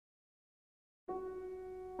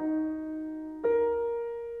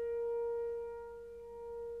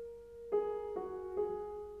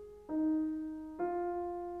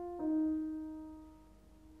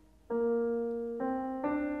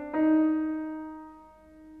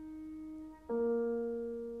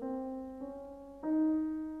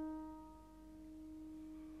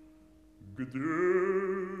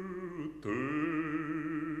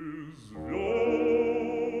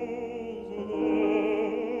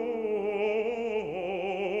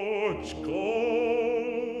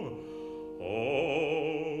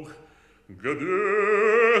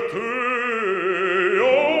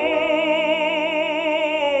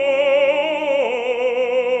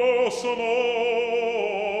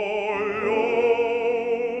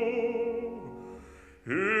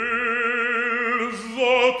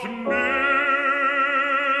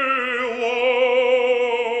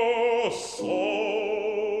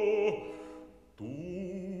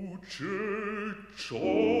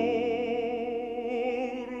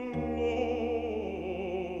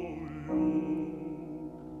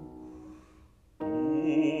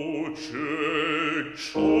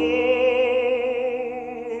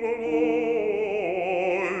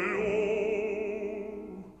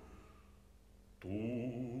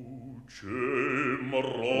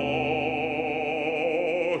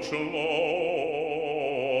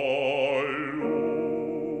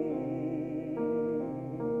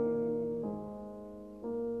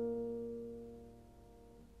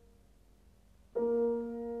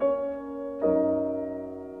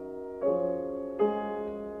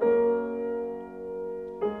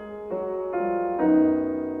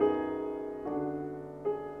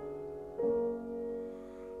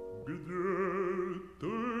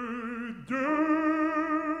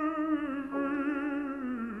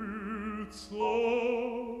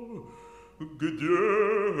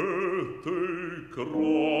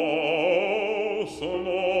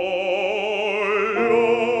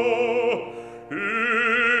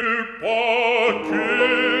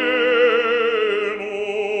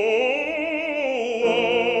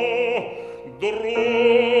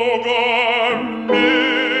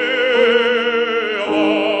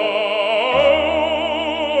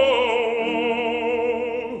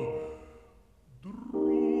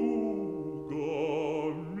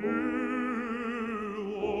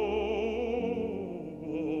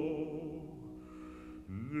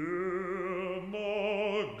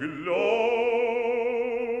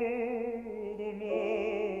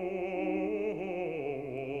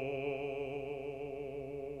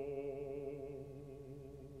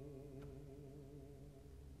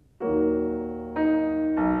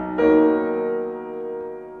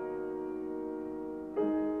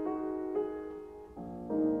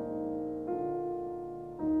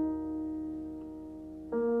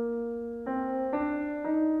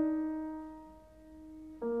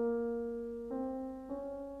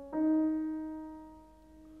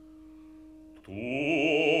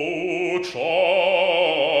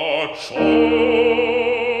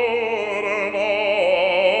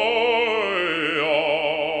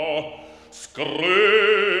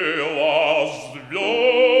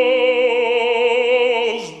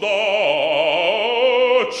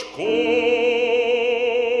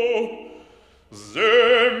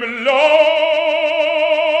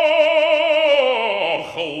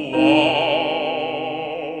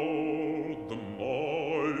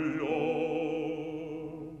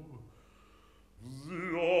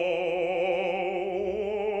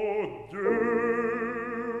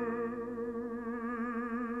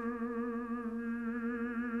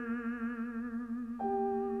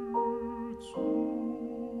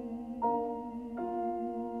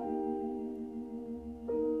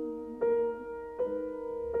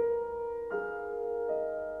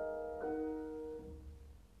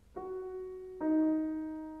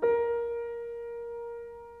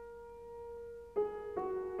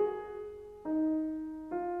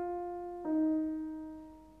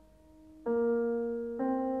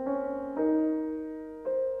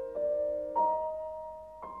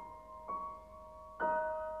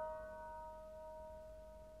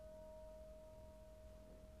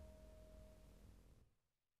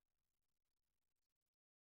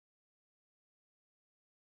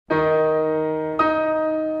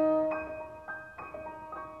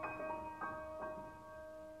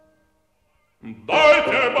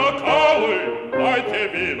Дайте бокалы, дайте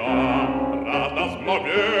вина, радость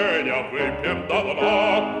мгновенья выпьем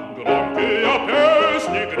давно. Громкие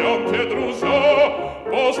песни, грёмте, друзья,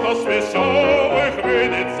 поздно с веселых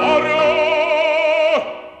выйдет заря.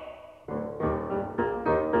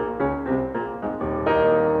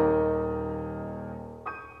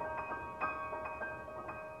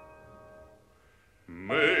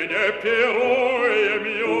 Мы не пируем,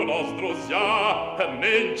 юность, друзья,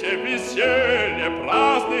 нынче веселье,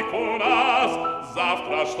 праздник у нас.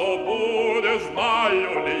 Завтра что будет,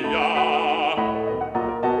 знаю ли я.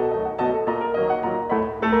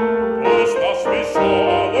 Просто с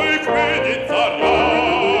веселых выйдет заря.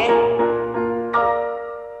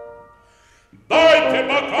 Дайте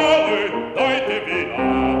бокалы, дайте вина,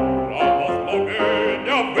 радость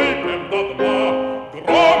мгновенья выпьем до дна.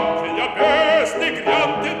 Громкие песни,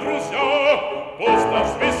 гряньте, друзья,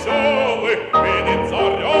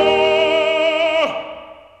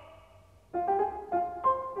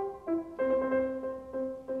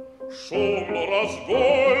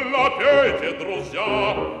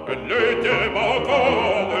 друзья, лейте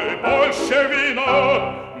бокалы, больше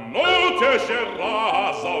вина, ну те же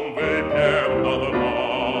разом выпьем до дна.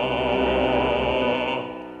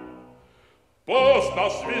 Пост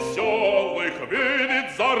нас веселых видит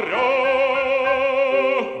заря.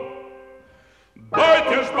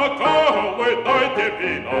 Дайте ж бокалы, дайте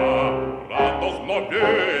вина, радостно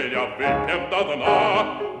вея выпьем до дна.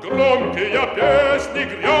 Громкие песни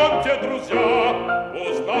гряньте, друзья,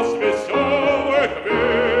 пусть нас веселых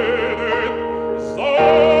видит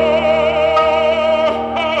заря.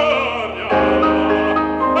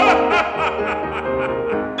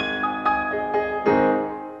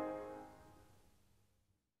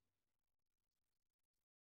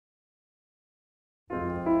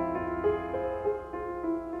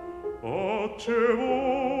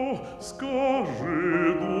 Отчего,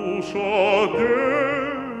 скажи, душа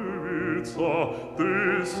девица, ты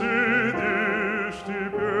сидишь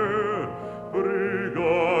теперь,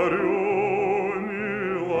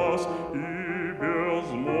 пригорюнилась и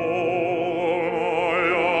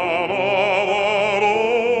безмолвная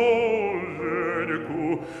молодоженьку,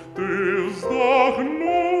 ты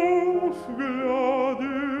вздохнув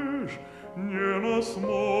глядишь, не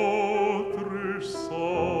насмотришься.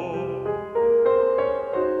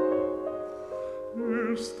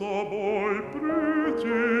 С тобой при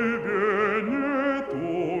тебе нету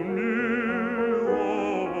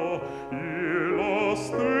милого, или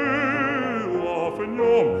остыла в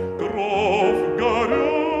нем кровь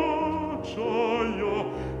горячая,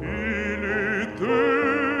 или ты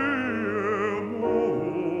ему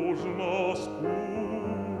уж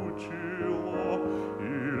наскучила,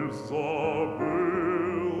 или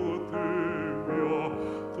забыл ты меня,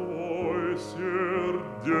 твой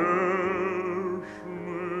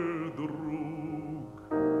сердечный друг.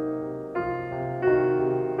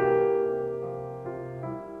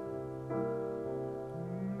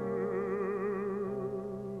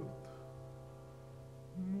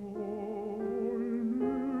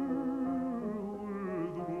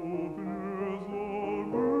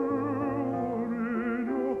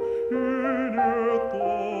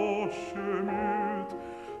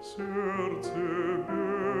 Сердце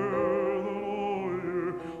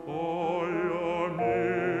бедное, а я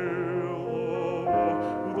милого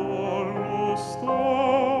в дальнюю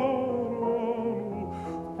сторону,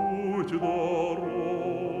 в путь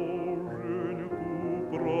дороженьку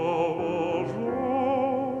провожаю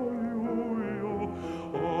я,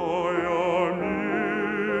 а я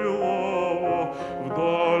милого в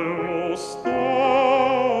дальнюю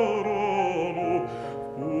сторону, в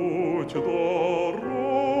путь дороженьку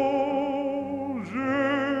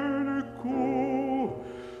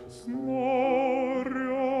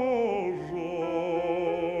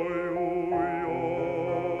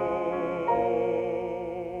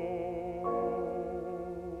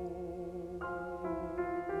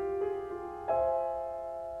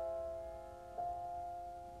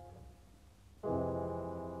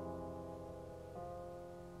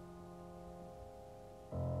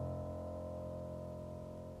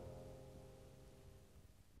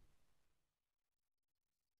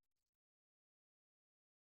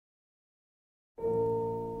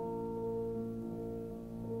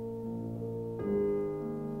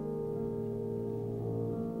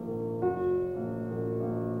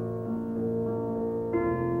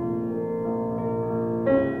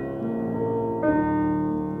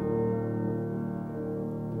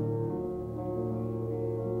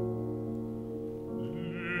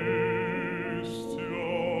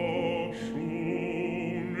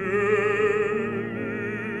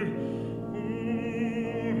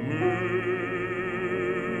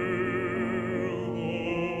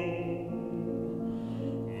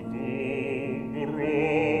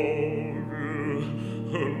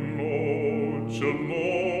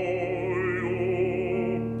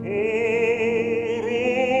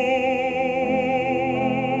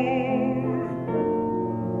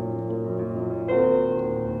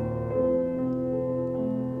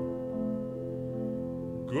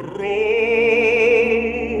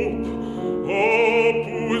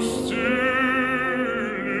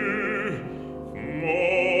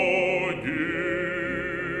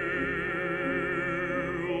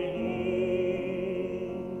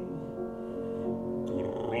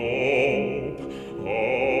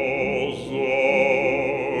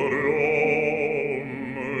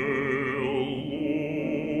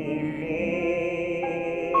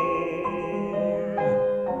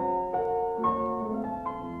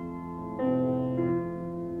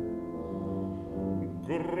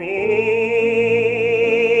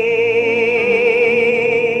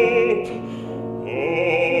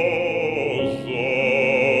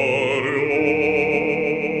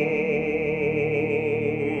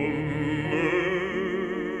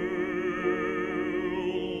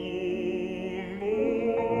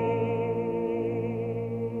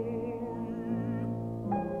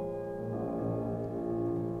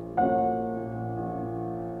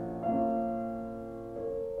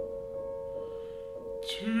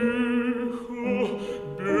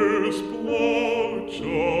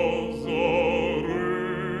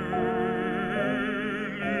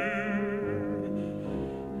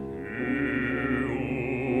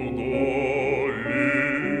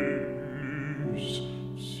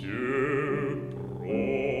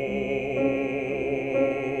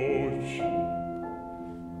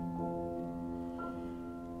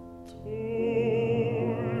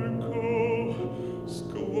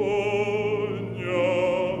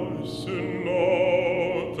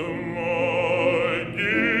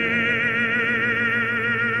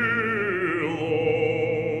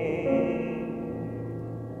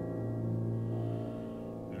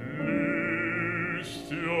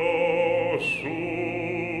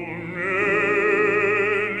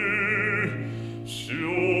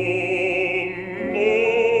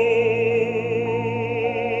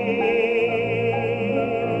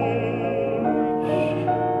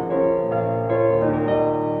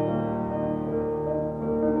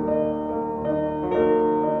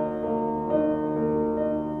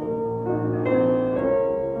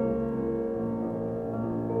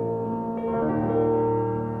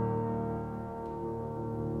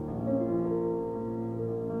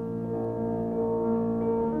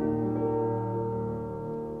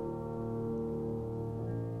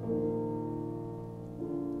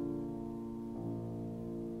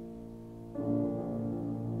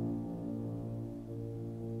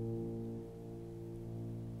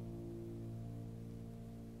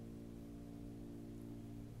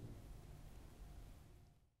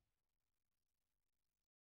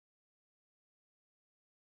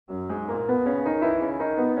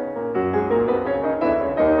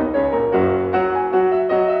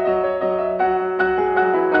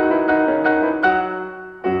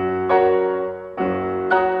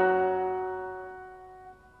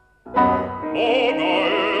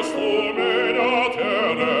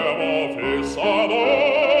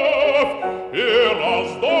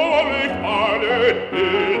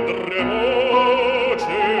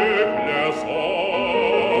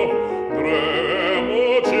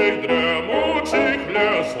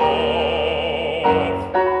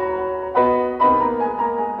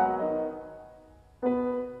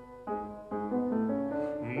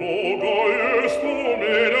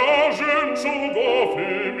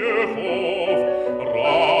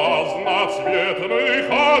разноцветных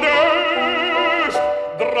одежд,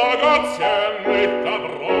 драгоценных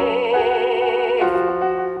ковров.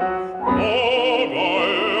 Много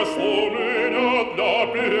есть у меня для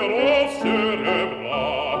перов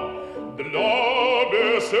серебра, для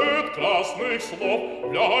бесед красных слов,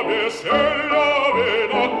 для веселья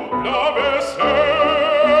вина, для веселья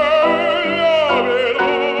вина.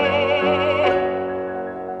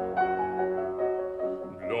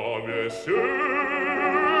 Для веселья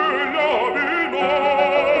вина.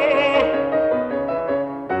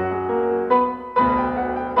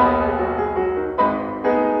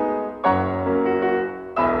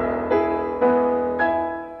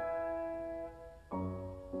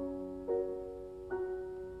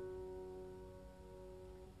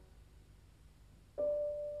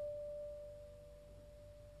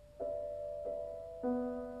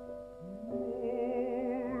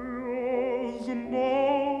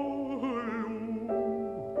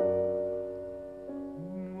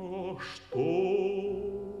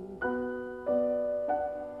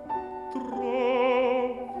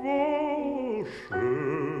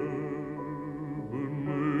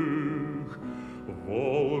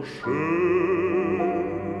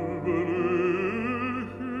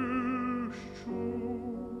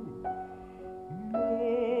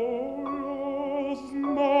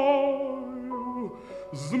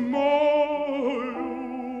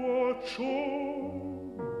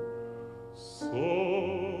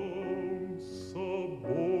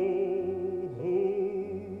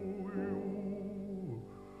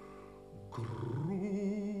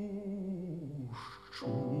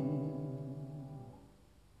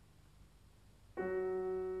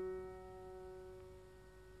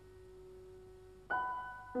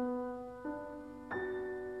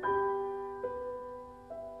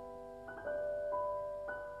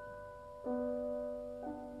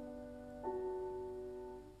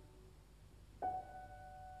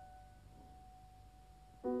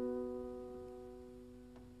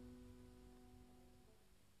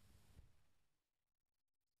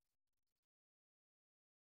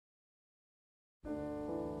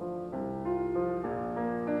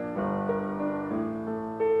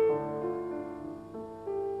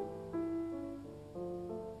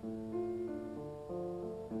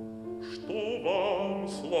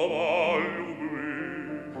 Слова любви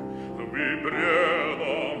вы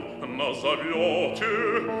бредом назовете,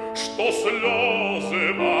 что слезы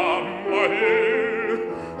вам мои,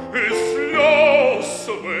 и слез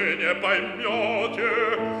вы не поймете.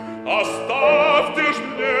 Оставьте ж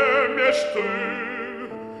мне мечты,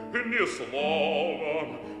 ни словом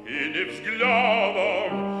и ни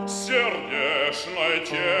взглядом сердечной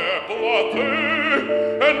теплоты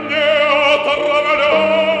не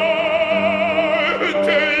отравляйте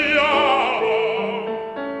ядом.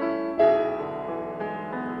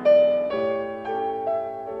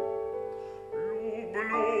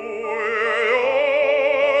 Люблю ее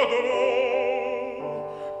одну,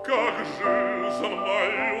 как жизнь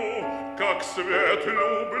мою, как свет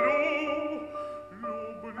люблю.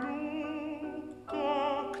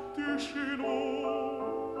 Как тишину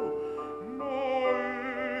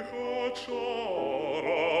моих очарований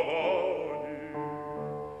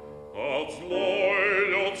от злой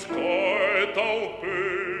людской толпы,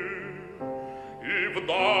 и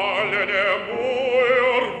вдаль немую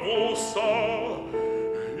рвуся,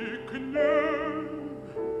 и к ней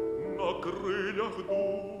на крыльях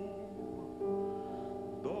дум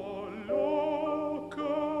далеко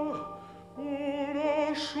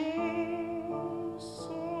уношу.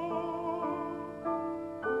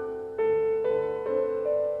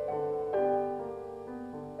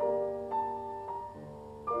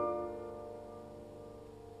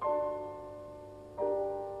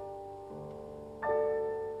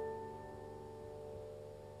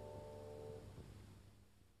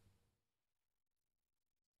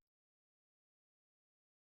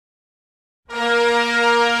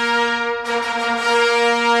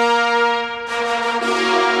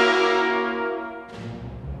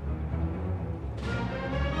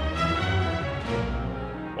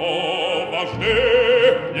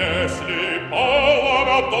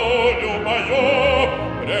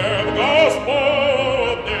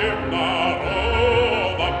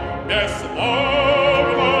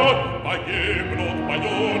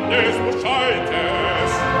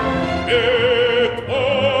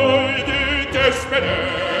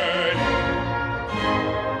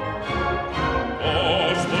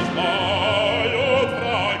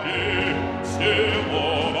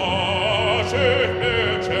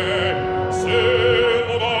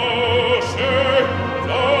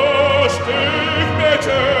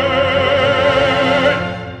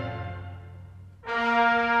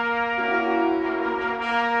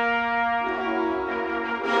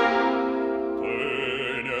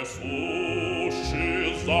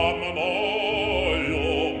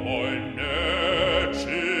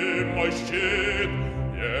 щит,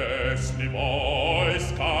 если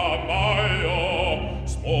войско мое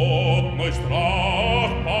смутный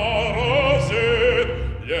страх поразит,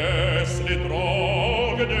 если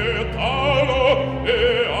дрогнет оно и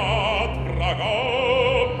от врага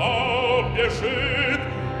побежит,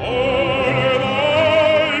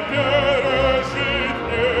 дай пережить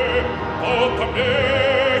мне тот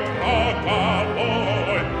миг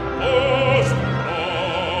роковой, пусть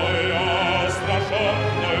я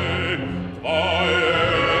сраженный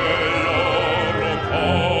твоею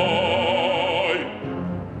рукой.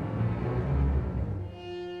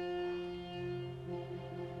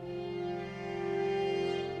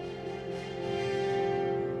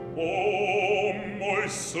 О, мой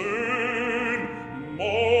сын,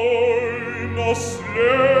 мой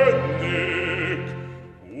наследник,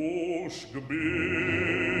 уж к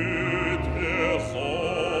битве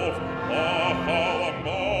зов по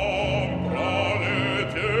холмам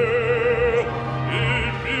пролетел, и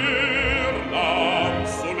мир нам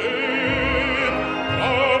сулит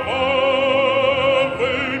кровавый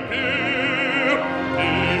пир. Ты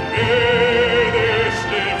видишь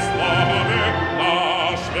ли в славе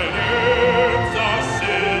наш венец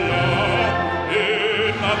засиял, и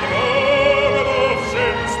над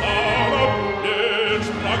дрогнувшим станом меч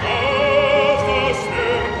врага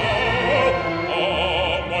засверкал. А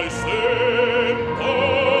мой сын,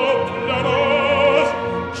 тот для нас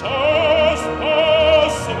час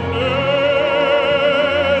последний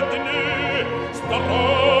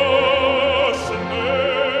страшный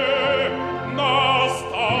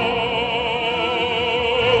настал.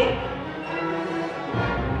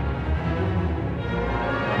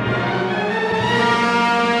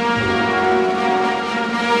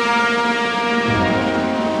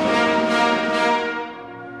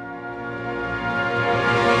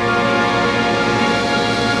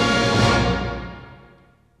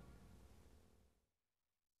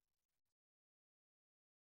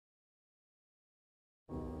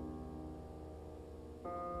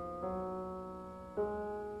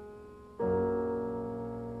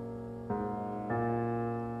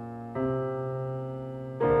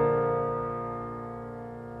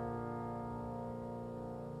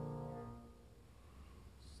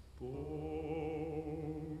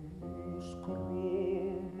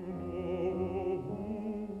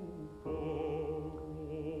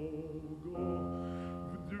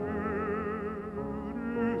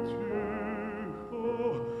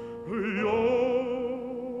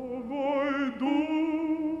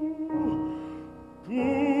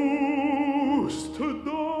 Пусть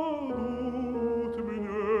дадут мне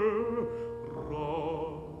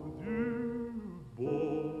ради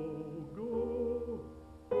Бога.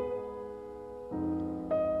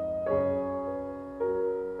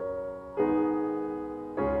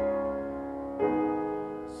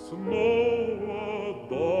 Снова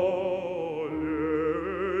далее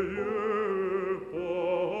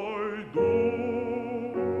пойду.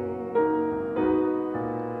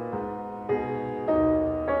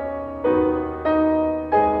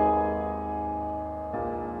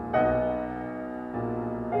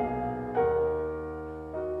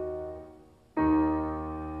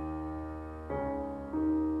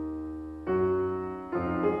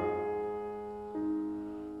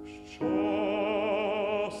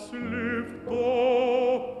 Счастлив,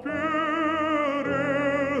 кто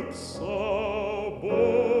перед собою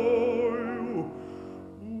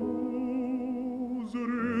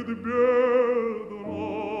узрит бедного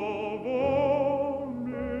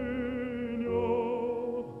меня.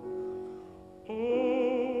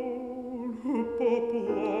 Он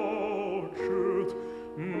поплачет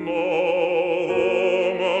надо мною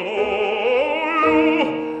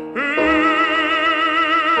и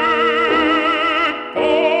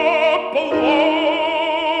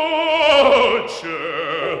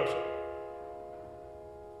поплачет.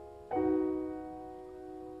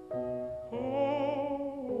 О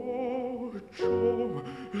чем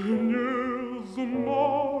не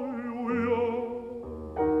знаю я,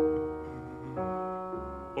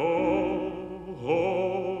 о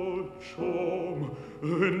чем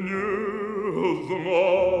не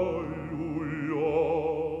знаю я.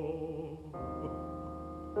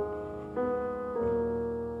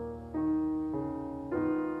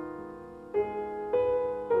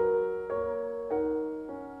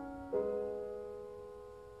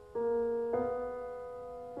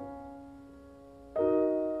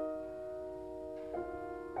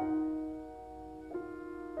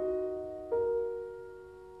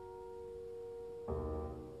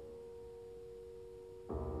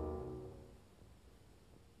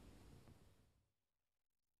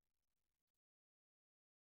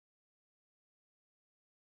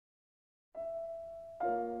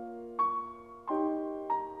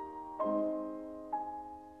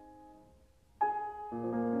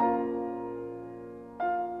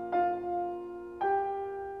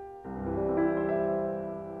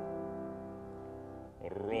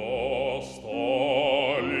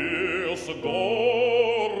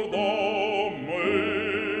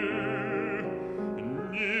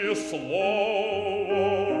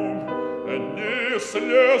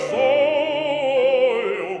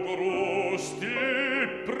 большою грусти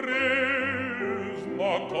признака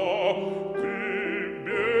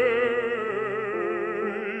тебе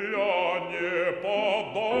я не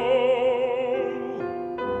подал.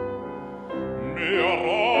 Мы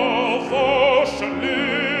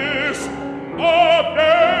разошлись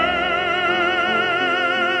навек.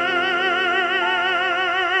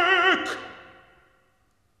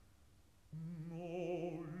 Но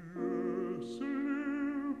если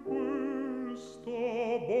бы с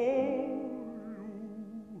тобою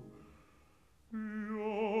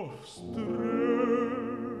я встретиться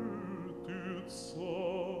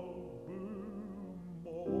бы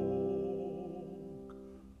мог.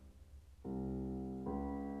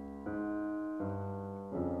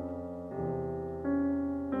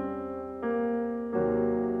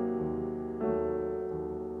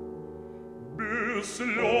 Без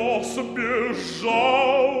слез, без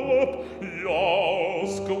жалоб я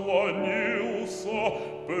склонился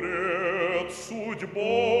пред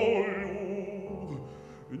судьбою,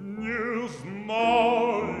 не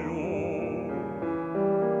знаю,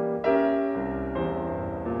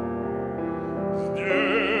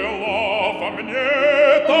 сделав мне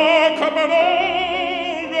так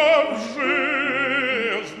много в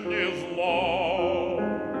жизни зла.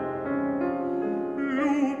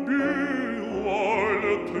 Любила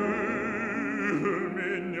ли ты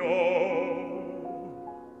меня?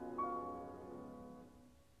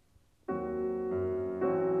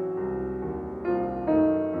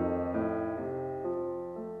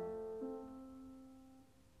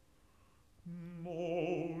 Но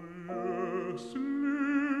если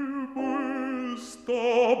бы с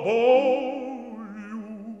тобою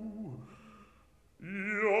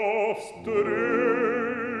я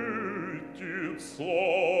встретиться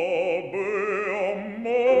бы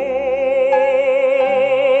мог.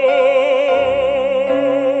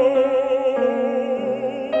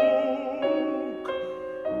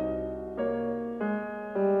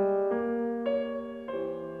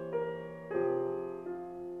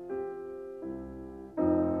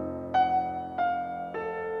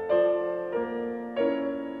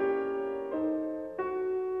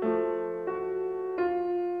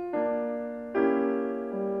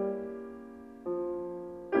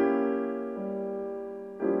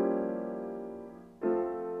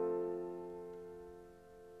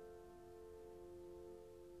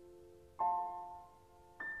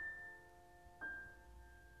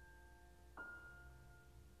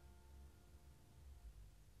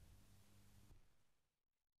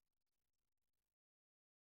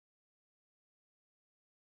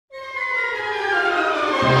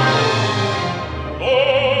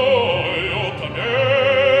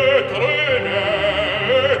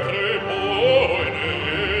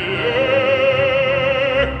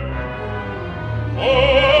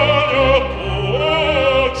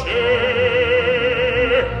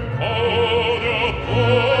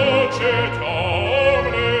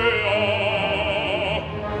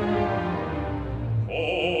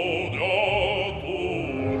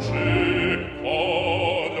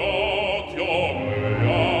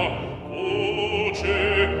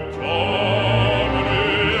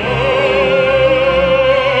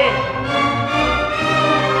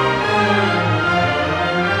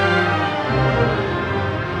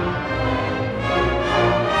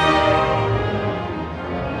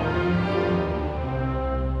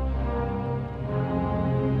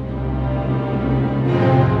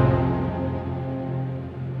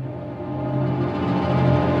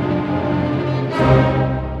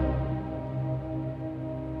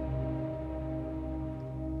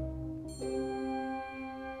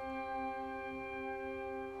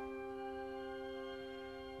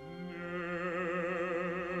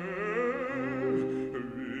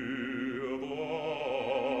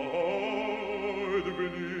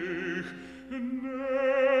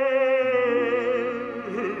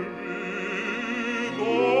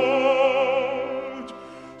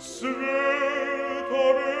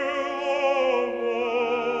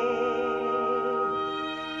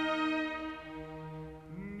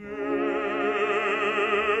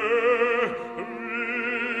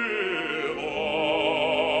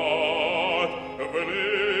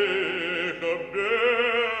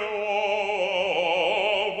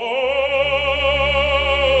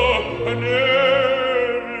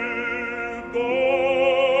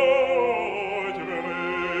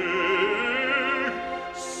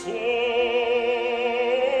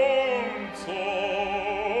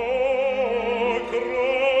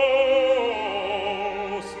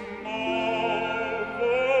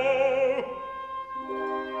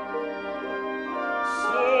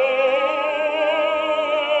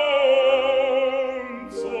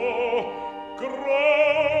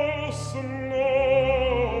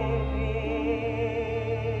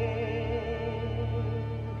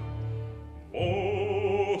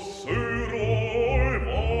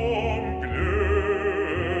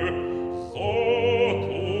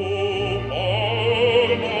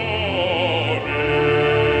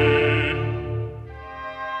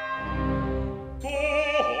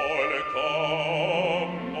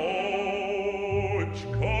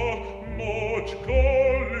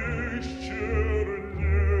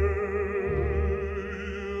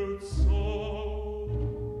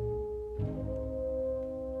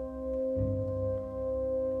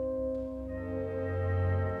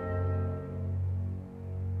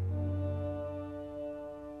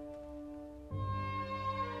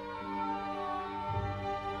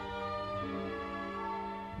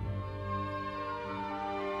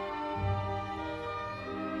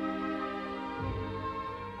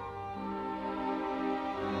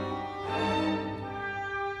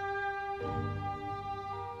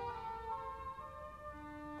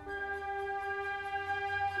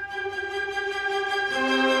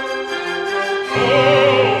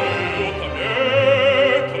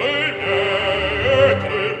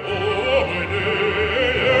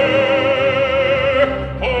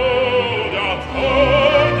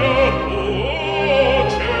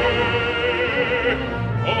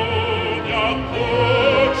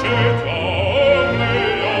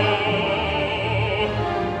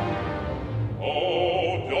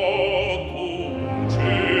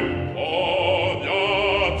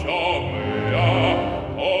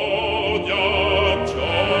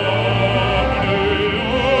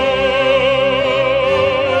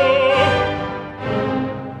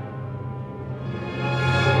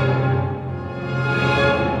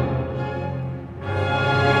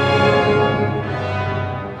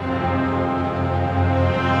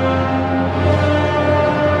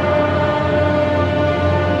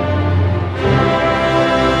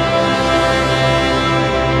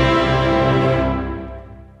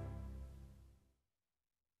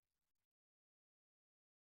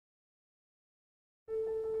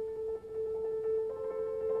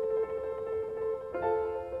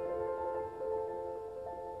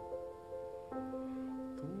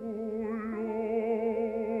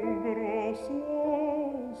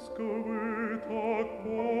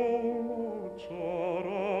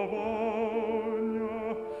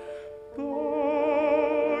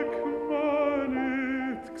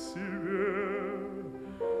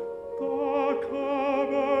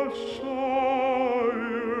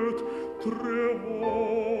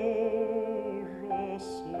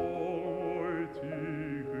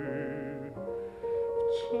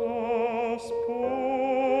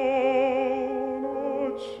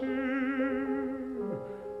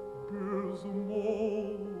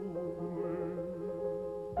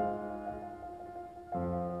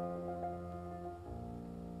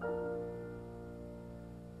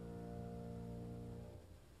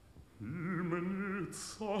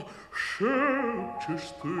 плачешь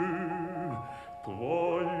ты,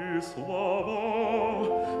 твои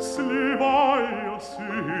слова, сливаясь и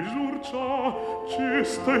журча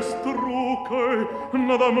чистой струйкой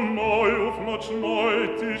надо мною в ночной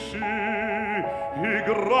тиши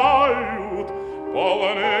играют,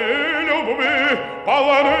 полны любви,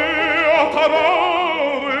 полны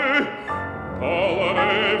отрады,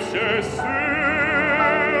 полны все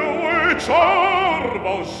силы чар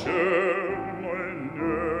волшебной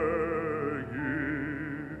неги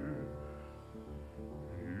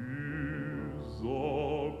и забвения.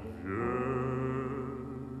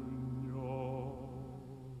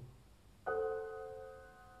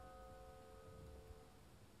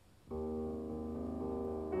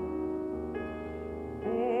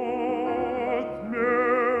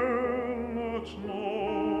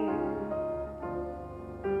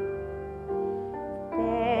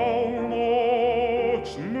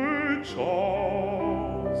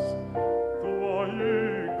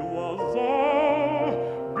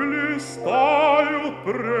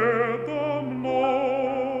 Предо мной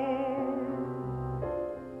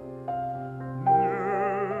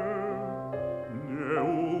не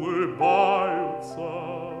улыбаются,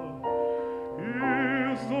 и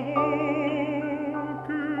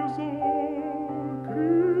звуки слышу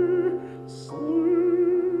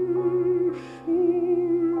я,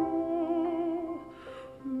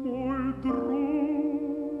 мой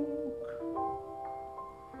друг,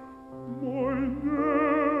 мой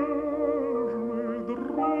нежный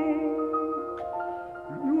друг,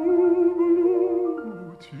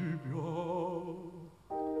 люблю тебя.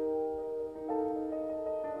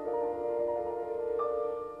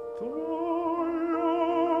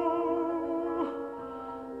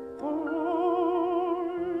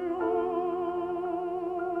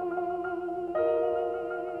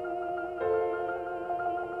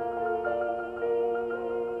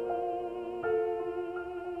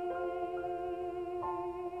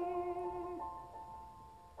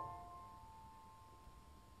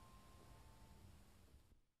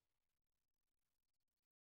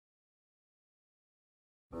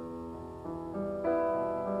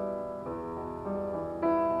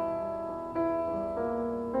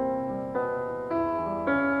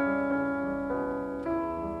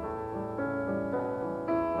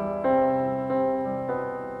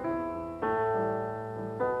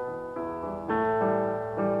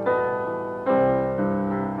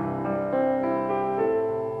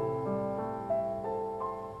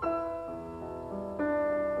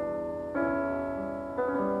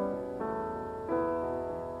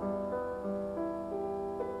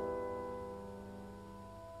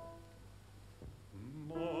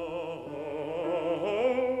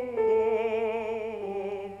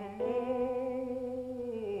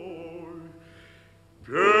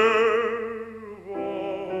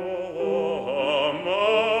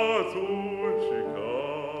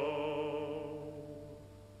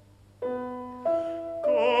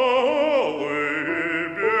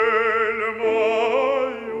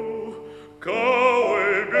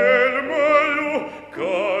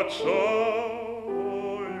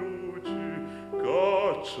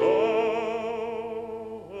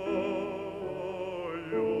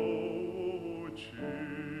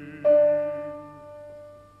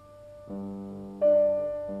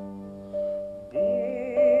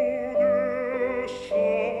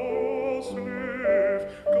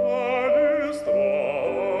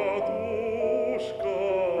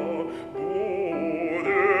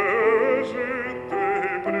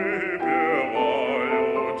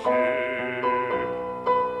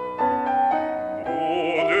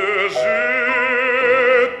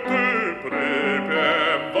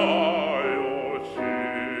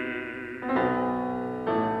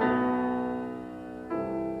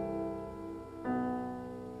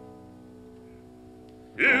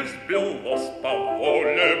 Избилось по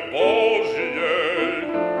воле Божьей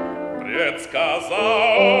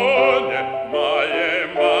предсказание моей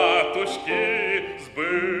матушки,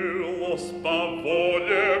 сбылось по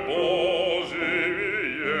воле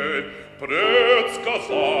Божьей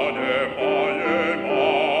предсказание моей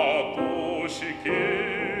матушки.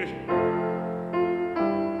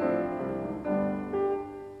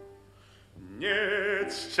 Нет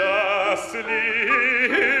счастливее,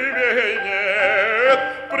 нет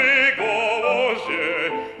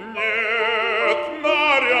пригожей, нет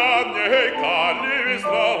нарядней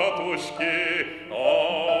калистратушки.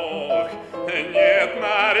 Ох, нет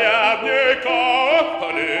нарядней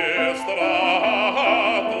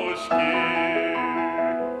калистратушки.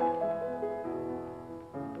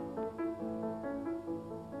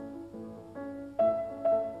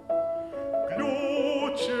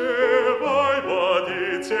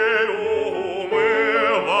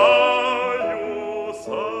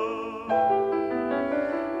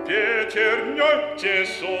 пятерней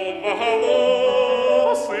чешу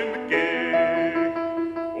волосинки.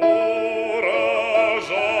 Урожаю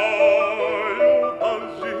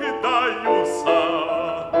дожидаюся,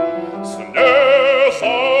 с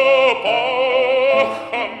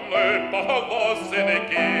незапаханной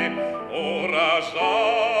полосинки.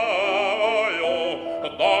 Урожаю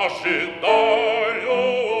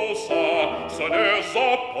дожидаюся, с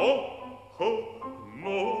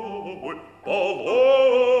незапаханной полосинки,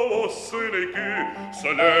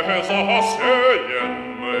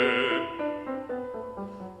 слезосеянной.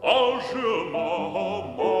 А жена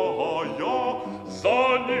моя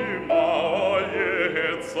занимается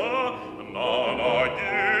на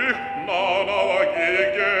ноги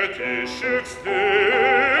детишек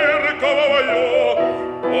стирковою.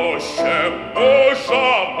 Пуще мужа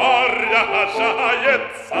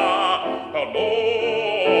наряжается,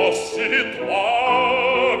 носит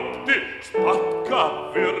лапти с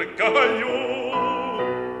подковыркою.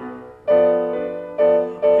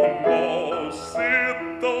 Носит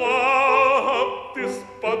лапти с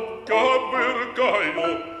подковыркою,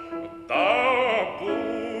 да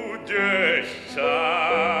будешь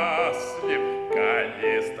счастлив,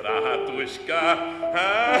 коли стратушка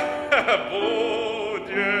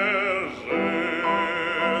будешь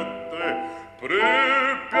жить ты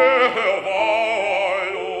припеваючи.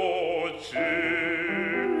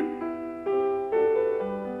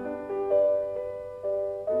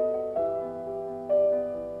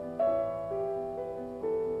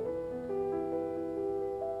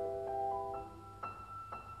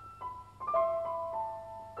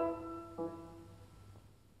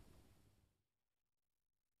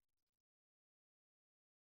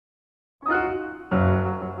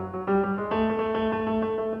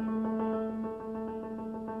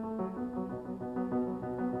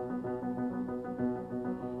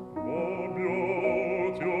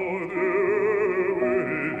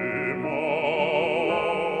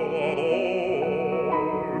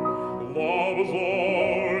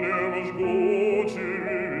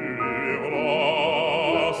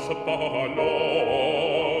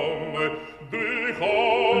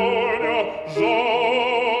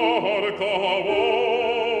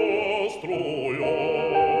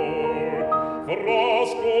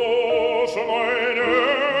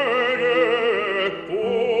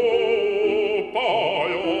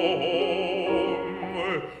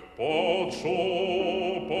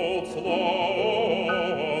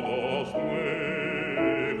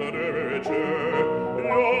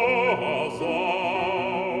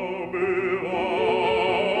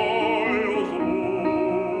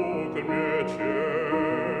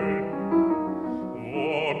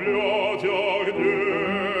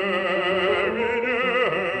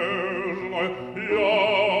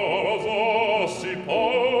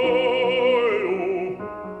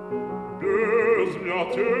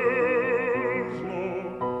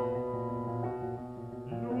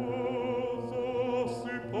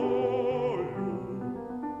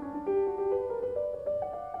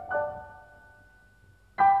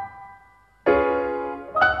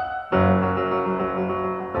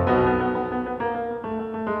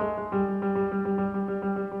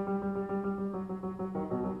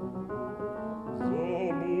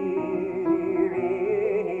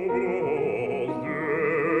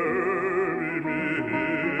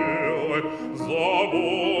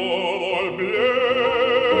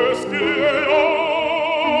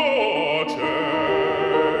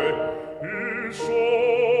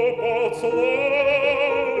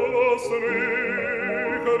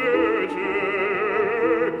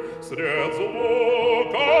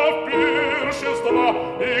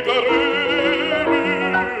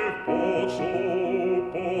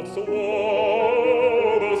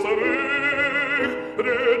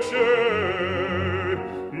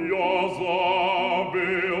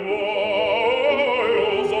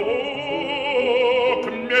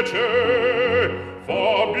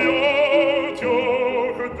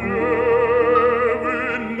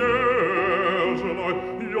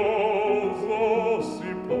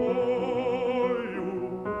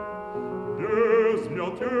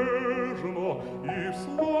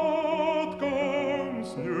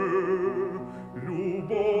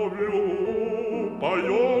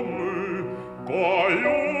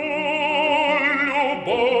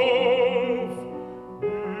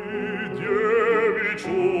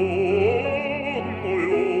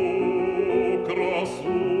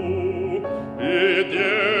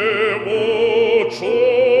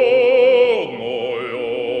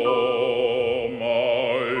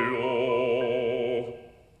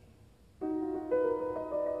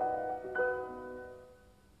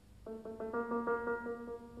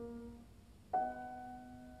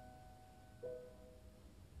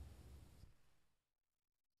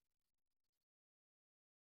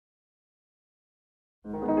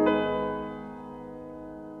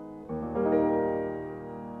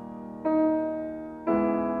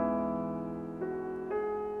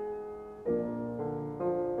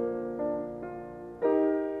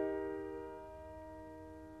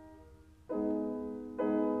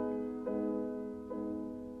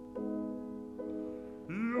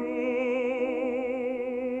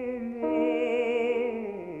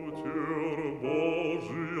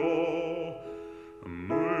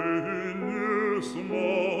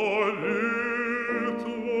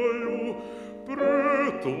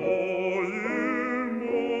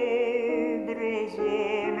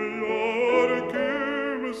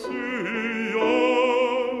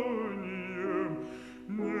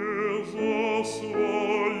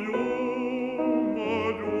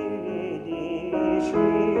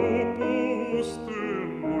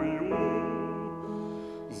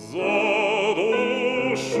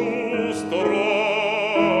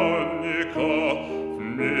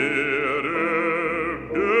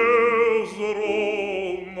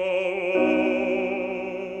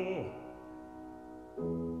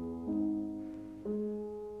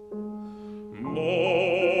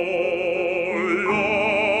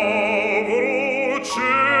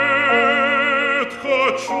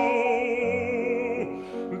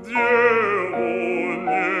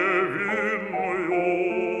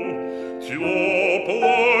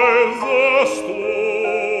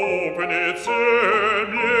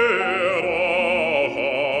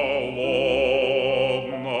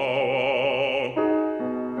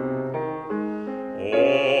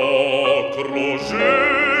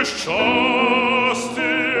 окружи счастьем,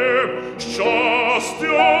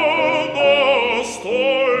 счастья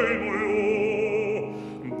достойную,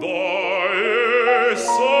 дай ей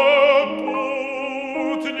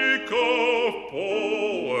сопутников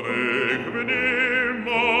полных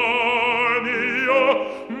внимания,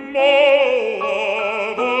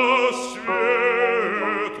 молодость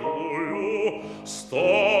светлую, старость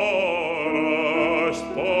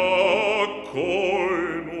покойную,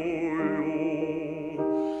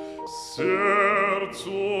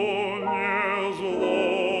 сердцу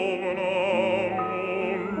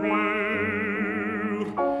незломному мир,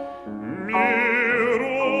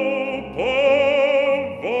 миру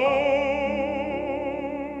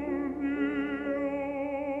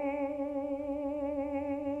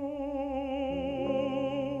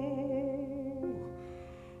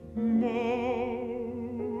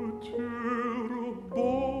Матерь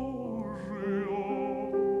Божия,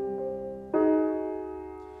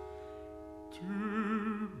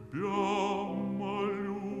 Тебя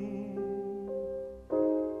молю.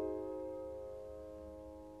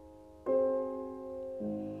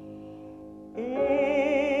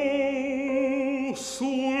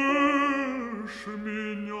 Услышь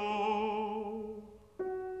меня.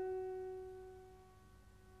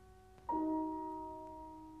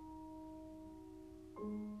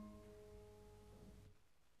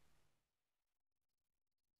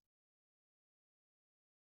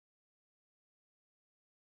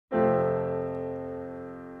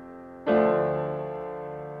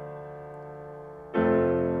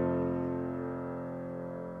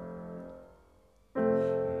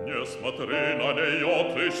 Не смотри на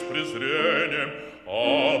нее ты с презрением,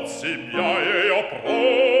 от себя ее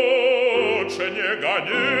прочь не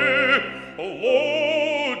гони,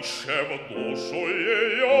 лучше в душу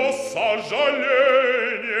ее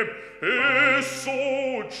сожалением и с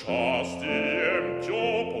участием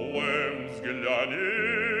теплым взгляни.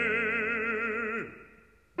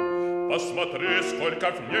 Посмотри, сколько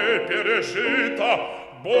в ней пережито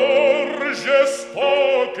бор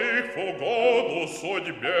жестоких в угоду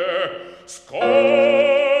судьбе, сколько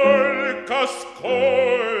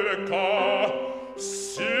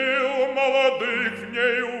сил молодых в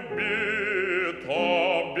ней убито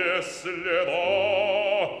без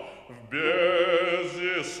следа в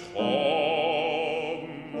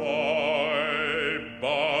безысходной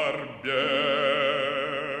борьбе.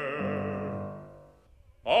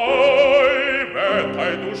 Ай, в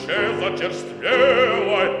этой душе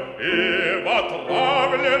зачерствелой и в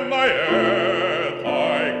отравленной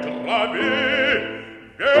этой крови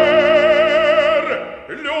верь,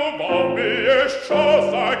 любовь еще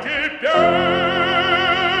закипела,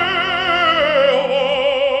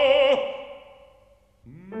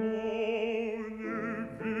 но не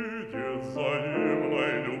видит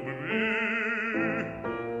взаимной любви.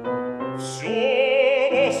 Все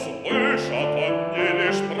слышат одни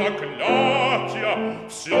лишь проклятия,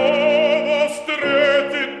 все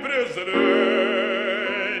встретит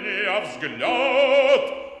презрение взгляд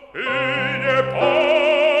и не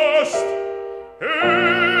пасть,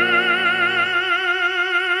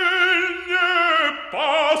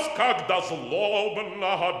 когда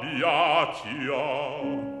злобно объятия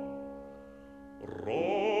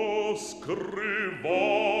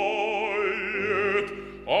раскрывает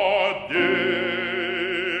один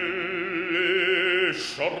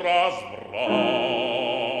лишь разврат.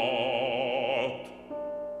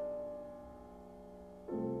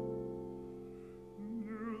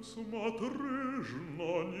 Не смотри ж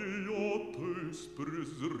на нее ты с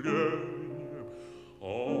презрением,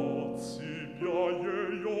 от себя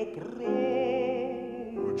ее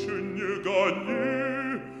прочь не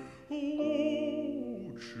гони,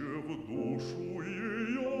 лучше в душу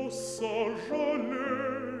ее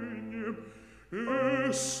сожалением и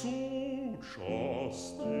с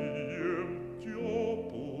участием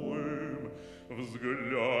теплым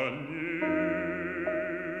взгляни.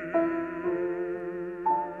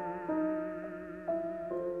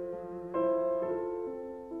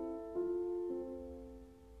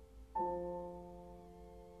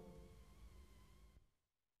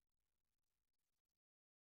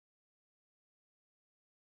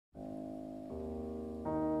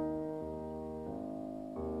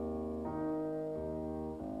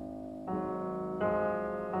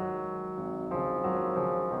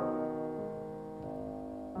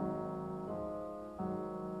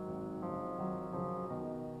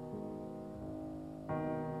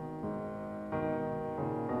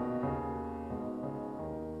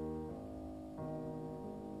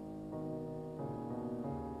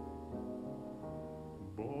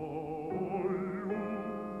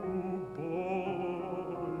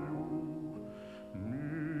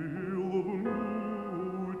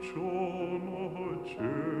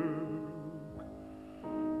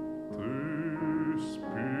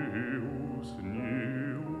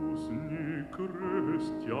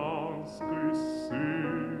 крестьянский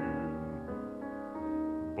сын.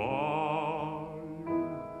 Баю,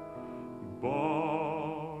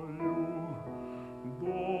 баю,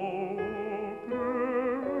 до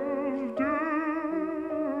прежде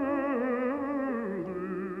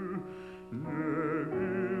не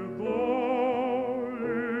видали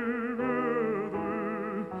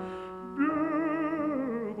беды,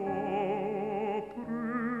 беда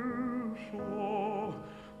пришла,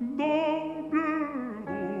 да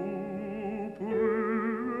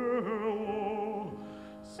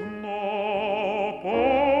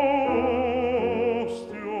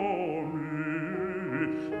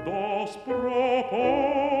с пропастями,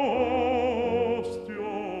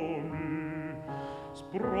 с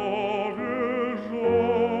провежами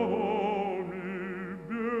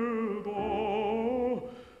беда,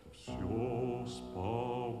 все с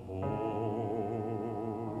побоями.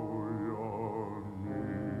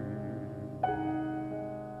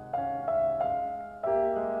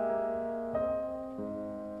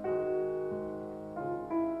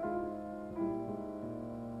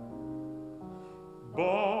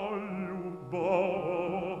 Баю,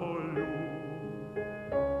 баю,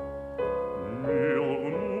 мил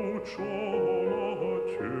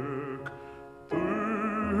внучоночек, ты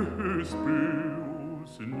спи,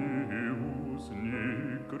 усни,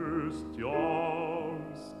 крестьянский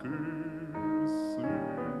сын.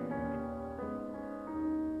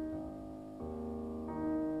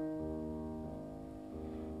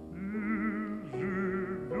 И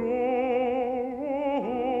живем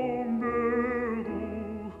беду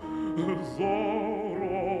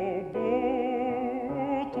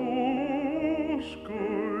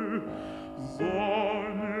заработушкой, за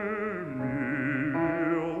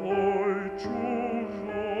немилой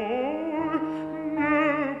чужой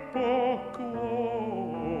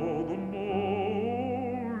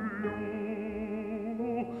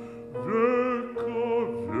непокладною,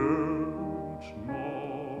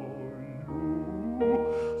 вековечною,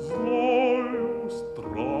 злою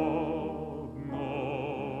страдною,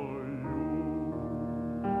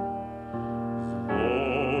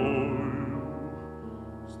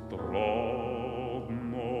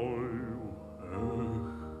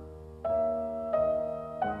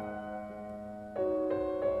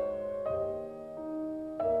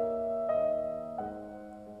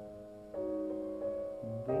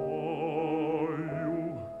 баю,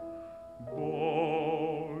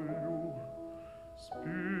 баю,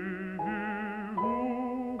 спи,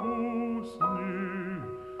 усни,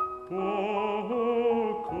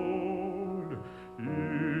 поколь, и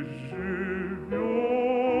живем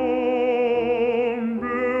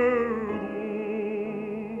беду,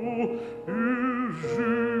 и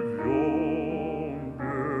живем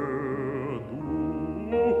беду,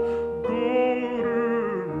 горе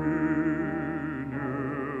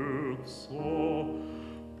менется,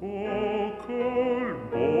 поколь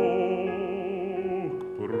Бог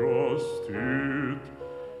простит,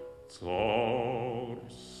 царь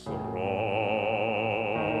срамится.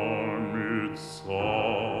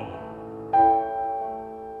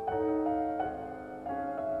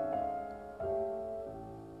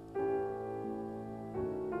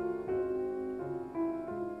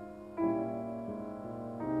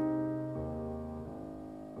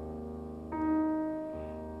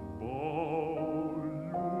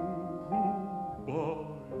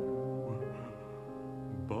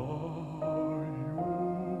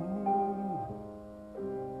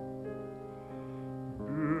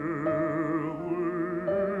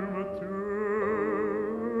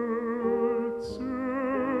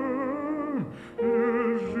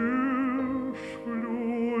 Лежишь в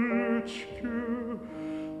люлечке,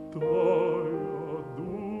 тая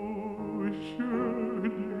дущенька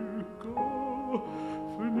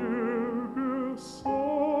в небесах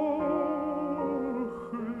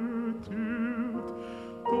летит,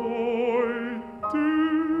 той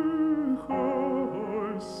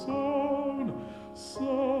тихой сон,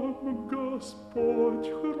 сам Господь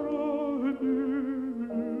хранит.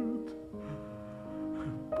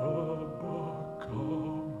 По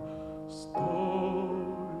бокам стоят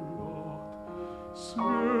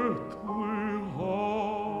светлые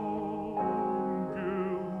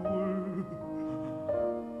ангелы,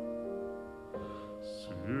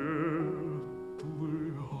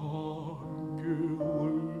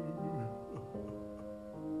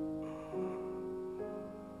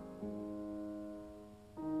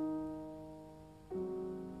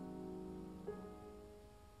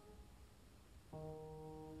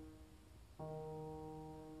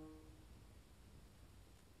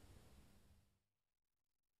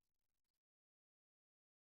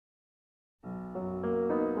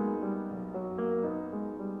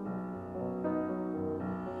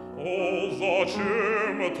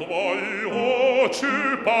 Зачем твои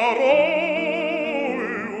очи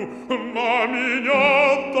порою на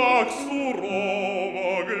меня так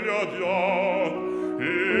сурово глядят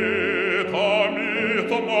и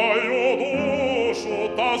томит мою душу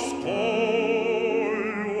тоскою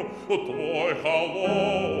твой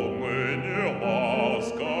холодный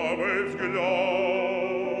неласковый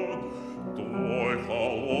взгляд, твой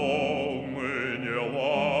холодный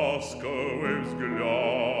неласковый взгляд.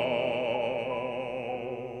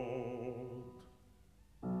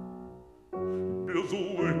 Без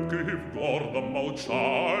улыбки в гордом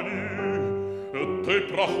молчании ты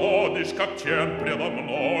проходишь, как тень предо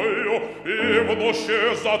мною, и в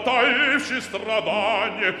душе затаивши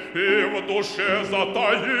страдание, и в душе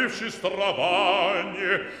затаивши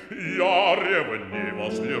страдание, я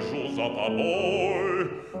ревниво слежу за тобой,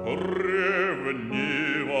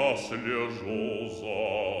 ревниво слежу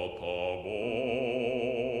за тобою.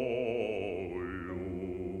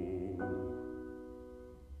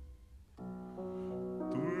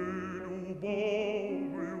 Ты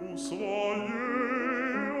любовью своей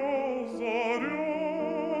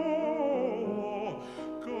озаряла,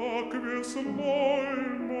 как весной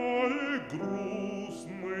мои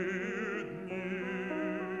грустные дни.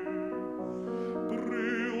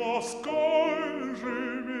 Приласкай же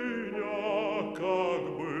меня, как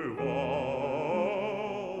бывало,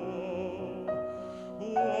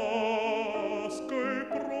 лаской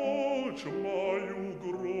прочь мою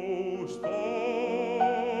грусть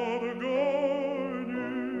отгони.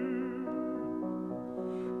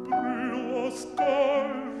 Приласкай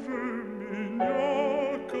же меня,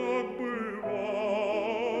 как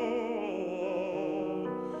бывало,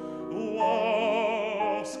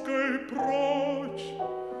 лаской прочь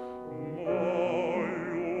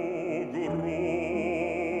мою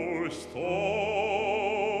грусть отгони.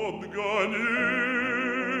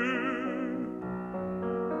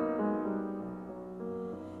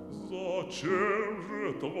 Зачем же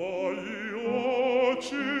твои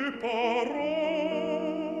очи порою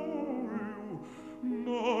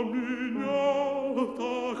на меня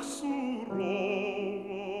так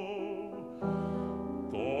сурово,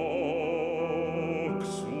 так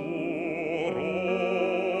сурово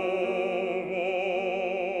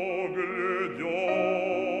глядят?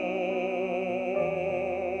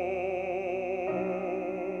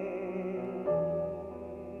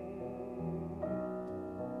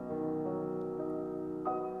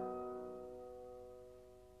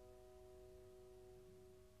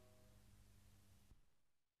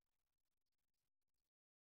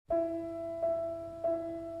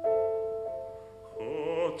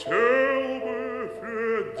 Хотел бы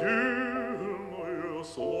федильное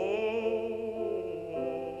слово,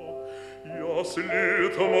 я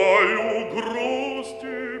слит мою грусть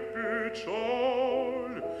и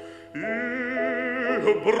печаль, и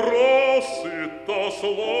бросит то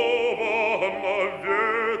слово на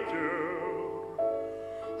ветер,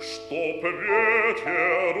 чтоб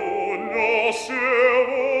ветер унес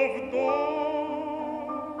его вдаль.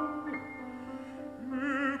 И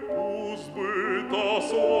пусть бы то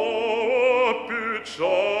слово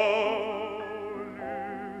печали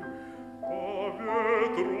по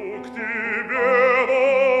ветру к тебе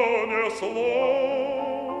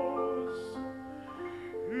донеслось,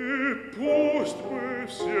 и пусть бы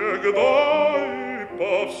всегда и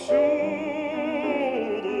повсюду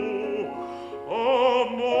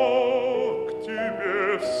оно к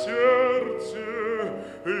тебе в сердце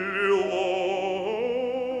лилось.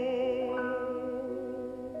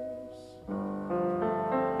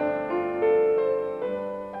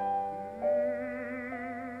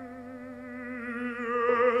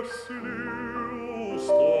 Если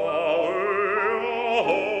усталые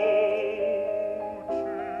очи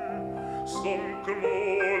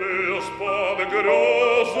сомкнулись под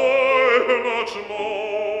грезой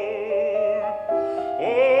ночной, о,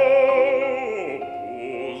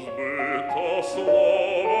 пусть бы то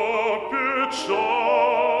слово печали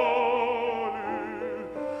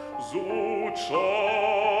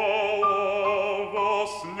звучало во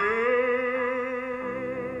сне.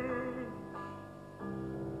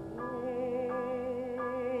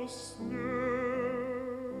 Во сне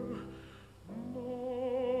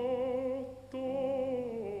над тобой.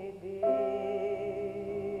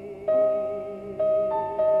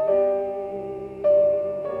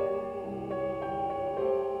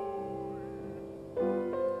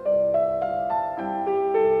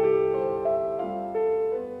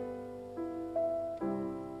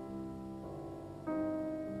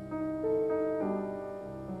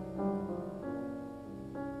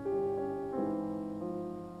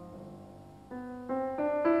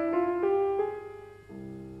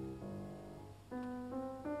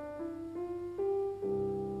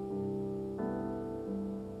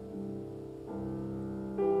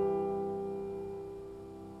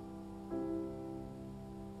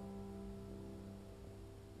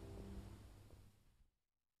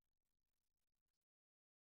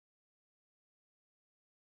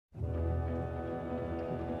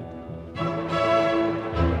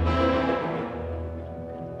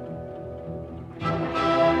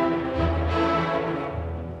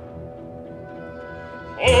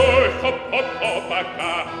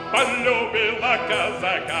 пока полюбила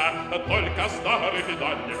казака. Только старый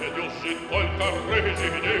дальний дюжи, только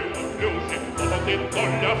рыжий неуклюжий, вот и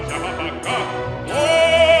доля вся пока.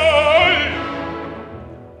 Ой!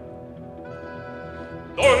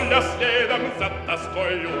 Доля следом за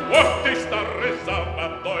тоскою, ох ты старый за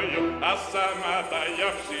водою, а сама-то я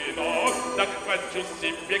в щенок, так хочу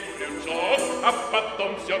себе крючок, а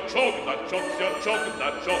потом все чок да чок, все чок да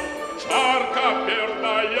чок. Чарка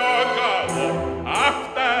первая голов, а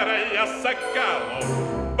вторая соколов.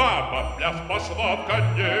 Баба пляс пошла в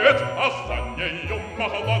конец, а за нею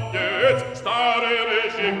молодец. Старый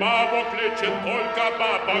рыжий бабу кличет, только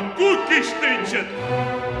баба куки штычет.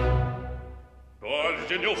 Коль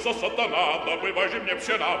женился сатана, добывай же мне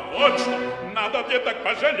пшена, вот что. Надо деток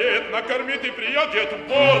пожалеть, накормить и приодеть,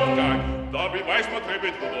 вот как. Добивай, смотри,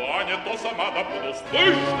 быть буду, а не то сама добуду.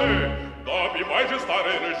 Слышь ты, добивай же,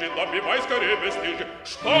 старый рыжий, добивай скорее бесстыжий.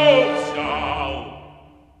 Что взял?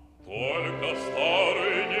 Только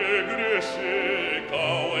старый не греши,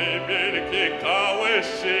 колыбельки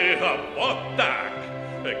колыши, вот так.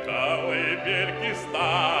 Колыбельки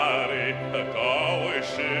старый,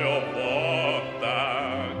 колыши, вот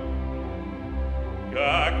так.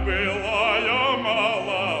 Как была я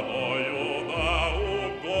молодою да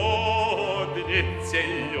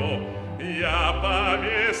угодницею, я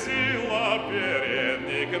повесила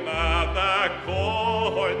передник над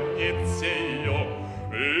оконницею,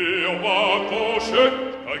 и в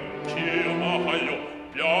окошечко киваю,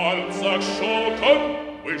 пяльцах шелком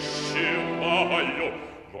вышиваю.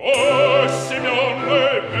 Семёны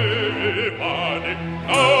пиваны,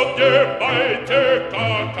 надевайте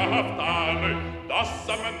как кафтаны, да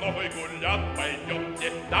со мной гулять пойдемте,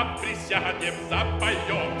 да присядем,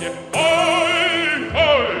 запоемте. Ой,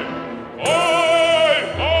 ой, ой,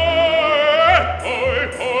 ой, ой,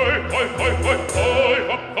 ой, ой, ой, ой,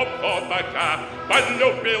 хоп-хоп-хоп, пока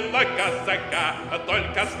полюбила казака,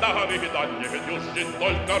 только старый да не дюжий,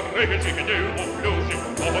 только рыжий неуклюжий,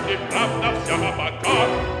 вот и правда вся пока.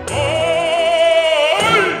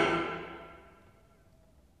 Ой!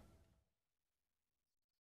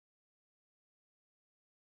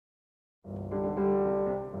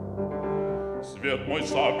 Свет мой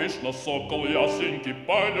савишно, сокол ясенький,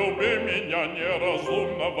 полюби меня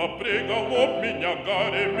неразумного, приголубь меня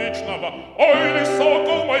горемичного. Ой, ли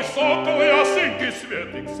сокол мой, сокол ясенький,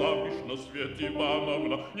 Светик савишно, Свет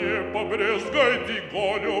Ивановна, не побрезгайте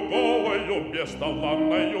голю голою,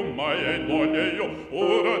 бесталанною моей долею.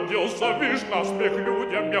 Уродился, вишь, на смех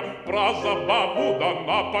людям я, про забаву да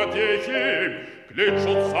на потехи.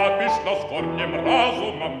 Кличут сапишно с корнем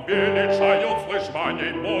разумом, величают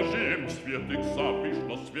слышманей Божьим. Светик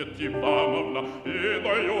сапишно, Свет Ивановна, и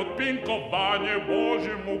дают пинкование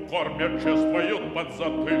Божьему, кормят, чествуют под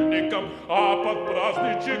затыльником, а под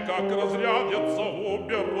праздничек, как разрядятся,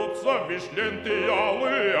 уберутся вишленты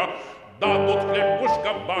алые. Дадут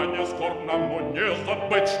хлебушка Ване скорбному, не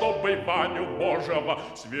забыть, чтобы Ваню Божьего.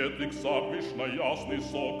 Светик сапишно, ясный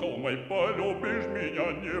сокол мой, полюбишь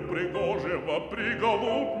меня непригожего,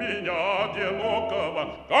 приголубь меня одинокого.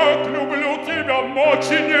 Как люблю тебя,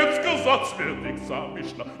 мочи нет сказать, Светик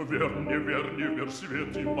сапишно, верни, верни, вер,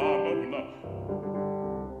 Свет Ивановна.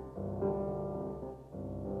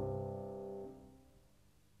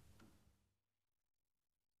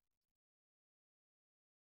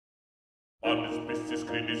 Alles bistis,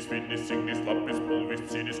 crinis, finis, signis, lapis, pulvis,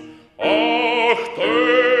 cinis. Ах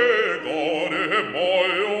ты, горе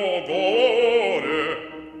мое, горе!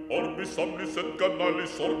 Orbis, omnis et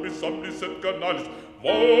canalis, orbis, omnis et canalis.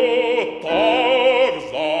 Вот так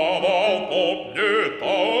завал по мне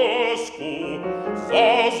тоску, за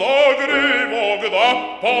загривок да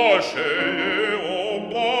по шее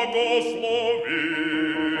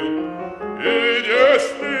благословил. И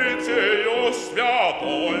десницею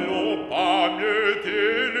святою памяти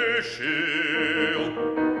лишил.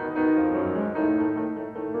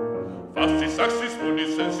 Фасис, аксис,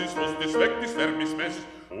 фунис, сенсис, фустис, вектис, вермис, месис.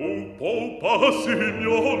 У попа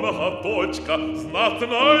Семёна дочка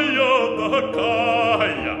знатная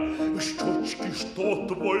такая, щечки, что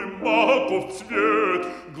твой маков цвет,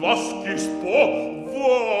 глазки с поволокой,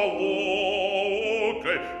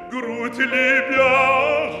 грудь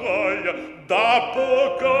лебяжая, да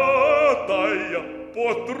покатая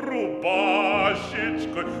под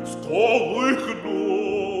рубашечкой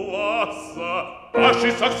сколыхнулася.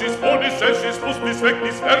 Пашис, аксис, фонис, сенсис, фустис,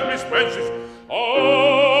 вектис, вермис, менсис.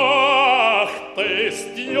 Ах ты,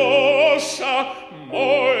 Стёша,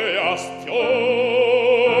 моя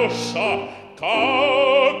Стёша,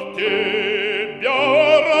 как тебя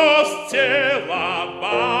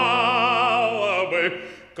расцеловала бы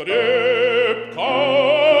крепко,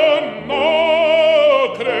 но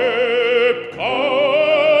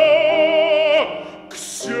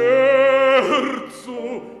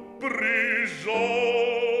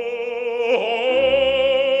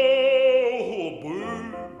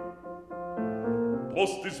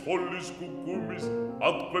hostis follis cucumis,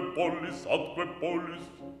 atque pollis,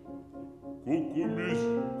 cucumis,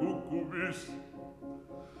 cucumis.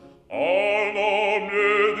 Anna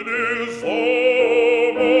mednis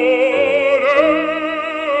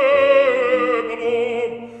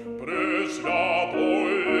homorebrum,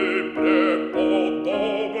 presviatoi и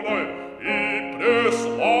преподобной, и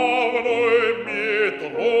преславной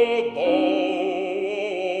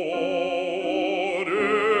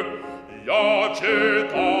Митродоре, я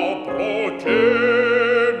читал про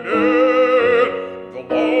теме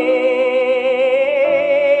глашестый,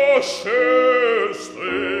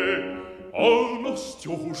 А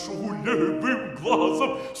Настюшу левым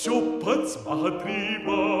глазом все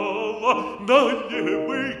подсматривала, на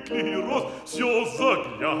левый клирос все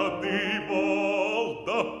заглядывал,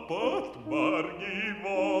 да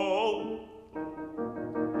подмаргивал.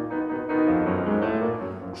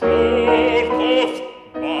 Чертов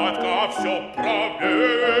батька все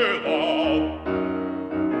проведал,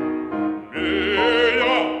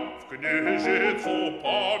 меня в книжицу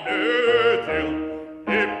пометил и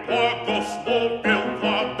благословил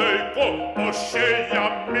владыку, пощея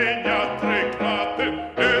меня трикраты,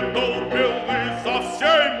 и долбил изо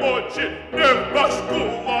всей мочи, не в башку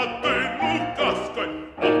латыну каской.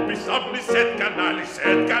 Опис, обмис, этканалис,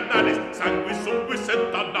 сангвис, умвис,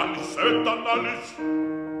 этаналис.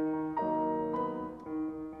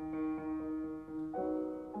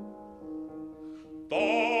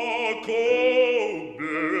 Так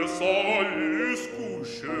бесовое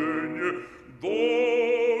искушение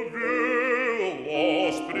довелось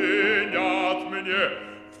принять мне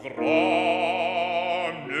в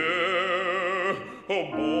храме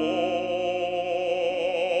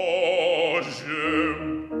Божьем.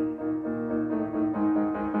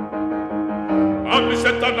 Амнис,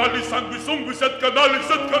 этаналис, сангвис, умвис, этканалис.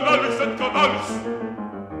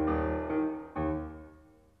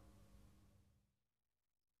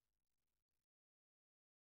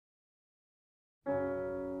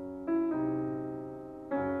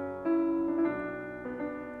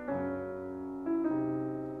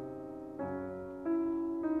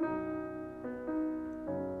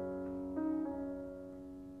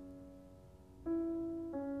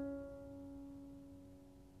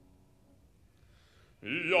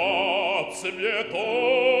 Я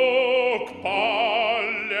цветок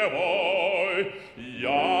полевой,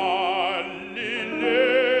 я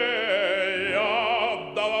лилея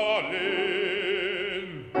долин,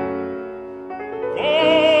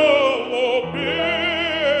 голубица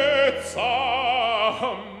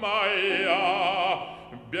моя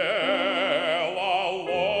белоломная.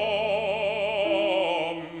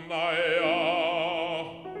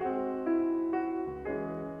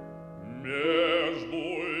 Между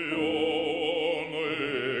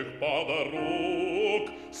юных подруг,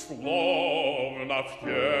 словно в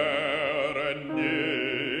терне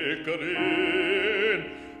крин,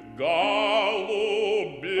 голубица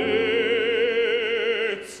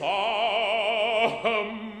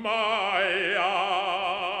моя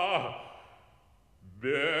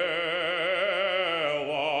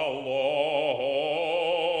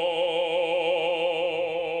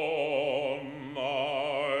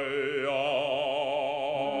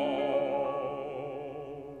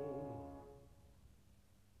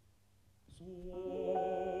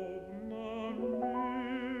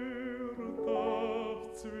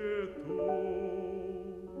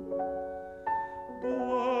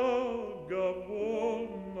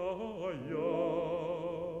Благовонная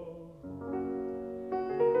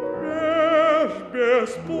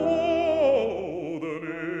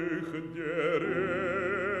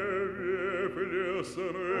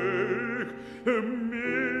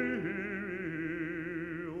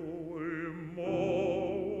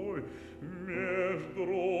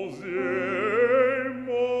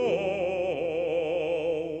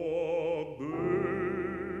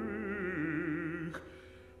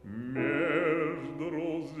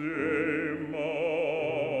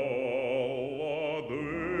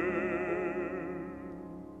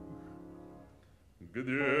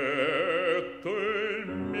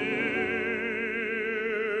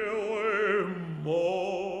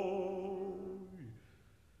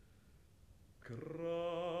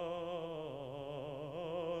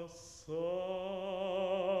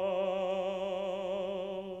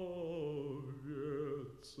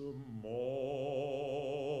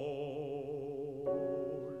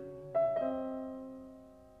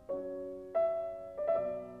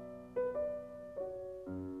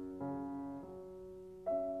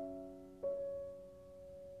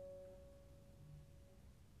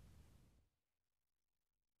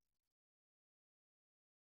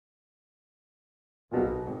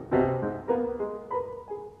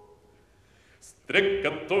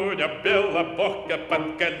Стрекотуня белобока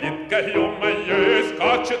под калиткою моей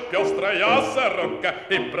скачет пестрая сорока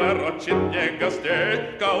и пророчит мне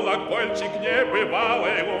гостей. Колокольчик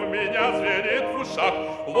небывалый у меня звенит в ушах.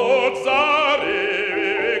 Луч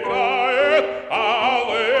зари играет,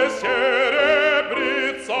 алый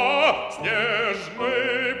серебрится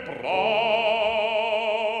снежный прах.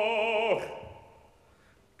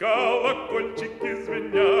 Колокольчики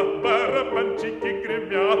звенят, барабанчики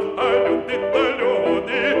гремят, а люди-то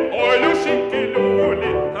люди, ой,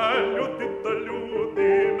 люшеньки-люли, а люди-то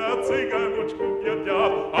люди на цыганочку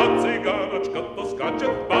глядят, а цыганочка-то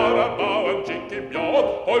скачет, барабанчики бьет,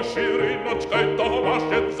 ой, шириночкой-то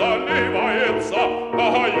машет, заливается,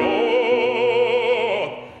 поет.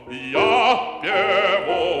 Я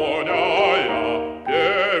певуня,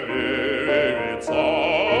 певица,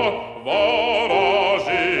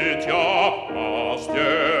 ворожить я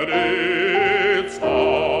мастерица.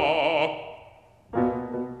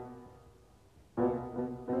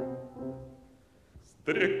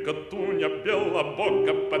 Стрекотуня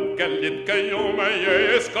белобока под калиткою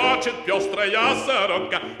моей скачет пестрая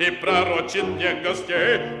сорока и пророчит мне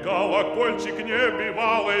гостей. Колокольчик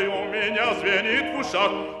небывалый у меня звенит в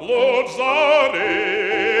ушах. Луч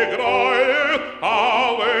зари играет,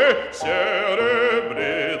 алый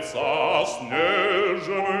серебрится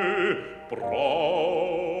снежный прах.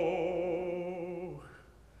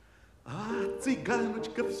 А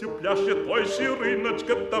цыганочка все пляшет, ой,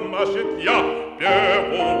 шириночка-то машет. Я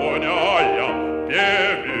певуня,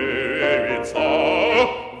 певица,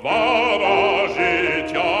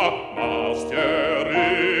 ворожить я мастерица.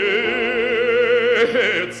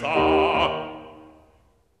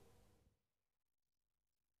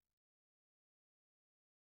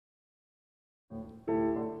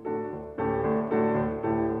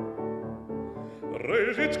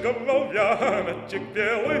 Рыжечка волвяночек,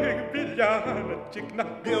 белых беляночек,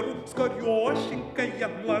 наберу скорёшенько я,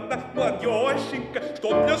 младёшенька, что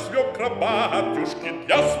для свекра батюшки,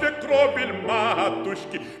 для свекровель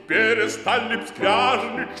матушки перестали б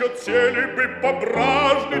скряжничать, сели бы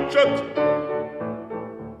пображничать.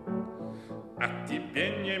 А тебе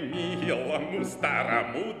не милому,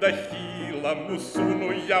 старому да хилому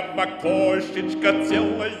суну я в окошечко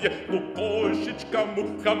целое лукошечко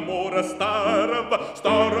мухомора старого,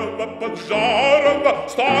 старого поджарого.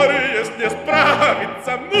 Старый, если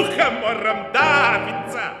справится, мухомором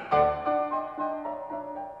давится.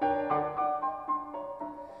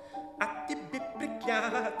 А тебе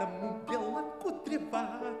приклятому,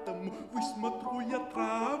 белокудреватому, высмотрю я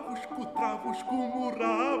травушку, травушку,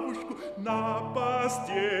 муравушку, на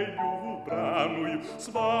постелью убраную,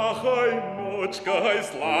 свахой ночкой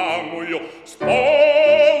славную, с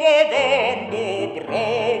пологом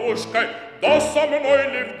дубровушкой, да со мной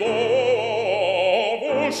ли вдовушкой.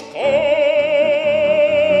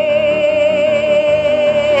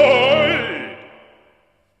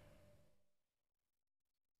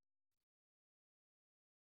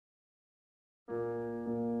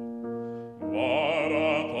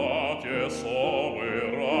 Ворота те совы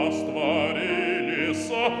растворились,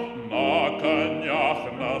 на конях,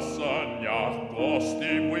 на санях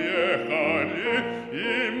гости выехали,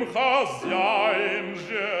 им хозяин с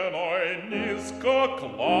женой низко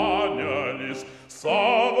кланялись,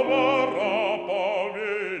 со двора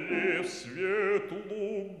повели в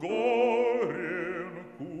светлую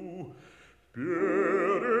горенку.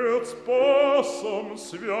 Перед Спасом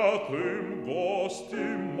святым гости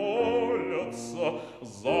молятся,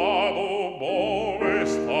 за дубовой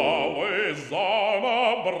столы, за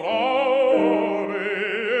набраны,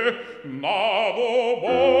 на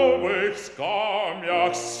дубовых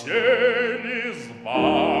скамьях сели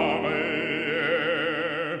званые.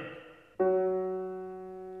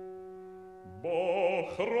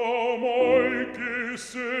 Бахромой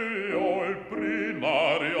кисеей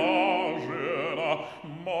принаряжена,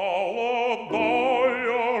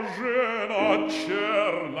 молодая жена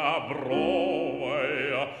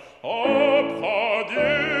чернобровая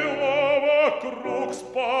обходила вокруг с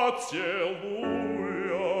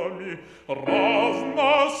поцелуями,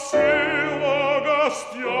 разносила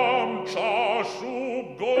гостям чашу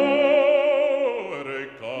горького.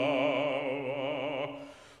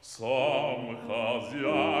 Сам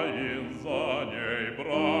хозяин за ней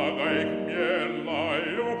брагой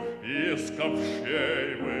хмельною из ковшей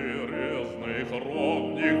вырезных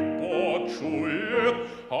родник почует,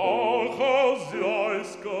 а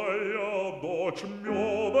хозяйская дочь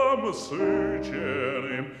медом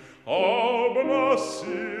сыченым обносила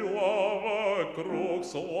вокруг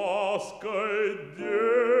с лаской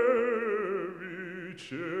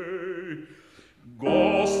девичьей.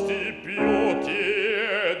 Гости пьют и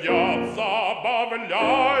едят, забавляют,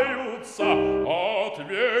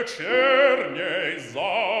 вечерней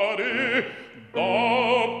зари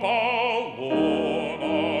до полуночи.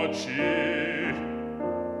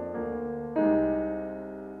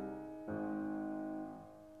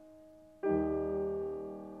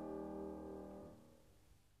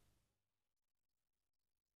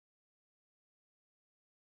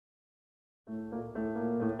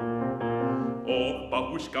 Ох,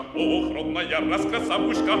 бабушка, ох, родная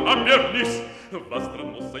раскрасавушка, обернись!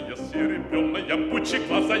 Востроносая, серебряная,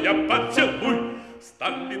 пучеглазая, поцелуй!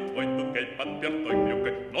 Стали твой дугой подпертой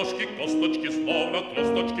брюкой, ножки, косточки, словно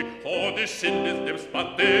тросточки, ходишь селезнем,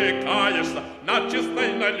 спотыкаешься, на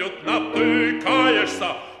честный налет натыкаешься.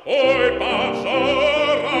 Ой,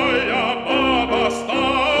 пожарая, баба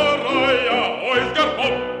старая, ой, с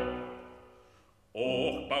горбом!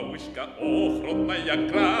 Ох, бабушка, ох, родная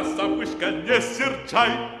красавушка, не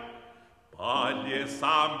серчай! По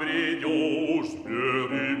лесам бредешь,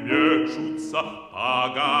 звери мечутся, по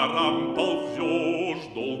горам ползешь,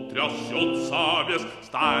 дол трясется вес,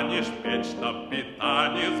 станешь печь на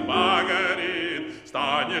питание сбагорит,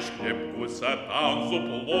 станешь хлебку сатан зуб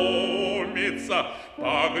ломится,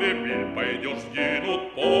 по гребель пойдешь, сгинут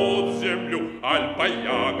под землю, аль по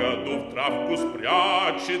ягоду в травку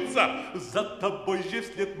спрячется. За тобой же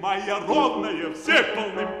вслед моя родная, все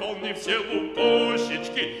полны все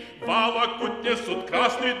лукошечки, волокут несут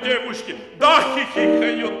красные девушки, да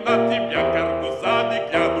хихикают на тебя каргузады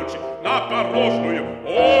глядучи, на порожную.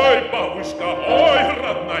 Ой, бабушка, ой,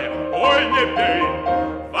 родная, ой, не бей!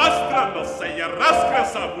 Востроносая,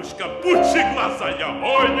 раскрасавушка, пучеглазая,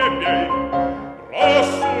 ой, не бей!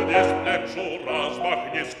 Рассуди с плечу,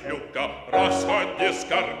 размахни с крюка, расходи с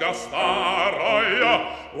карга старая.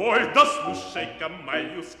 Ой, да слушай-ка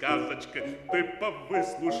мою сказочку, ты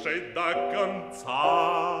повыслушай до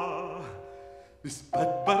конца. С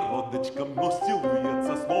подбородочком нос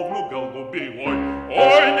целуется, словно голубевой.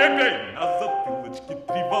 Ой, не бей! На затылочке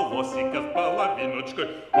 3 волосика с половиночкой.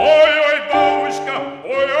 Ой-ой, бабушка,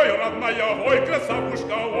 ой-ой, родная, ой,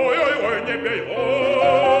 красавушка, ой-ой-ой, не бей, ой!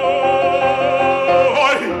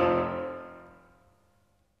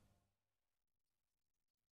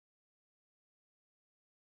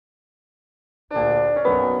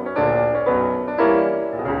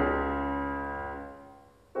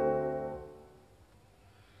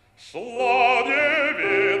 Шла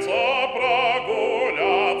девица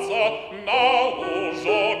прогуляться, на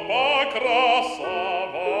лужок покрасоваться.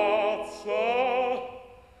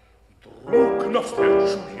 Вдруг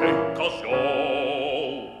навстречу ей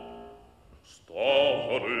козел,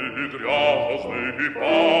 старый, грязный,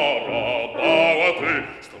 бородатый,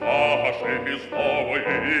 страшный, злой и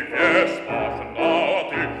весь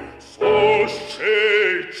мохнатый,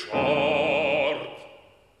 сущий черт.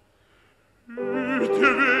 И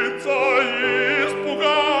девица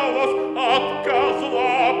испугалась, от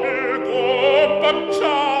козла бегом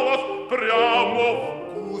помчалась прямо в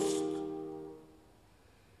куст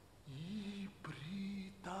и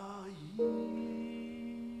притаилась,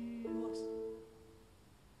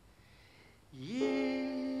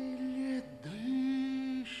 еле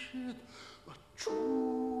дышит, чуть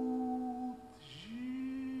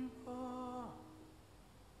жива.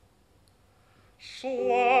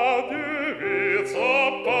 Шла девица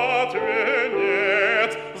под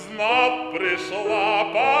венец, знать пришла,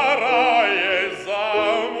 пора ей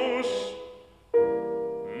замуж.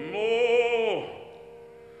 Ну,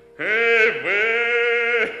 и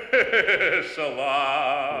вышла.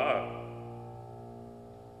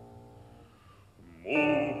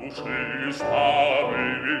 Муж и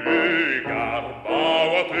старый,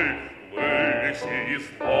 горбатый, лысый,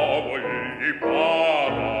 злой и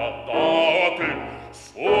бородатый,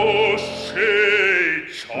 сущий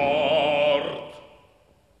черт.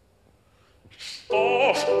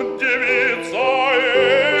 Что ж девица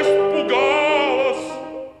испугалась?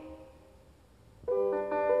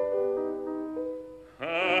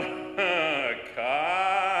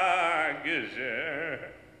 Как же?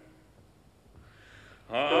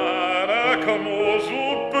 Она к мужу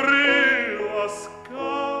приласкалась,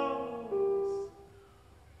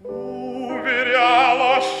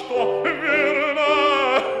 уверяла, что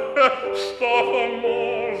верна, что в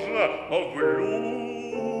мужа влюблена,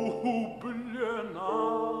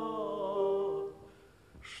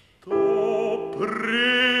 что примерная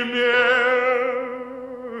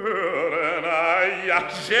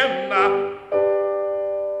жена.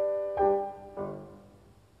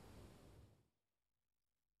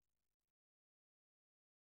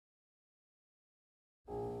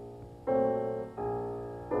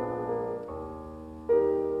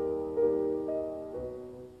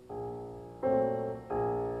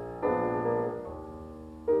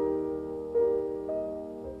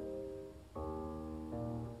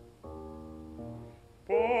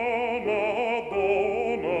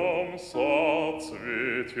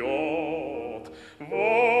 цветет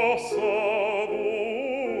во саду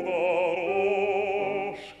дорожка,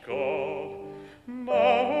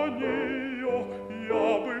 на нее я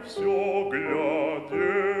бы все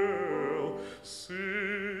глядел,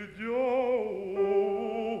 сидя у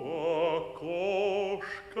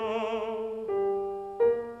окошка.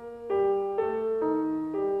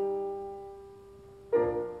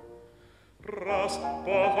 Раз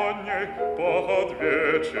по ней под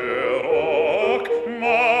вечерок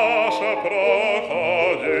Маша проходила,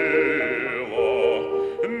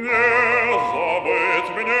 не забыть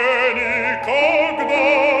мне никогда,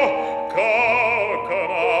 как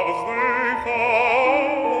она вздыхала,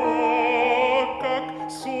 как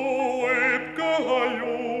с улыбкою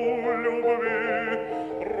любви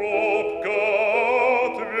робко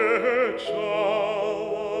отвечала.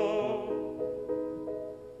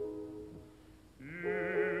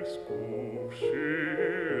 Из кувшина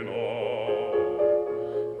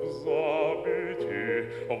в забите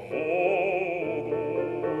воду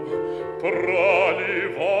проливала.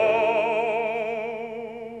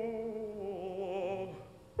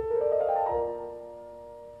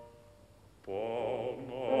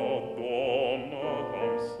 Над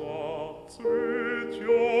домом сад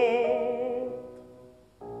цветет,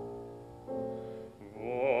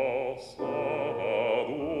 во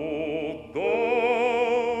саду дорожка.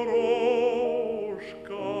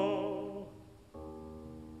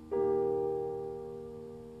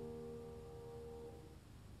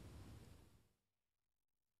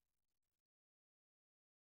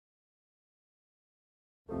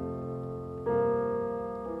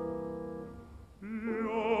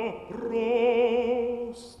 Я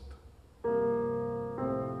прост,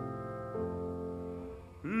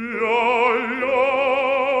 я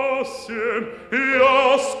ясен,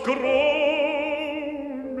 я скромен,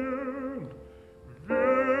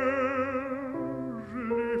 вежлив,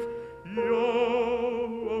 я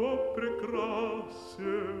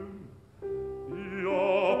прекрасен,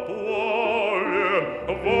 я плавен,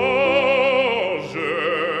 важен,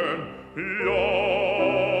 я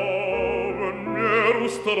в меру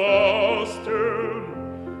страстен,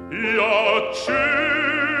 я чистый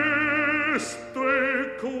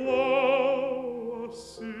классик,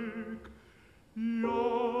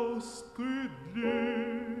 я стыдлив,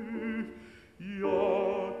 я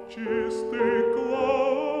чистый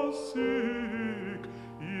классик,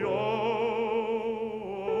 я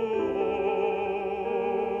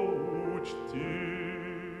учтив.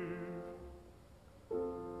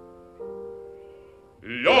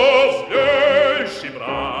 Я злейший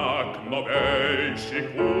враг новейших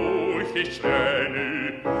ухищрений,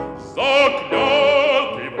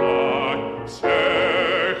 заклятый враг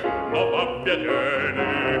всех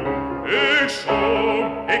нововведений. Их шум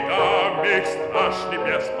и гам, их страшный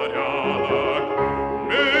беспорядок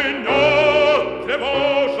меня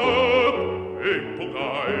тревожат и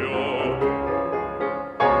пугают.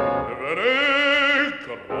 Велик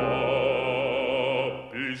раб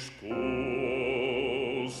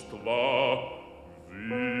искусства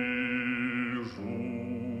вижу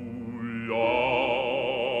я.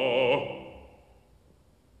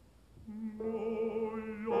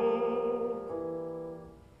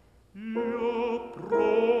 Я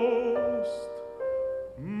прост,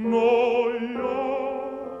 но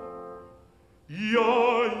я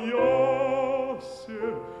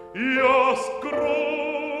ясен, я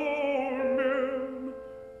скромен,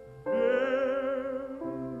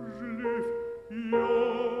 вежлив, я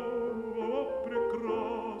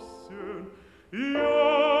прекрасен,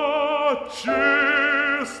 я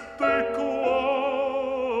чистый классик,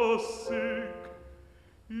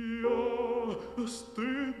 я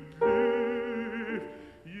стыдлив,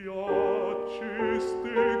 я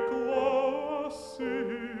чистый классик,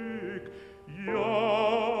 я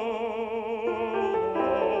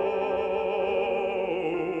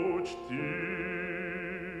учтив.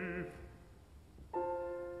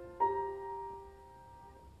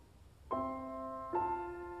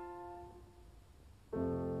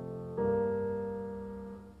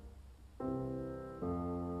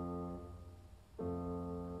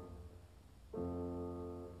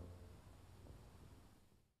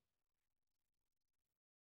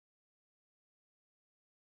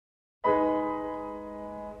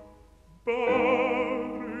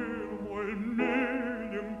 Барин мой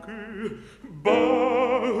миленький,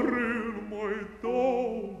 барин мой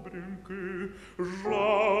добренький,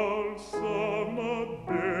 жалься над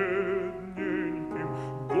бедненьким,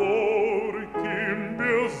 горьким,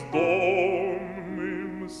 бездомным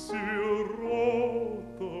сироточкой.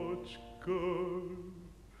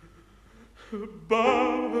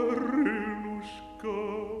 Баринушка,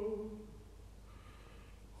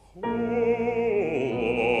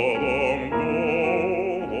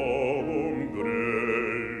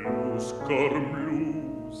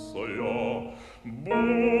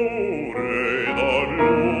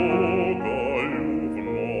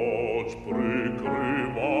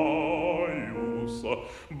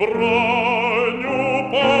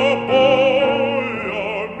 бранью, побоями,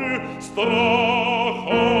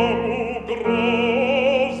 страхом, угрозой.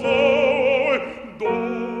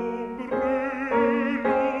 Добрые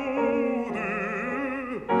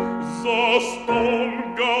люди за стон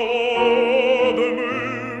голодный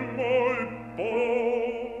мой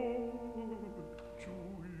почуют.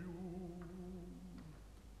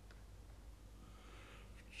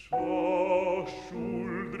 Чащу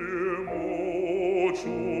дремучую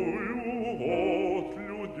от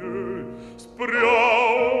людей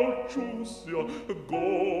спрячуся,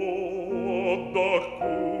 голод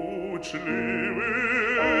докучливый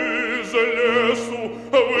из лесу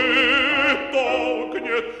вытолкнет.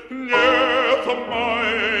 Нет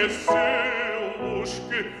моей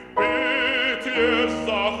силушки, пить ей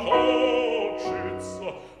захочется.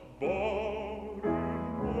 Барин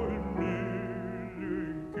мой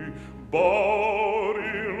миленький,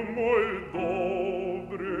 барин мой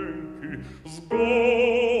добренький, с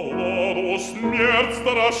голоду смерть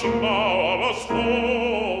страшна, с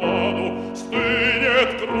холоду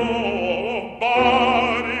стынет кровь.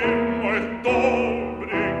 Барин мой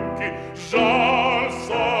добренький,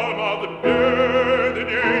 жалься над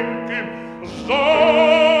бедненьким,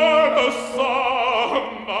 жалься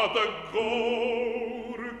над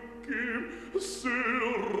горьким сироточкой.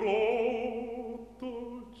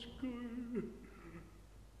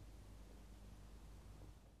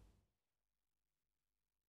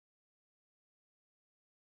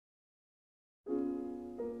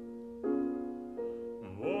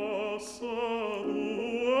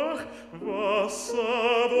 В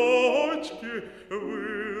садочке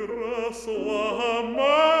выросла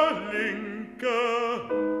маленька,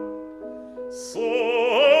 солнышко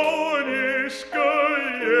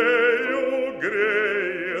ею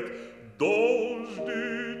греет,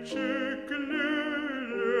 дождичек лелеет.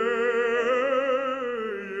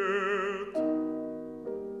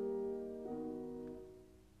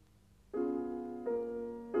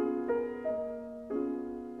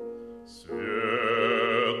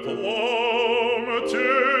 Светлом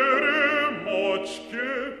теремочке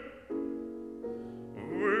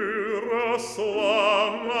выросла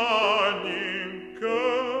Маненька,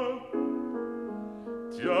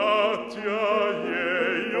 тятя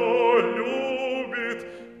ее любит,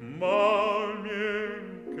 маменька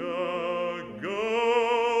голубит.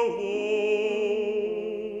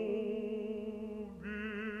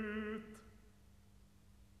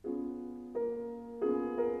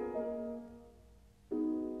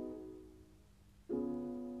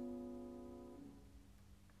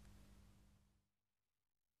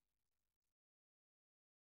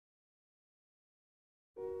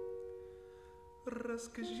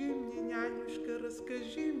 Расскажи мне, нянюшка,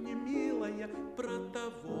 расскажи мне, милая, про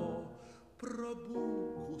того, про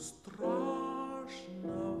Буку страшного.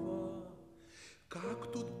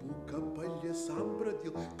 Как тут Бука по лесам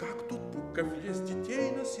бродил, как тут Бука в лес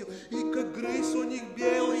детей носил, и как грыз у них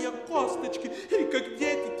белые косточки, и как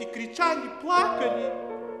дети кричали, плакали.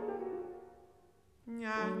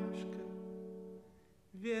 Нянюшка,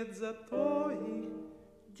 ведь зато их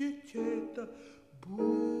детей-то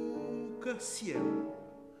Бука съел,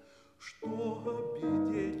 что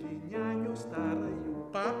обидели няню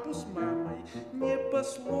старую, папу с мамой не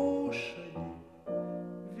послушали,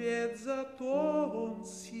 ведь зато он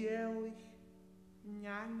съел их,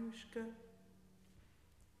 нянюшка.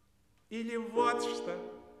 Или вот что,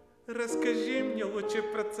 расскажи мне лучше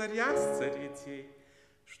про царя с царицей,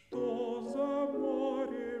 что за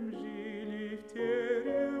морем жили в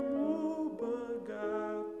терему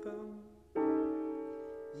богатом.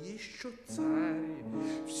 Еще царь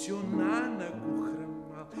все на ногу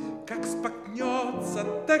хромал, как споткнется,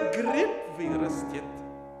 так гриб вырастет.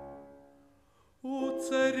 У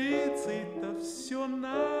царицы-то все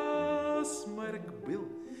насморк был,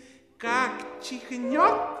 как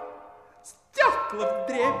чихнет, стекла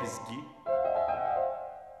вдребезги.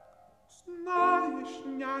 Знаешь,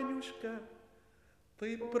 нянюшка,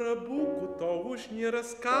 ты про Буку-то уж не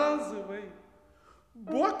рассказывай,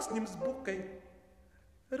 Бог с ним, с Букой.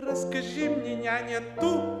 Расскажи мне, няня,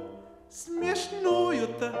 ту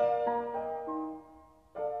смешную-то.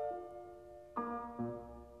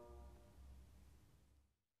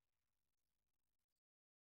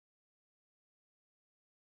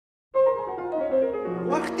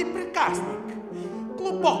 Ах ты, проказник,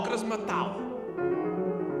 клубок размотал,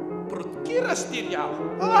 прутки растерял,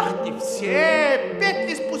 ах ты, все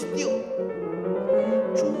петли спустил,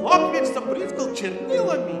 чулок весь забрызгал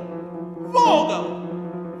чернилами, в угол,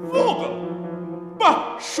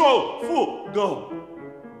 пошел в угол.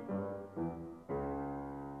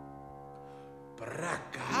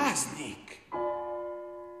 Проказник,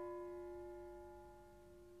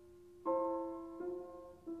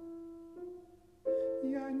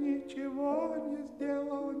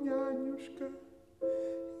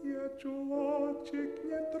 я чулочек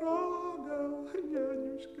не трогал,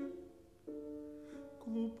 нянюшка.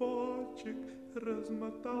 Клубочек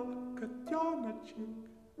размотал котеночек,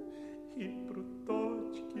 и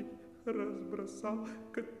пруточки разбросал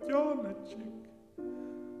котеночек.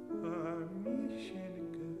 А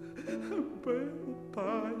Мишенька был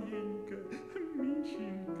паенька,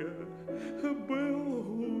 Мишенька был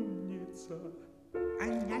умница. А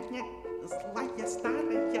няня злая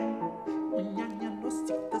старая, у няня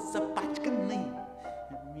носик-то запачканный,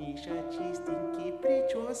 Миша чистенький,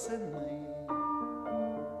 причесанный, а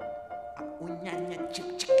у няня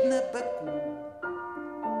чик-чик на боку.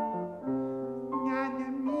 Няня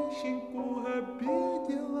Мишеньку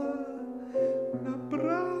обидела,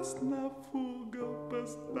 напрасно в угол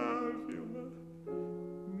поставила.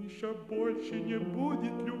 Миша больше не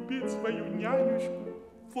будет любить свою нянюшку.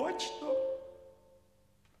 Вот что.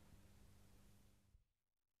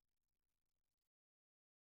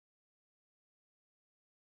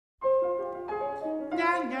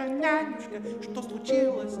 Няня, нянюшка, что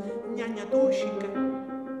случилось, няня душенька?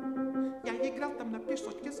 Я играл там на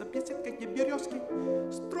песочке за беседкой березки,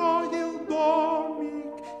 Строил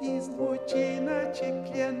домик из лучиночек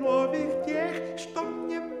кленовых тех, что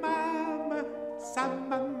мне мама,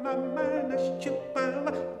 сама мама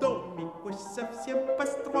нащупала. Домик уж совсем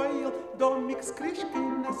построил, домик с крышкой,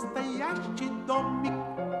 настоящий домик.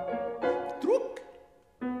 Вдруг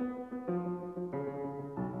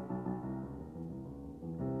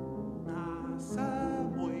на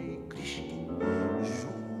самой крышке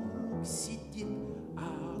жук сидит,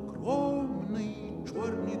 огромный,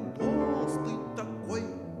 черный, толстый такой,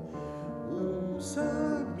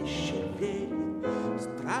 усами шевелит,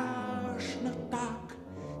 страшно так,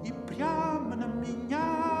 и прямо на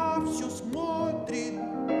меня все смотрит.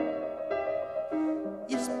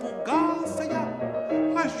 Испугался я,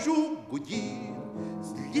 а жук гудит,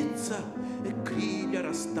 злится, крылья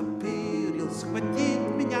растопырил, схватить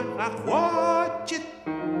меня хочет.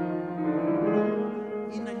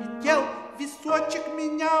 И налетел, височек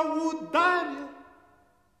меня ударил.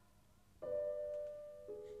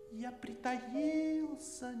 Я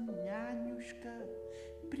притаился, нянюшка,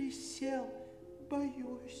 присел,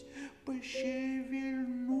 боюсь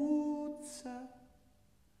пошевельнуться.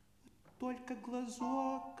 Только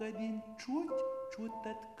глазок один чуть-чуть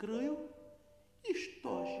открыл. И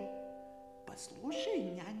что же? Послушай,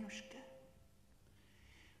 нянюшка.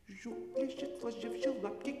 Жук лежит, сложивши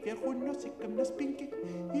лапки кверху носиком на спинке,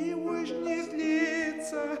 и уж не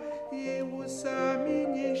злится, и усами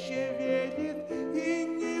не шевелит, и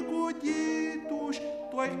не гудит уж,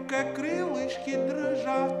 только крылышки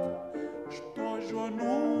дрожат. Что же он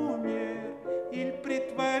умер или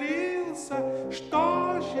притворился?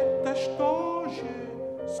 Что же это, что же?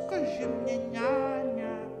 Скажи мне,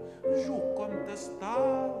 няня, жуком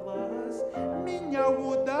досталось, меня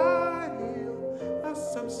ударил, а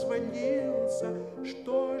сам свалился.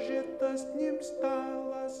 Что же это с ним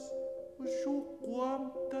стало, с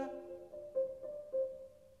жуком-то?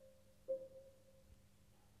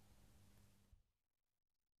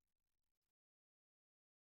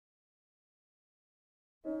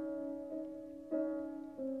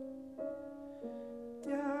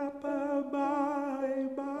 Тяпа,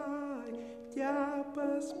 бай-бай,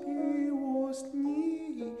 тяпа, спи,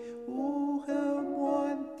 усни, ухом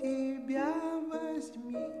он тебя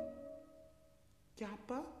возьми.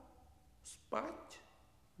 Тяпа, спать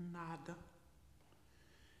надо.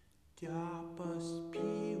 Тяпа,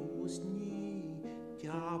 спи, усни,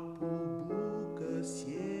 тяпу бука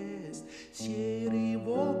съест, серый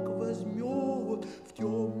волк возьмет, в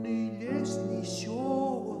темный лес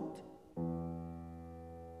несет.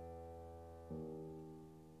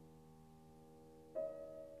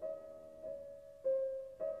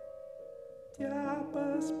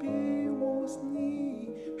 Тяпа, спи,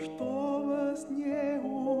 усни, что во сне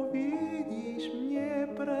увидишь, мне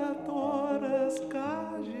про то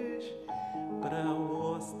расскажешь. Про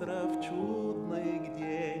остров чудный,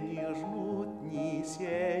 где не жнут, не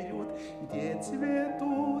сеют, где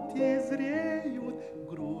цветут и зреют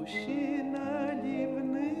груши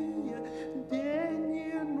наливные, день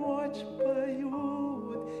и ночь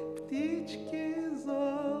поют птички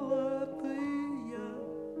золотые.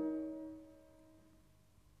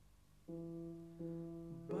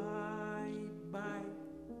 Бай-бай,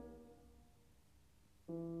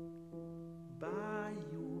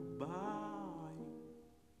 баю-бай.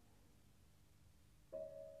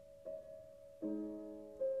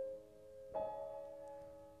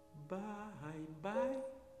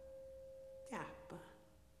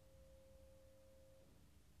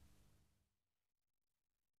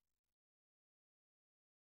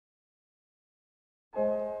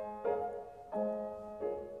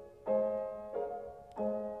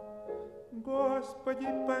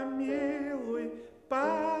 Господи, помилуй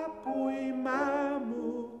папу и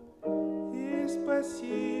маму и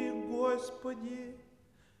спаси, Господи.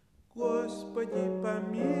 Господи,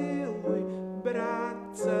 помилуй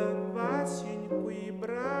братца Васеньку и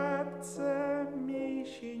братца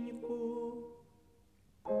Мишеньку.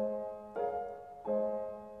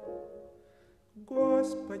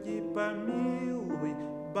 Господи, помилуй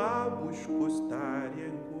бабушку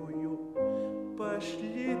старенькую,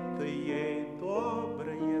 пошли ты ей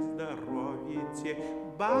доброе здоровье,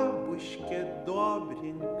 бабушке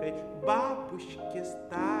добренькой, бабушке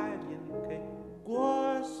старенькой,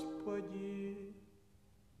 Господи.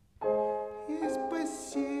 И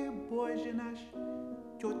спаси, Боже наш,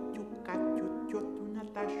 тетю Катю, тетю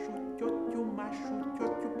Наташу, тетю Машу,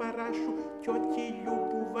 тетю Парашу, тети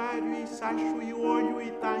Любу, Варю и Сашу, и Олю,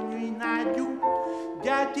 и Таню, и Надю,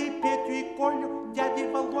 дядей Петю и Колю, дядей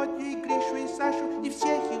Володю, и Гришу, и Сашу, и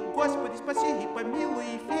всех их, Господи, спаси, и помилуй,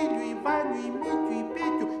 и Филю, и Ваню, и Митю, и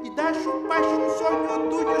Петю, и Дашу, Пашу, Соню,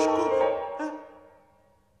 Дудюшку.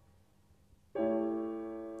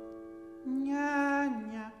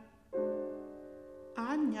 Няня,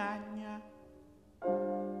 а няня,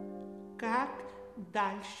 как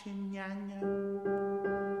дальше, няня?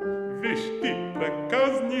 Вишь ты,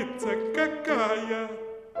 проказница какая!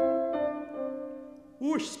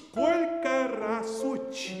 Уж сколько раз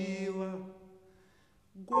учила.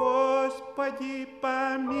 Господи,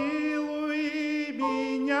 помилуй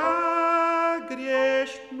меня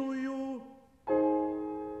грешную.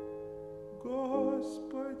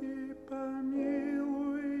 Господи,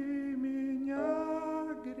 помилуй меня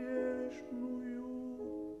грешную.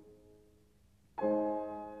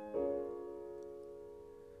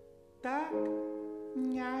 Так,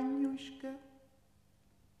 нянюшка.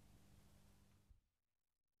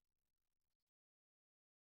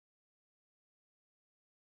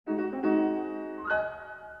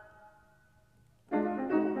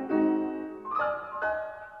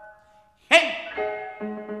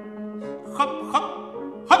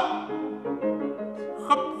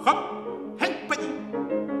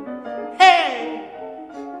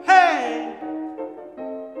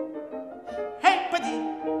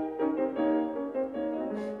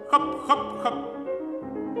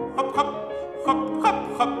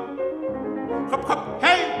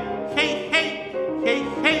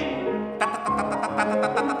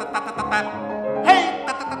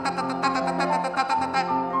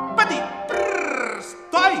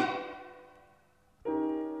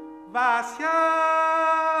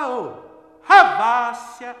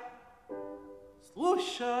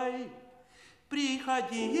 Слушай,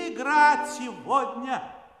 приходи играть сегодня,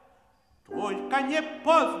 только не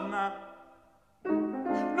поздно.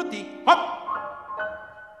 Ну ты, хоп,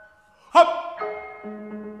 хоп.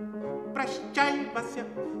 Прощай, Вася,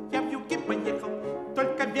 я в юге поехал,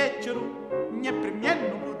 только вечеру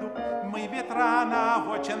непременно буду. Мы ведь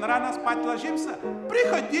рано, очень рано спать ложимся.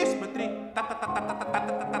 Приходи, смотри.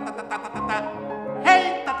 Та-та-та-та-та-та-та-та-та-та-та-та.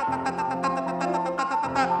 Эй,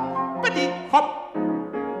 та-та-та-та-та-та-та-та-та-та. Поди, хоп.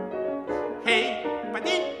 Хей,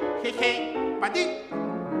 поди, хей-хей, поди.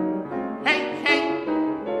 Хей-хей,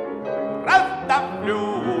 раздавлю.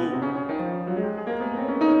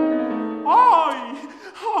 Ай,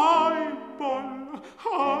 ай, больно,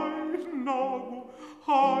 ай, ногу,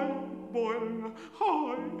 ай, больно,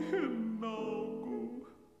 ай, ногу.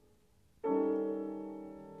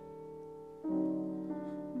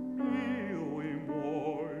 Милый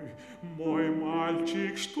мой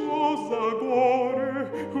мальчик, что за горе,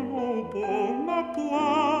 ну, больно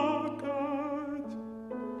плакать.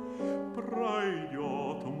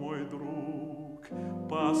 Пройдет мой друг,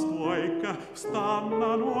 постой-ка, встань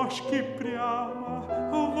на ножки прямо,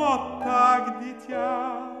 вот так,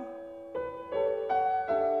 дитя.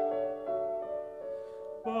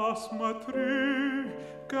 Посмотри,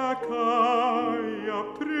 какая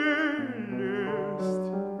прелесть,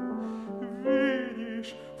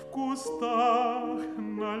 видишь, в кустах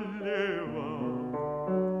налево.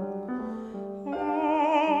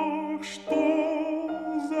 Ах, что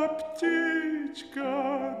за птичка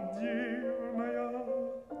дивная,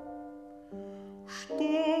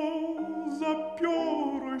 что за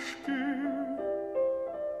перышки.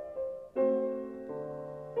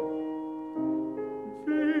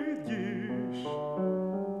 Видишь?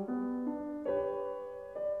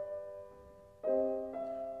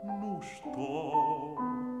 Ну что,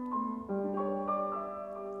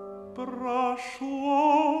 прошло?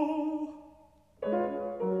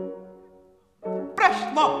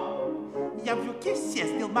 Прошло! Я в юге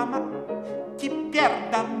съездил, мама. Теперь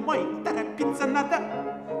домой торопиться надо.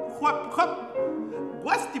 Хоп-хоп,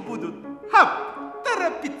 гости будут. Хоп,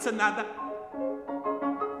 торопиться надо.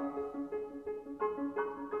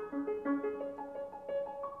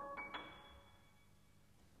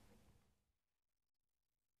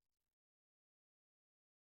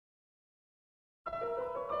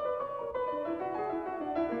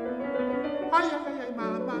 Ой-ой-ой,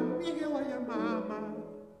 мама, милая мама.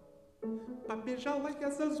 Побежала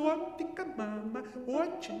я за зонтиком, мама,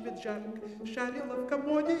 очень ведь жарко. Шарила в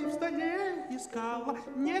комоде и в столе искала.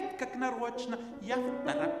 Нет, как нарочно, я в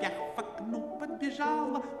торопях в окну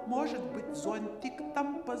подбежала. Может быть, зонтик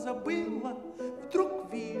там позабыла.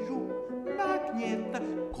 Вдруг вижу на окне-то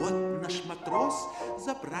кот наш матрос,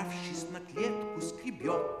 забравшись на клетку,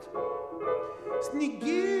 скребет.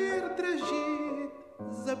 Снегирь дрожит,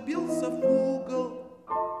 забился в угол,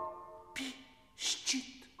 пищит.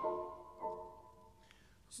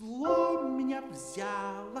 Зло меня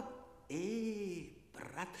взяло,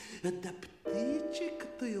 брат, да птичек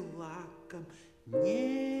ты лаком.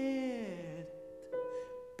 Нет,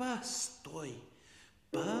 постой,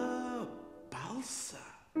 попался.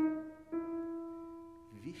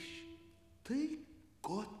 Вишь ты,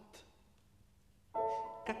 кот,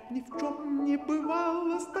 как ни в чем не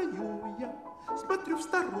бывало, стою я, смотрю в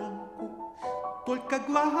сторонку, только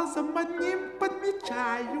глазом одним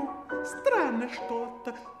подмечаю. Странно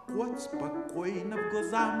что-то, кот спокойно в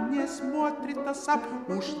глаза мне смотрит, а сам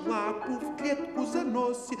уж лапу в клетку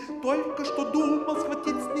заносит. Только что думал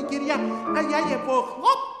схватить снегиря, а я его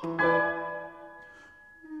хлоп.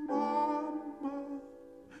 Мама,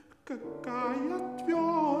 какая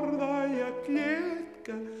твердая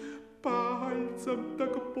клетка, пальцем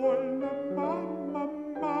так больно, мама,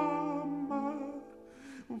 мама.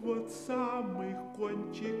 Вот в самых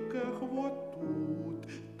кончиках вот тут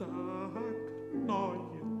так ноет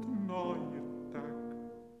так.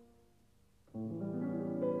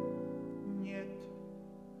 Нет,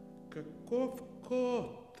 каков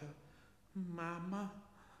кот-то, мама,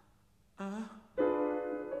 а?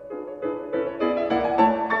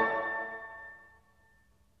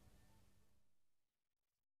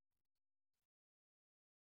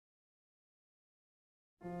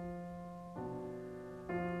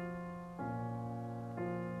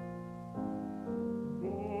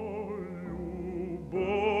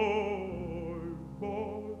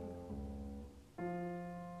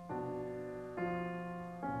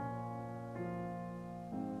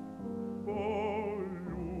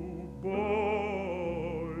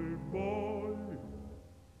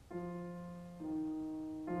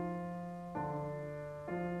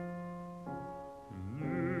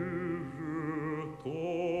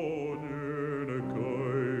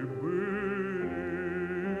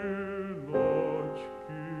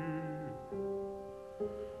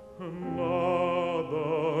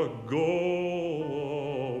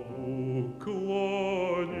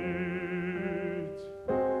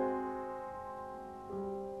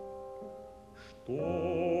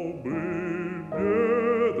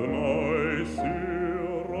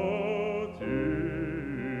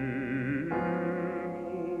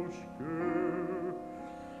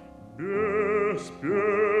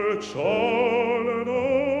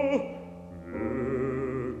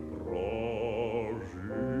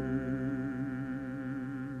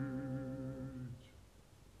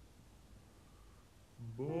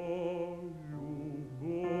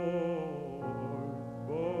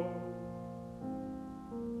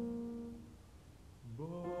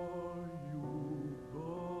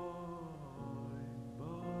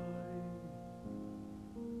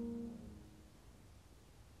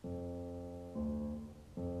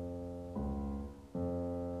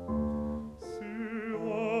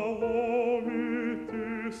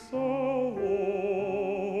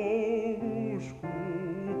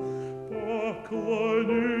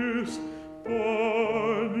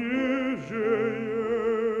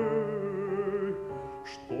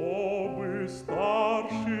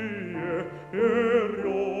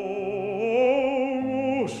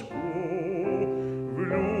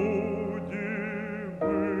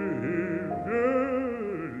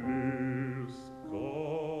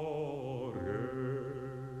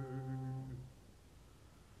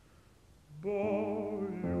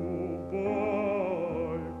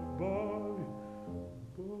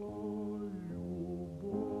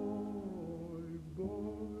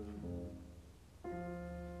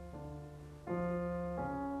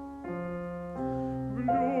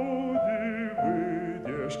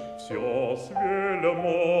 Все с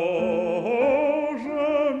вельможами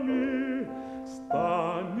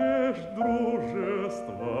станешь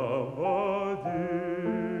дружество водить,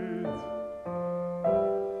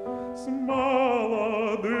 с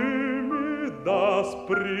молодыми да с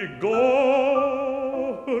пригожими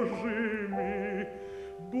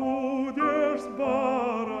будешь с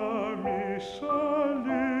барами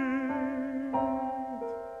шалить,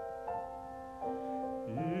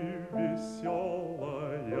 и веселая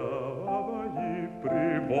и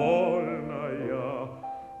привольная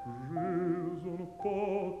жизнь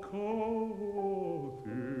покоя.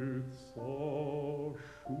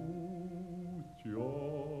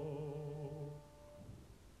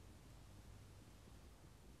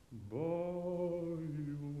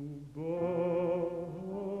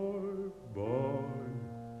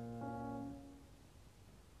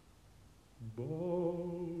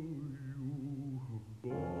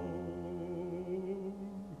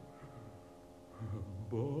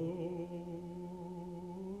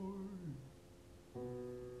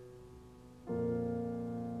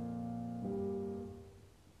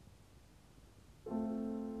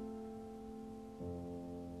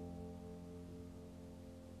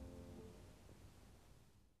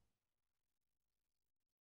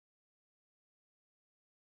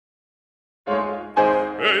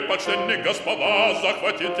 Эй, почтенные господа,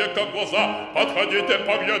 захватите-ка глаза, подходите,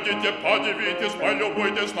 поглядите, подивитесь,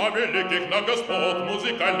 полюбуйтесь на великих, на господ,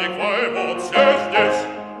 музыкальных воевод, все здесь.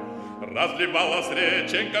 Разливалась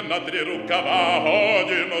реченька на 3 рукава,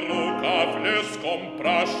 один рукав леском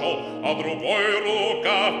прошел, а другой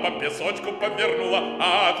рукав по песочку повернула,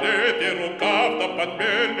 а 3-й рукав да под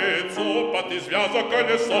мельницу, под извязок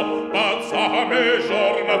колесо, под сагами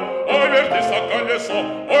жорнов. Ой, вертися колесо,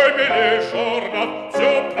 ой, мели жорнов,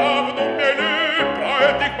 всю правду мели про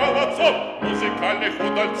этих молодцов, музыкальных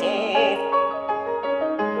удальцов.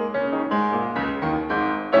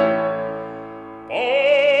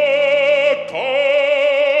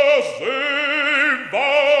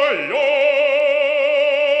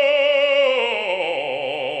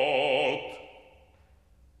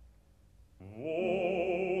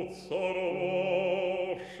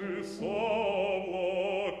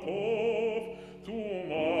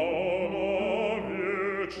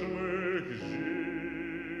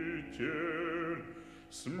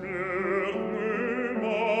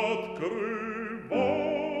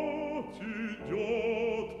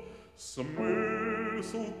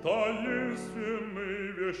 Смысл таинственный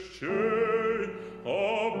вещей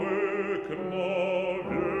обыкновенных.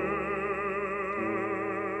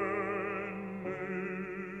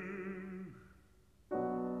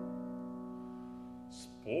 С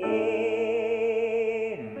помощью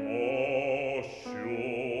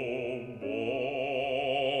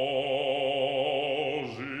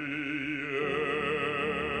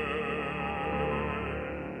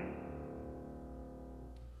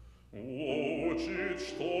учит,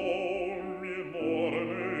 что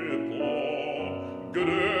минорный тон,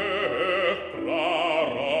 грех прародительский,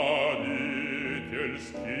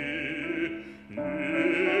 и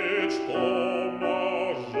что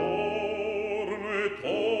мажорный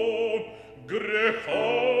тон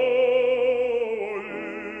греха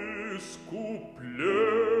искупление.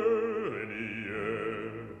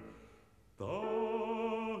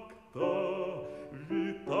 Так-то,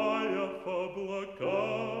 витая в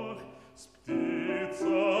облаках, с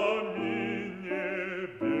птицами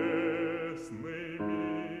небесными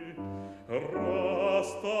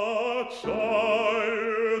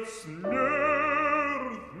расточает смертным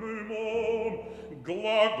он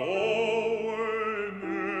глаголы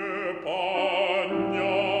непонятные.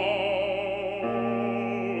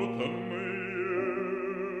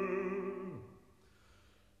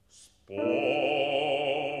 С помощью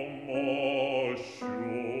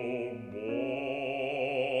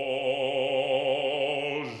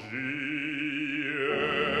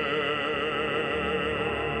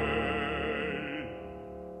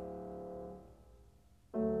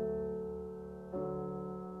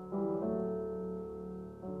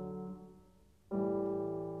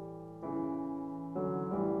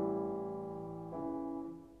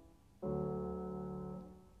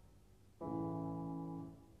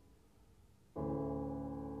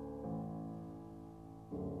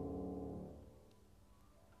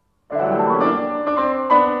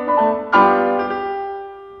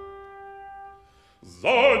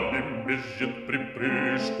за ним бежит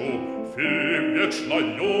припрыжку фи вечно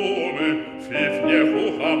юный, фи в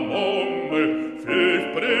неухомонный, фи в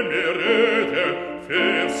примирете, фи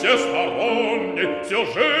всесторонний. Всю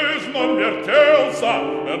жизнь он вертелся,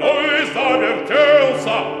 но и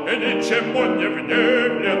завертелся, и ничему не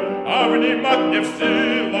внемлет, а внимать не в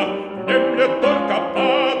силах, внемлет только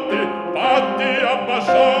паты, паты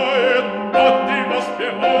обожает, паты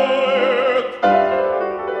воспевает.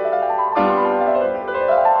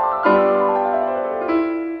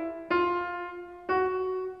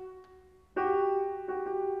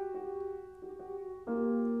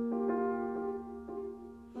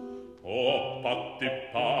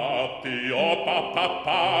 О,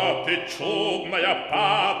 папа-паты, чудная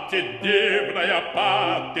пати, дивная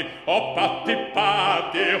пати, о,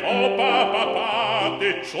 пати-пати, о, папа-пати,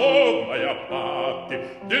 чудная пати,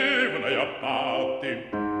 дивная пати.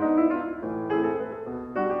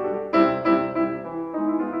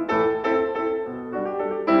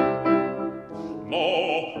 Но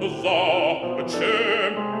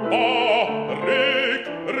зачем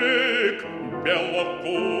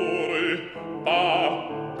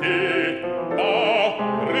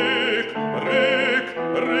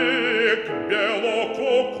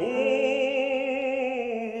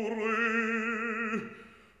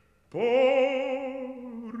Парик,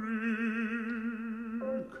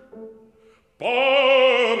 парик,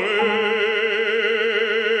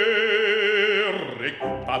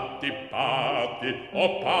 пати-пати, о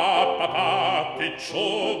папа-пати,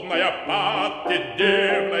 чудная пати,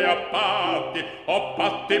 дивная пати, о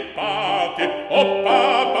пати-пати, о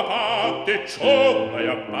папа-пати,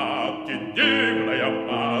 чудная пати, дивная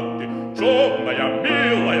пати, чудная,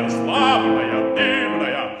 милая, славная,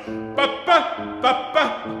 дивная, папа, папа,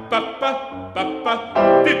 папа, папа,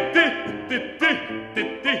 ти-ти, ти-ти,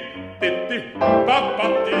 ти-ти, ти-ти, папа,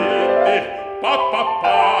 ти-ти,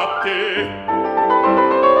 папа-пати.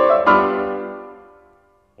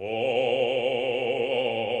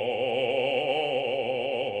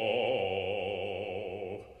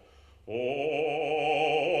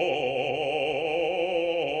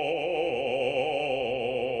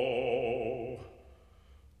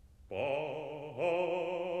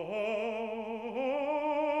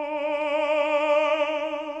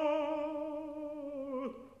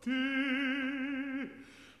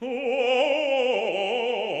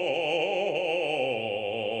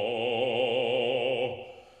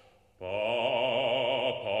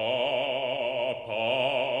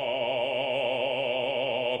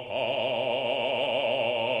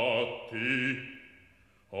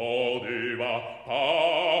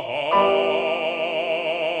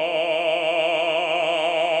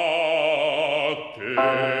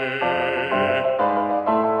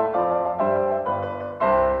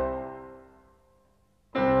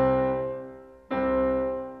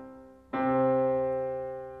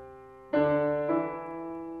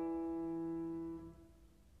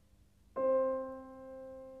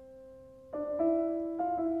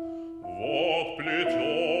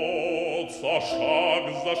 Шаг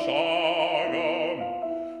за шагом,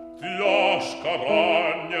 тяжко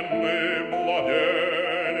раненый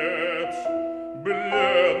младенец,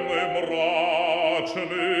 бледный,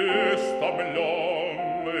 мрачный,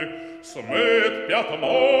 истомленный, смыт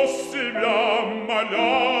пятно с себя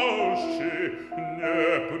молящий,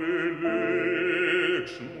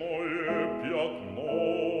 неприличное пятно.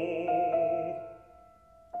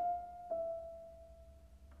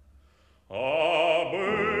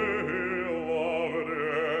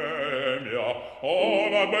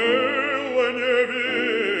 Он был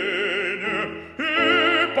невинен и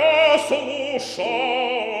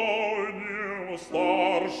послушанием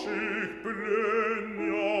старших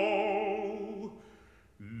пленял,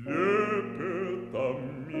 лепетом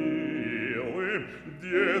милым,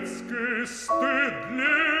 детской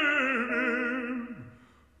стыдливым,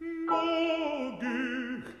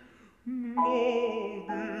 многих,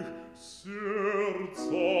 многих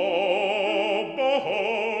сердца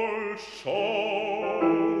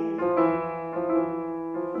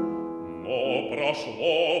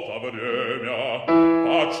прошло-то время,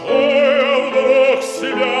 почуял вдруг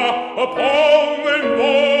себя полной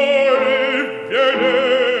воли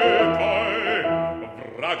великой,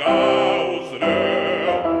 врага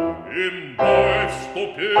узрел и в бой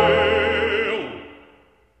вступил.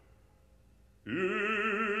 И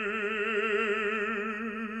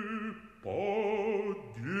погиб.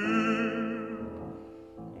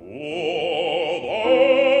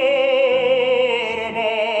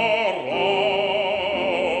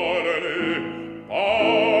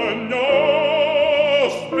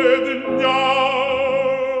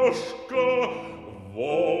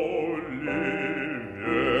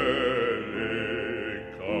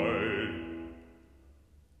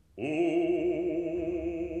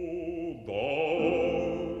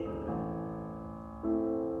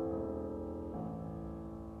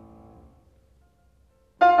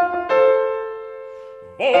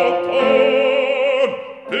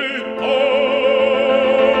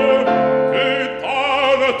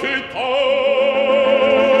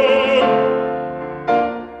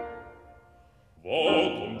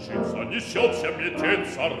 Несется метель,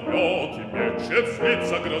 сорвет и мечет,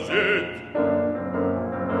 злится, грозит.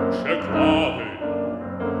 Шеклады,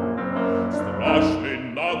 страшный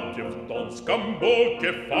на тевтонском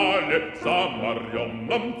букефале,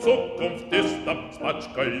 замаренном цуком в тесто, с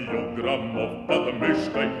пачкою граммов под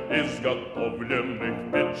мышкой, изготовленных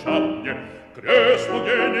в печатне. Креслу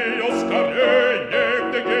гению скорей,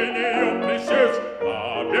 негде гению присесть, а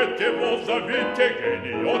ведь его зовите,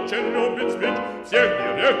 гений очень любит спеть. Всех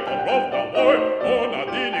директоров домой, он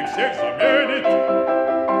один их всех заменит.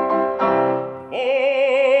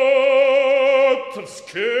 Вот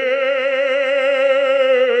вскипел.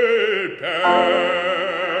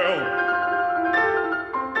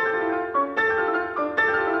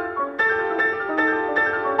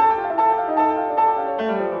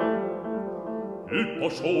 И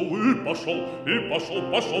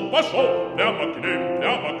пошел, прямо к ним,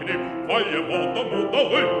 воеводам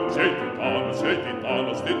удалы. Сей титан,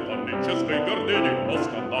 стыд панической гордыни. О,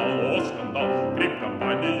 скандал, крик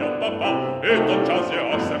компанию попал. И тотчас я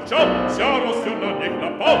осерчал, вся Русью на них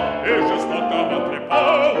напал и жестоко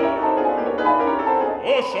отрепал.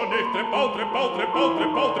 Уж у них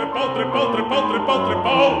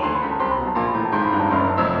трепал.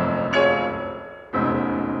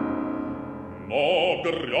 Но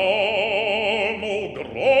грянул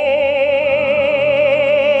гром,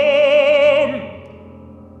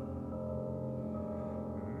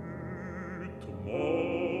 и тьма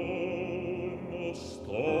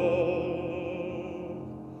настала,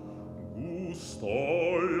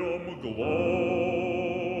 густая мгла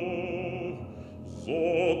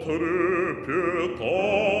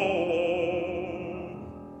затрепетала,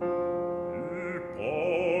 и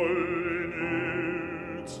пальниц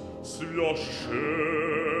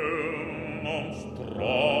священном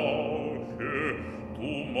страхе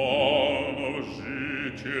туманов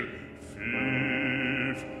житель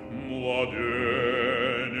Фив младенец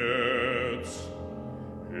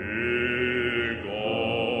и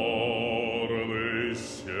гордый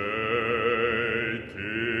сей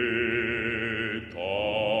титан.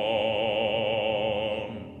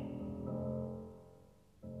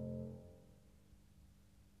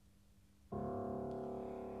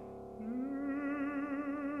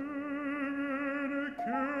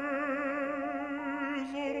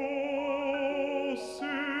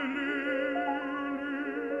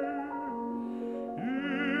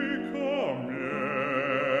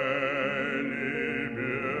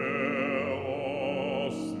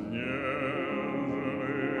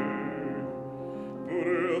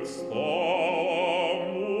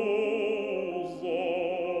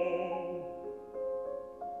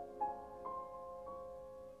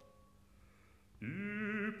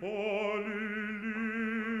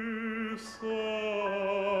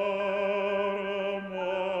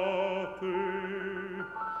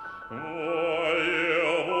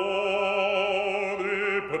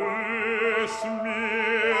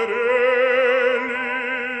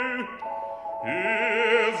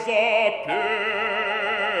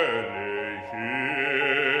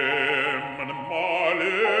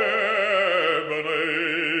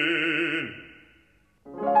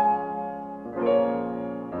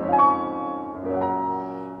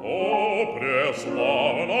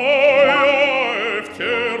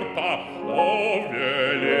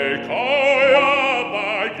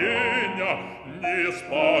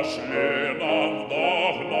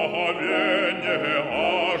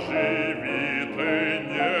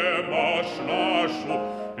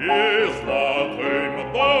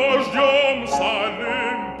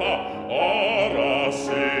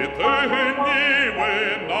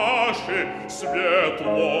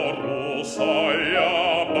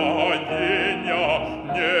 Светлорусая богиня,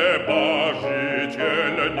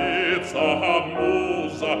 небожительница,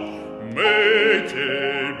 муза, мы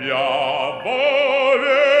тебя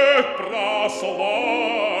вовек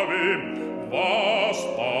прославим,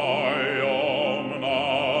 воспоем на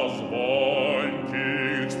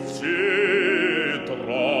звонких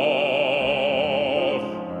цитрах.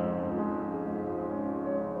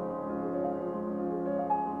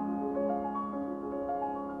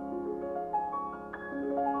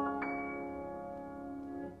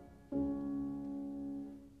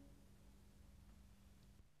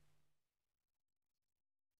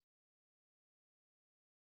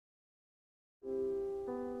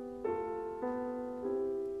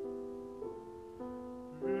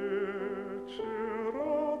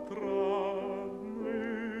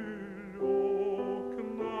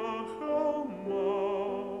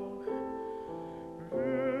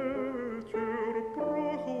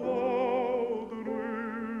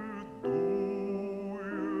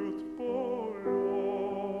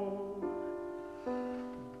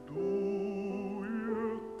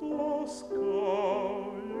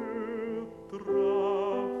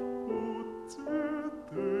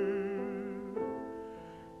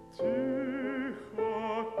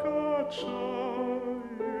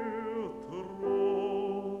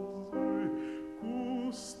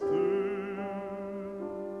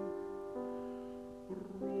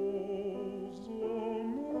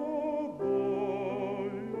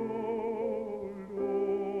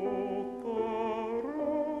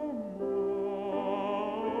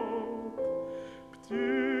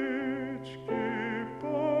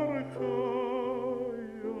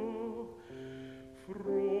 В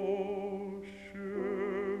роще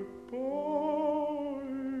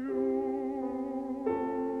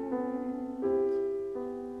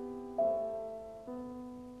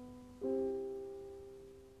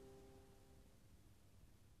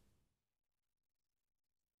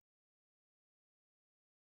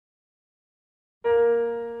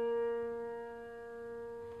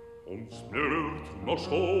Он смерть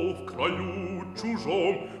нашел в краю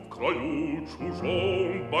чужом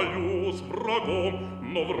бою с врагом,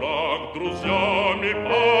 но враг друзьями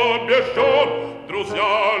побежден,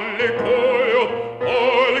 друзья ликуют,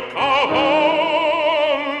 только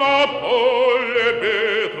он на поле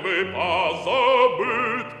битвы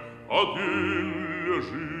позабыт, один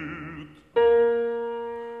лежит.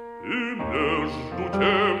 И между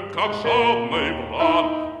тем, как жадный враг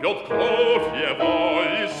пьет кровь его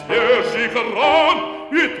из свежих ран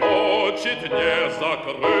и точит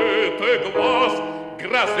незакрытый глаз,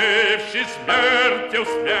 грозивший смертью в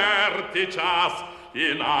смерти час,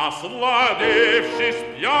 и насладившись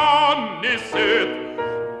пьян не сыт,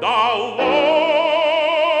 долой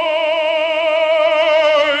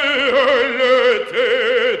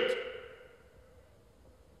летит.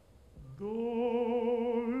 Далеко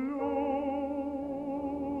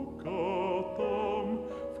там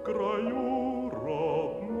в краю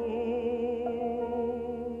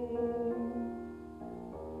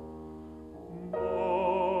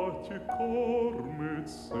кормит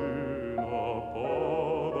сына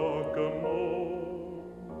под окном.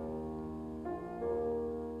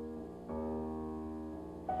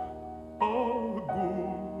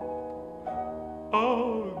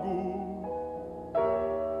 Агу,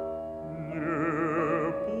 не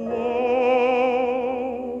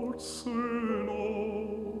плачь,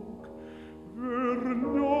 сынок,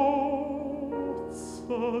 вернется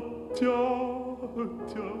тятя.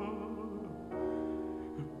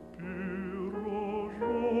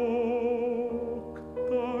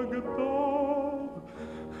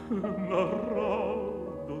 На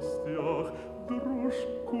радостях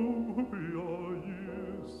дружку я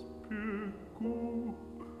испеку.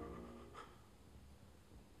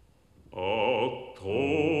 А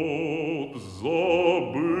тот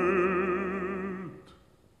забыт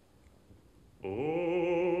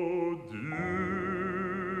один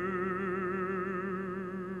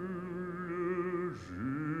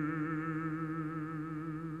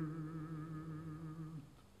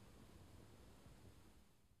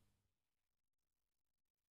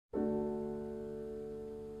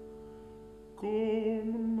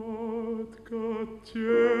комнатка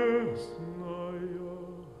тесная,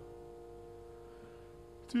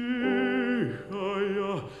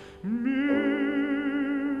 тихая, милая,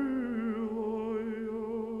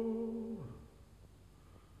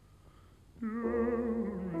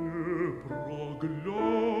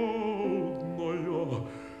 непроглядная,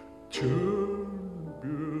 тень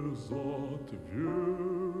безответная.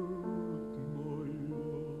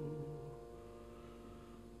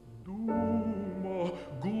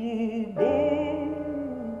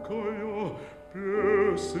 Глубокая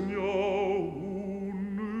песня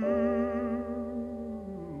унылая,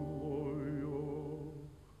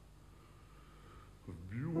 в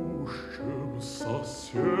бьющемся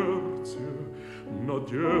сердце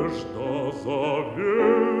надежда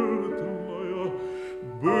заветная,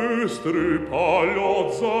 быстрый полет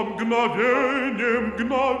за мгновением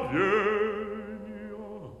мгновения.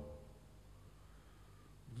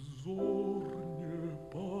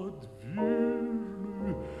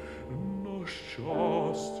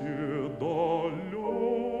 Счастье далекое,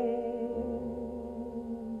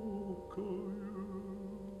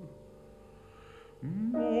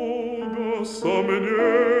 много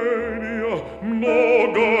сомнения,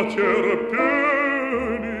 много терпения.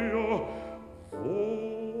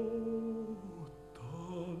 Вот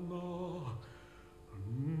она,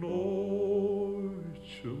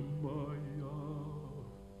 ночь моя.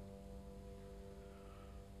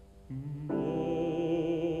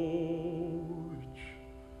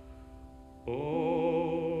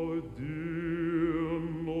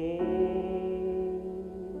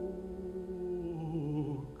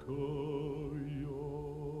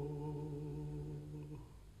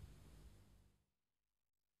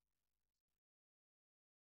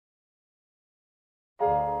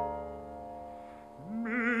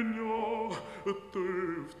 Ты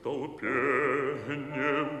в толпе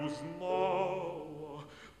не узнала,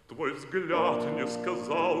 твой взгляд не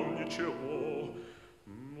сказал ничего,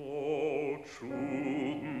 но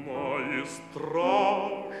чудно и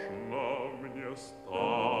страшно мне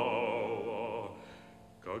стало,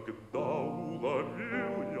 когда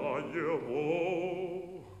уловил я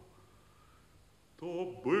его. То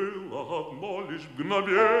было одно лишь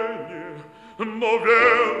мгновение, но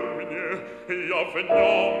верь мне, я в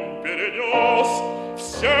нем перенес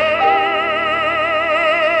всей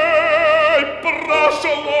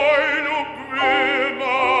прошлой любви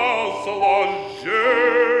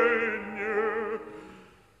наслаждение.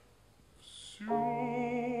 Всю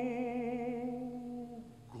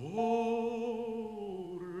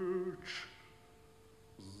горечь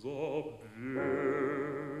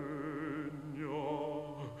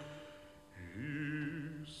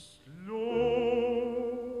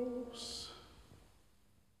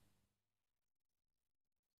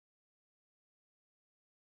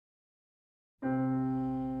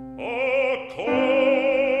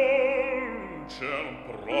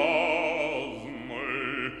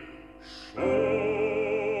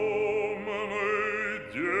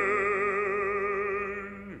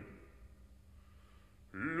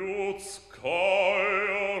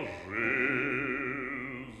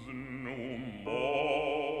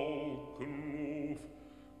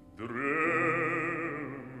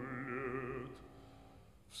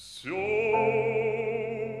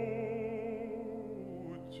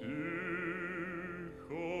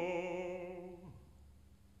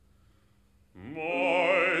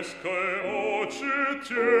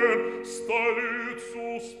тень,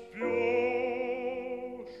 столицу спящую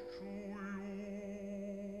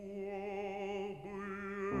объемлет.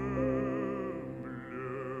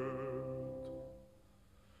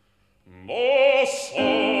 Но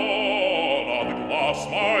сон от глаз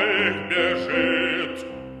моих бежит,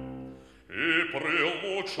 и при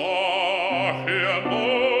лучах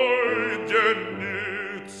иной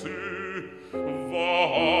денницы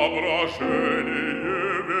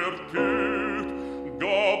воображение вертит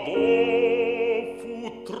годов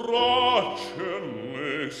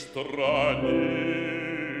утраченных страницы.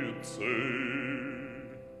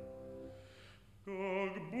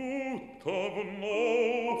 Как будто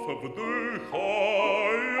вновь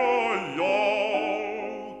вдыхая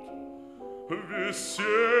яд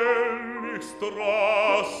весенних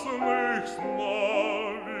страстных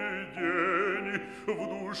сновидений, в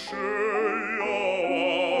душе я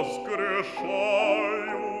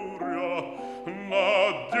воскрешаю ряд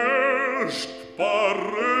надежд,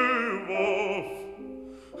 порывов,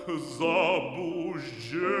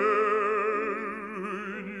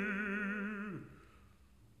 заблуждений.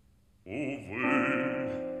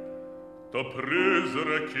 Увы, то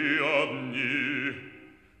призраки одни,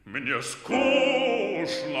 мне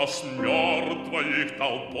скучно с мертвой их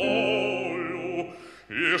толпою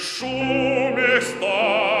и шуме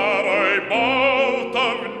старой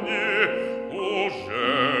болтовни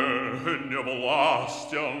уже не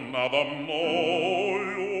властен надо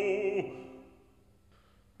мною.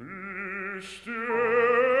 И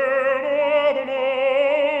стен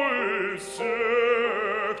одной из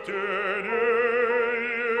всех теней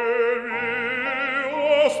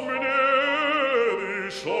явилась мне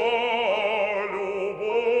дыша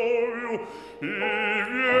любовью, и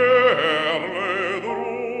верный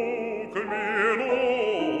друг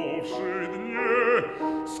минувших дней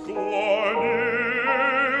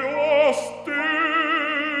склонилась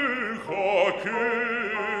тихо к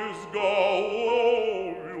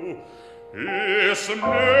изголовью и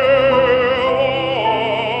смело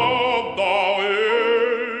отдал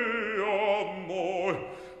ей одной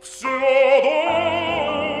всю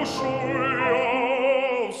душу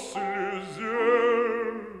я в слезе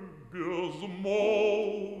безмолвной.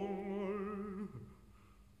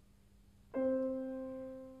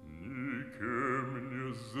 Никем не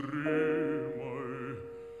зримой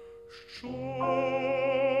счастья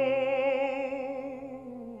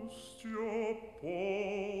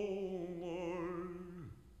полной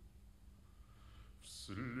в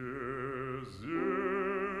слезе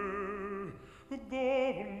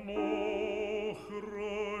давно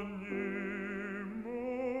хранимой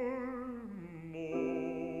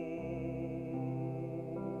мной.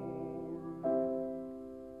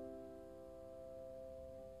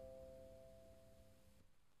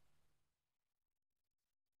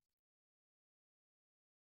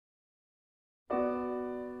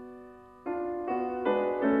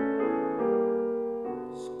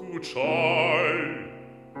 Скучай,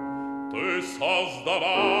 ты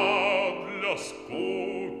создана для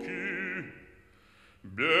скуки,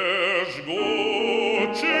 без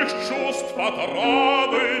жгучих чувств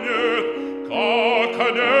отрады нет, как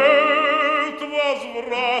нет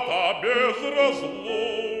возврата без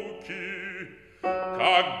разлуки,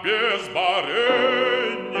 как без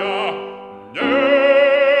борения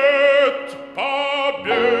нет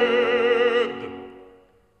побед.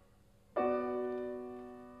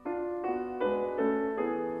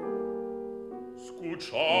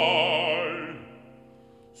 Скучай,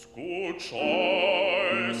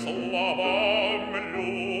 скучай словам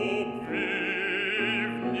любви,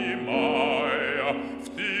 внимая в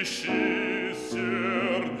тиши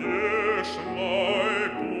сердечной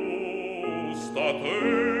пустоты,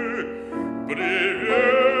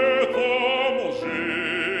 приветом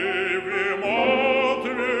лживым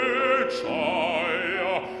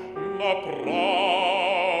отвечая на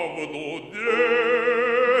правду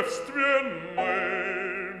девственной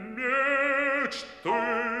мечты.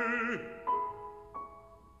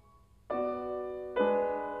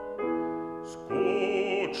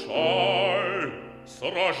 Скучай с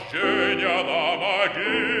рождения до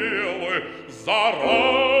могилы,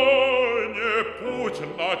 заранее путь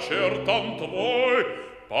начертан твой,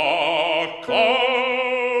 пока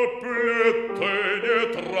ты не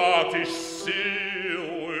тратишь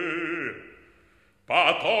силы.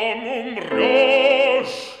 Потом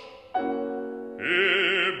умрешь,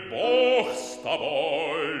 и Бог с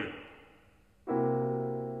тобой.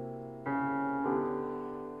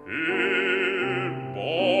 И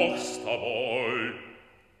Бог с тобой.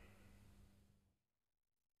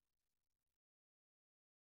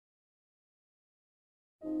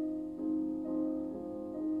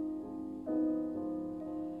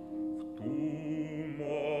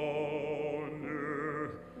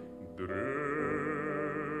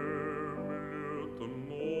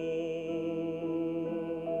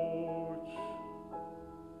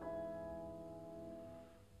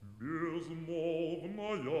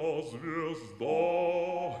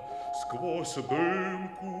 сквозь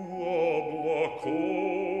дымку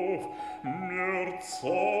облаков мерцает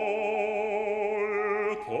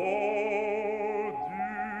одиноко.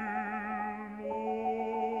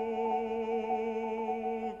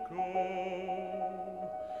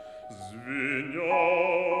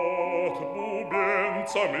 Звенят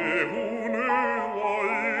бубенцами уныло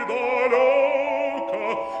и далеко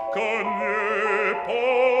коней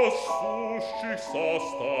пасущихся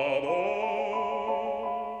стада.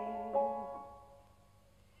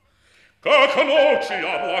 Как ночи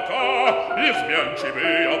облака,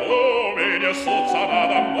 изменчивые обломы несутся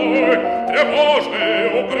надо мной,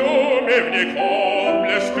 тревожные, угрюмые в них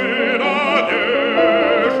отблески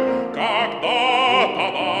надежд. Когда-то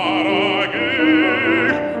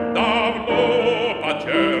дорогих, давно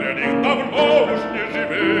потерянных, давно уж не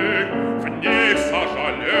живых, в них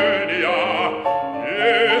сожаления и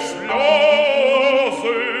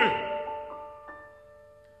слезы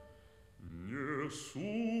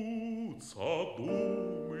несутся,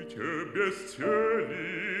 думайте, без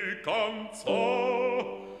цели конца,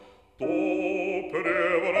 то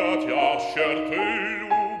превратя черты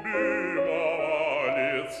любимого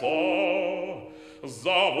лица,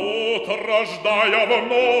 зовут, рождая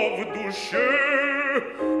вновь в душе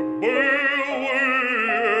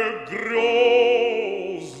былые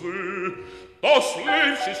грезы. То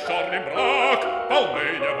слившись черный мрак, полны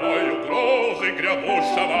немой угрозы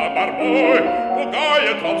грядущего борьбой,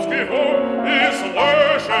 пугает робский ум и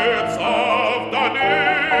слышится вдали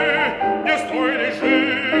нестройный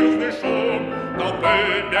жизненный шум, толпы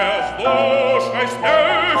бездушный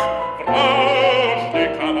смех, вражды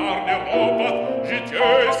коварный ропот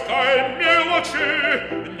житейской мелочи,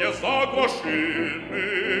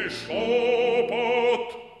 незаглушимый шепот.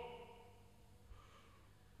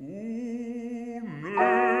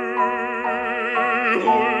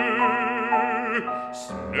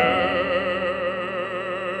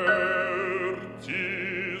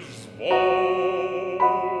 Смерти звон.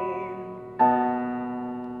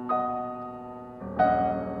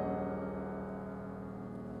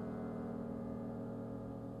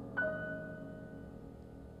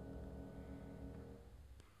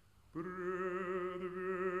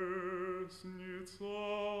 Предвестница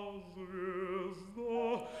звезда,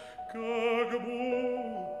 как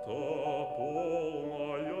будто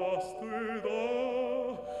полная стыда,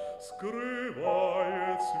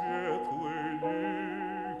 скрывает светлый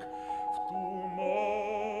лик в тумане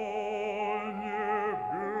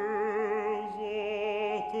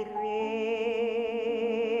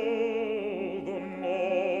безотрадном,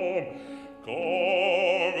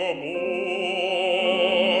 как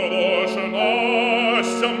будущность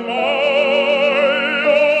моя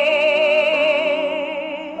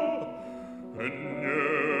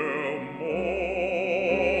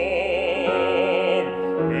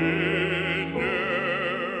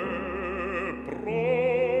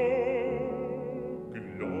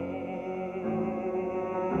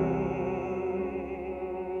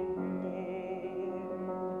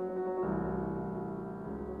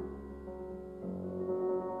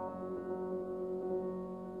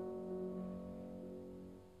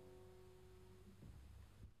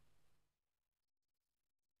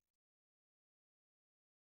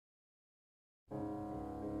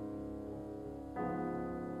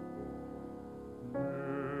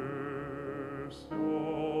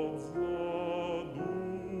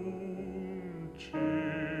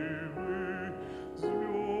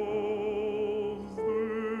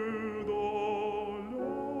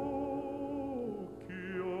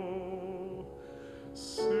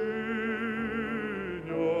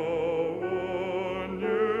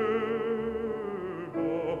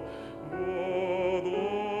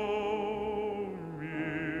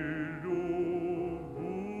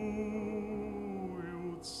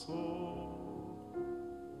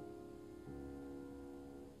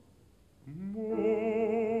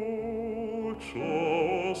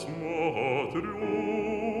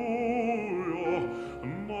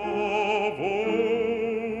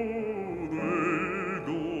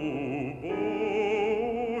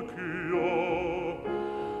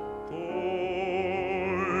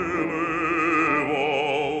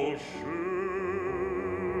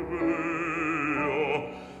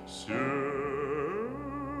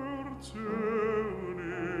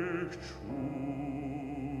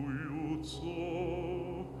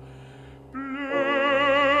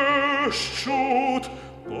Плещут,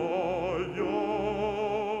 таятся,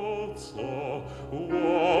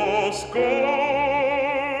 ласкательно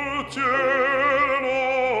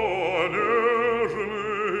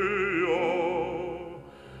нежные,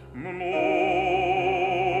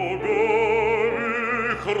 много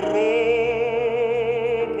вихров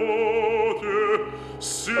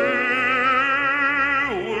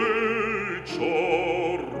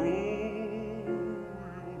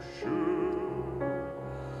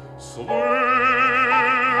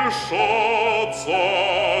решатся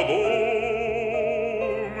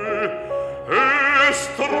думы и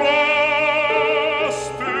страсти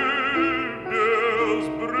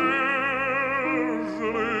безбрежные.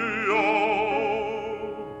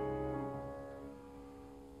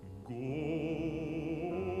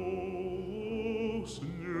 Голос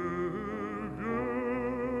неведомый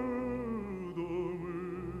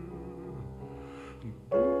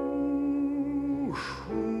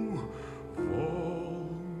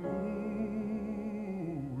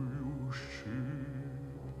душу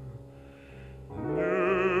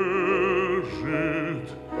нежит,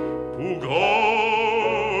 пугает,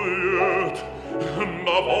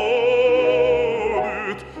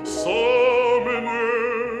 наводит сомнение.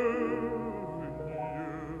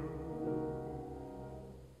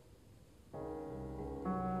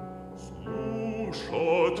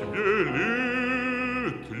 Слушать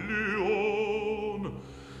велит ли он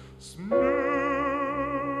с места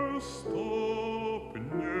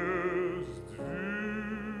не сдвинулся?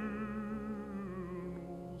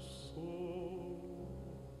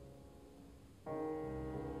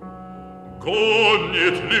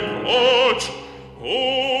 Гонит ли прочь,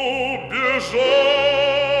 убежал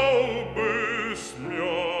бы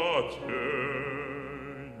смятенье.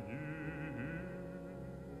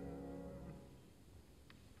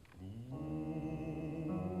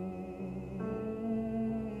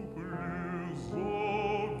 Глубь ли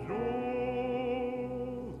зовет,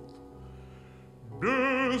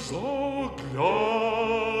 без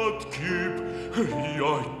оглядки б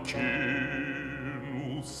я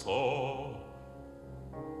кинулся.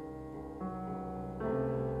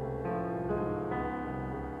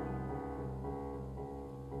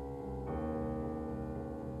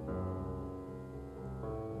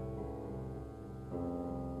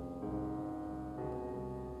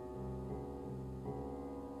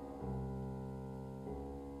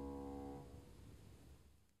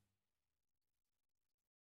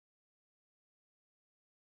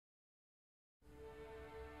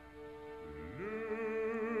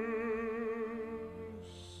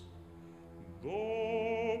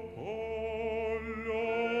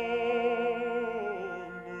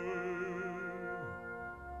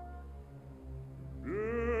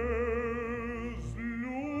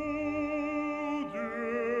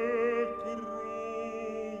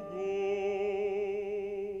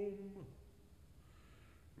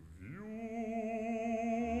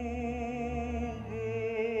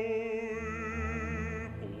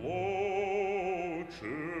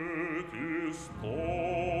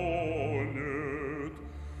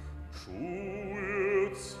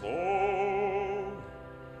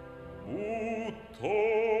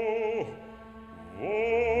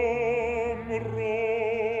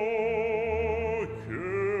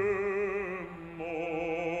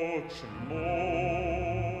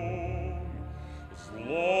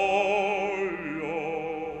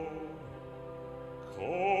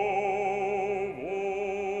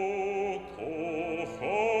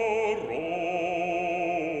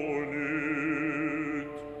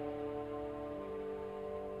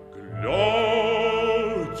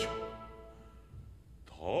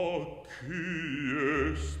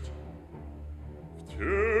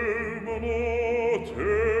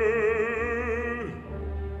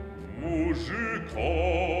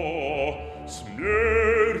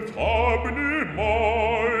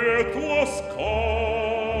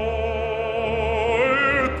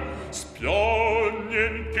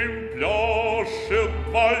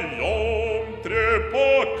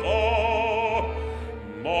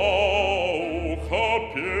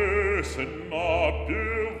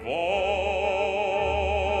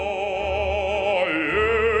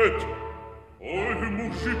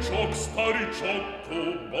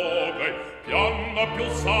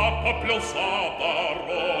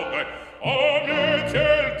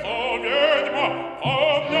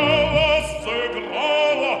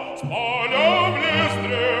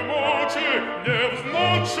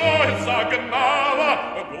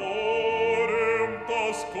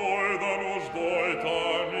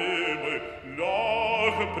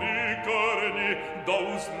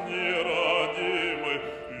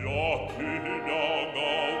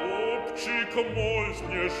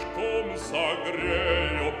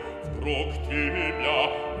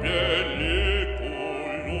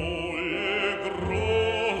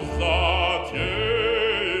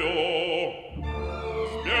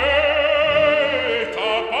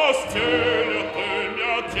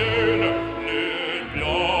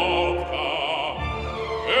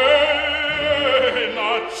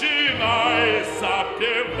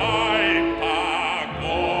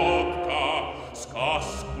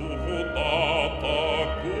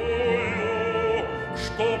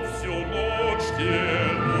 Чтоб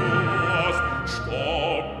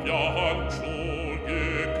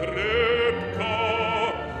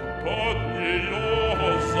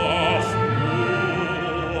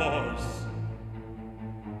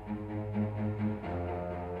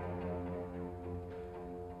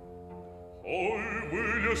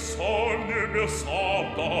леса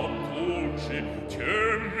до тучи,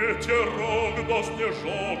 тем ветерок да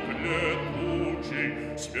снежок летучий,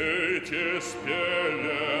 свете с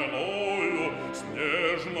пеленою,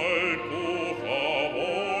 снежной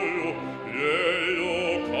пуховою,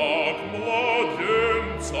 ею, как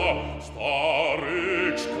младенца,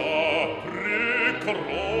 старычка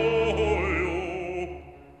прикрою.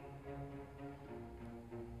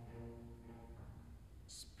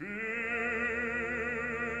 Спи,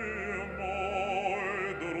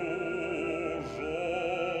 мой дружок,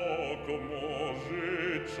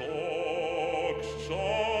 мужичок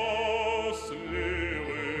счастливый.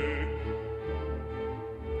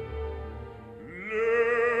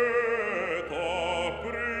 Лето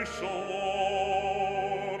пришло,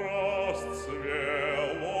 расцвело.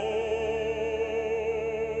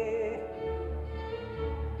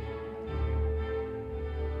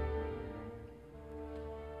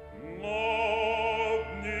 Над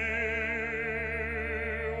Нивой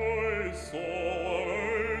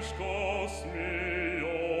солнышко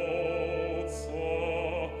смеется,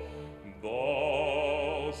 да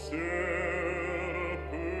серпы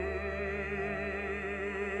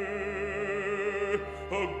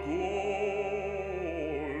гуляют,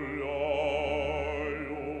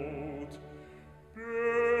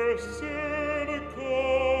 песенка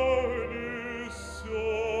несется.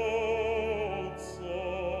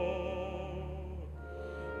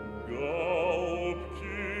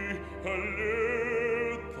 Голубки летают.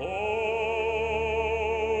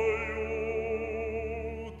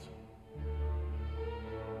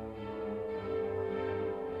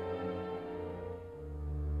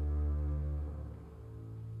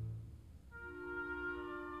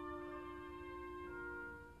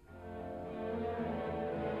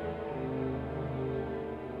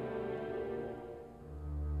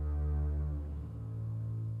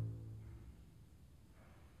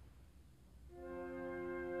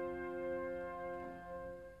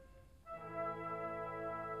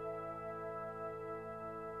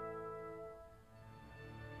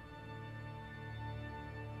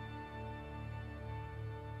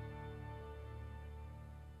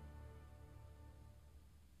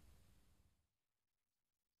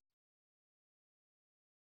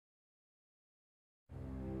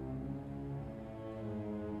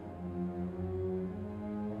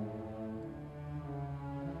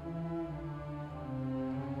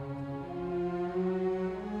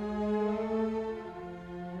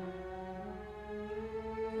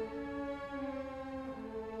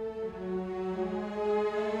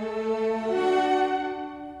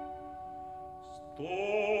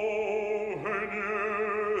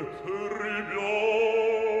 Стогнет ребенок.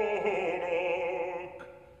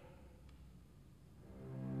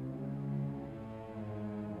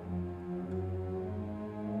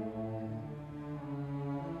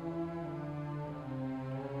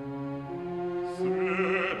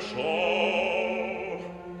 Свеча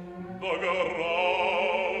догорая,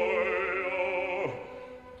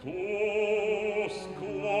 тускло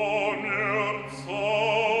мерцает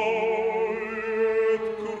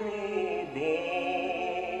кругом.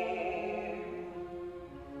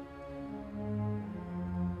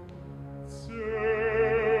 Целую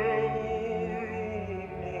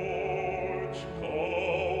ночь колыбельку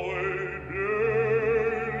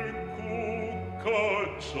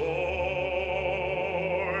качая,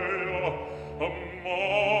 мать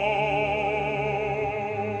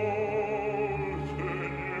не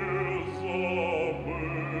забыла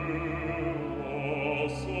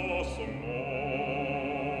со сном.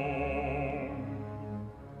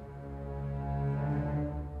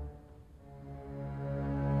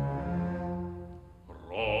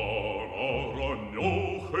 Рано,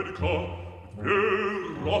 ранёхонько,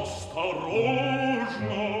 дверь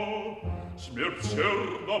осторожно,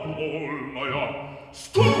 смертельно больная.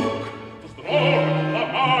 Стук! Вздрогнула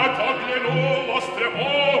мать, оглянулась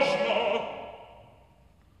тревожно.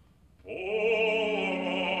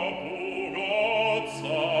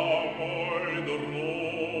 Напугаться, мой друг.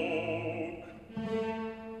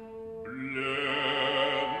 Бледное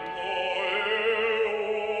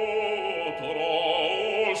утро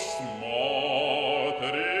смотрит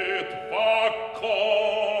в окошко.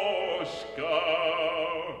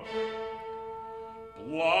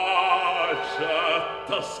 Плачет,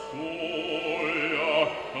 тоскуя,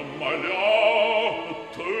 моля,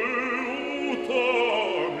 ты утомилась.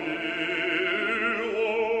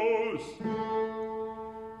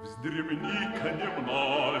 Вздремни-ка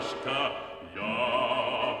немножко,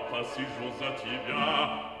 я посижу за тебя.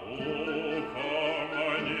 Ухомани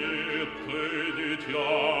ты,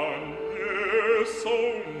 дитя, не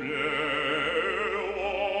сумела,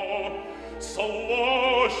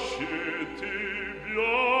 слаще ты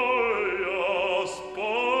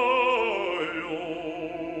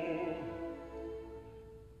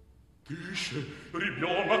Тише,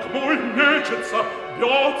 ребенок мой мечется,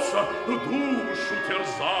 бьется, душу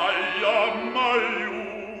терзая мою.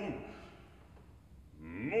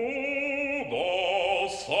 Ну да,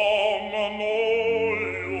 со мною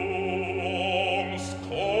он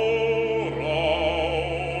скоро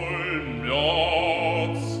уймется.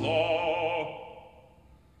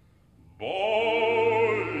 Боюшки,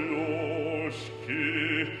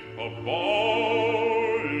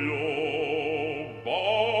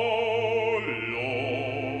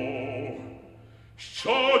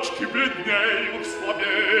 щечки бледнеют,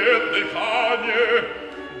 слабеет дыхание,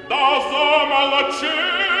 да замолчи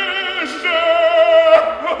же,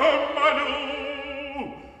 молю.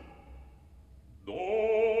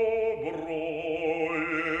 Доброе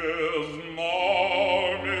знамение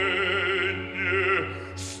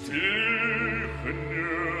стихнет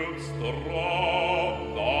страдание.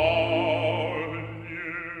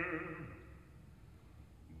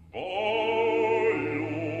 Боюшки,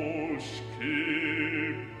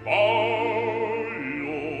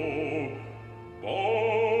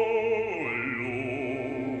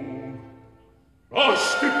 аж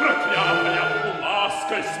ты, проклятая,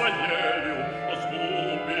 лаской своею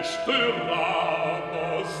сгубишь ты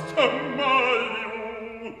радость мою.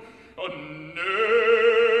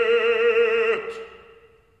 Нет,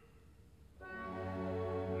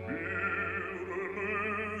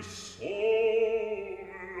 мирный сон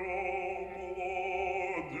я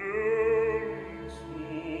младенцу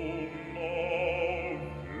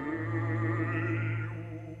навею.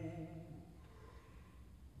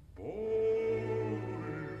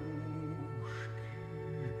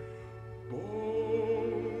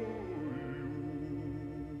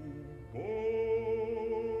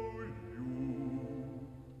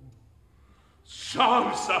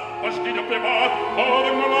 Жалься, богиня плевать, под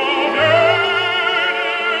мгновение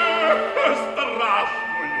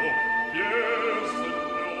страшную песню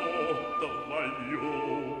твою.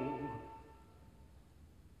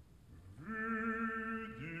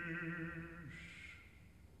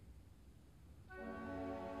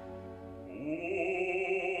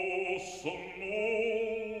 Видишь,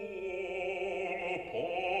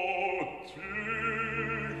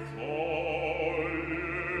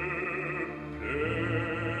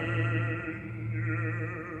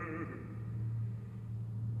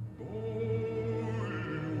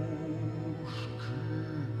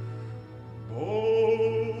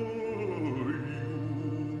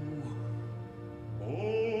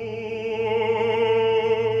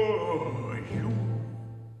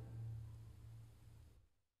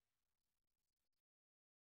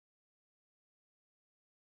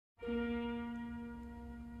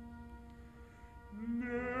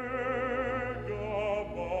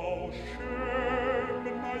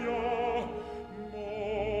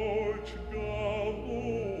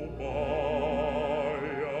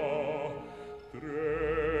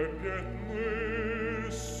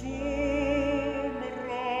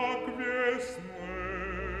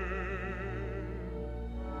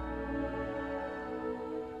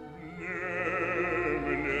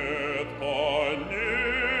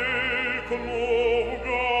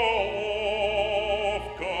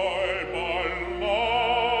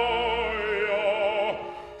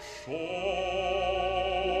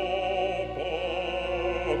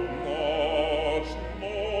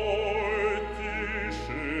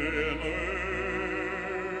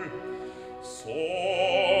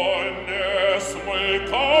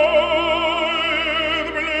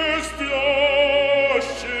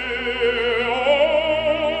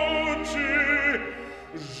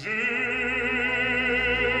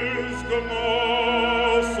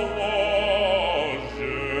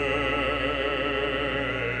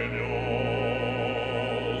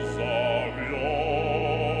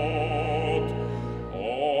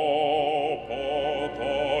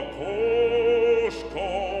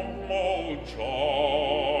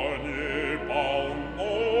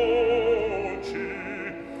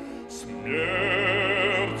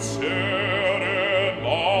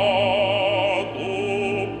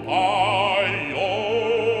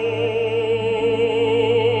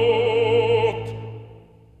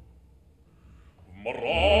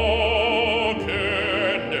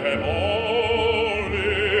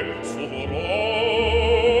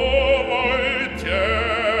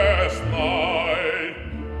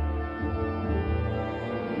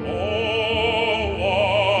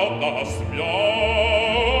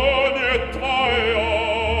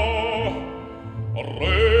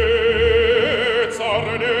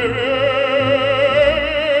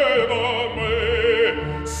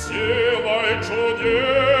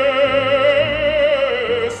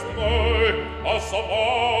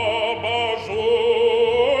 освобожу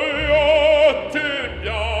я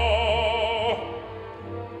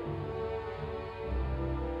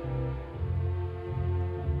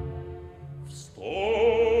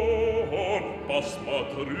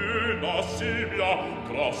на себя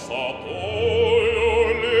красотою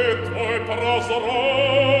ли твой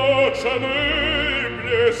прозрачный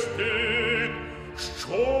блестит,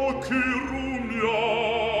 щеки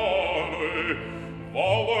румяны,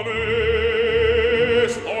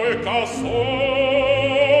 волнистой косою,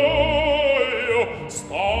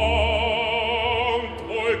 стан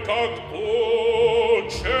твой как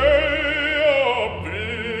тучей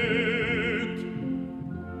обвит.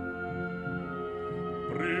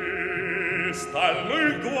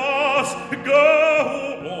 Пристальных глаз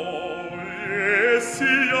голубое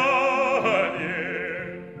сияние,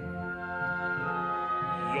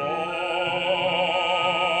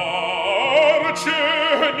 ярче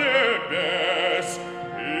небес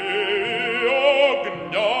и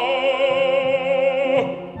огня.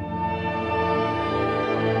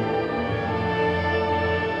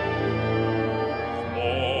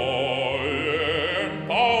 Зноем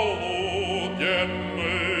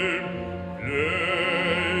полуденным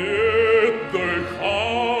веет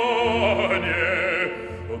дыхание,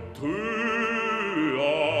 ты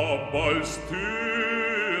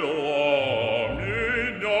обольстила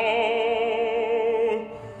меня.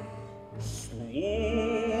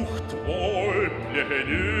 Слух твой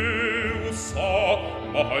пленился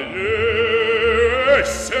моей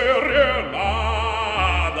серенадой.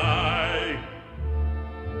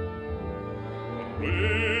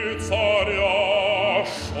 Рыцаря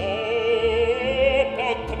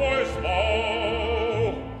шепот твой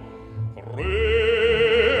звал,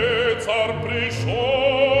 рыцарь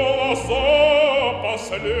пришел за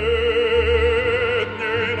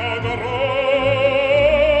последней наградой.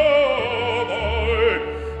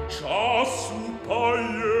 Час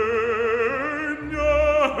упоения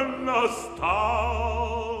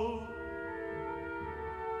настал.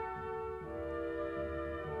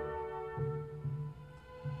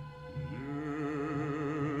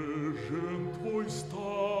 Нежен твой стан,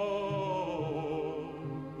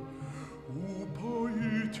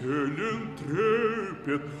 упоителен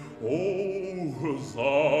трепет, ох,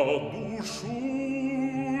 за душу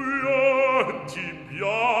я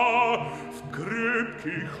тебя в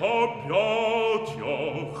крепких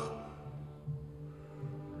объятиях.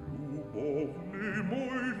 Любовный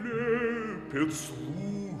мой лепет,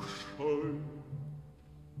 слушай,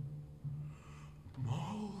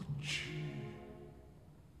 молчи.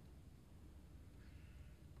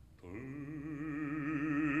 Ты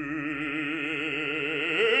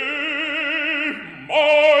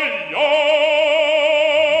моя.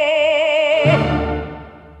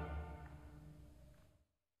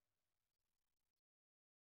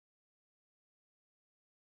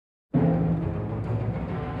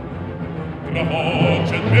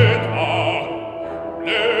 Грохочет битва,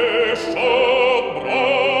 блещут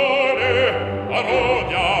брони,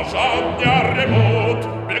 орудия жадно ревут,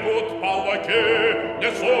 бегут полки,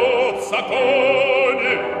 несутся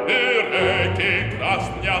кони, и реки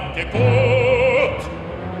краснят текут.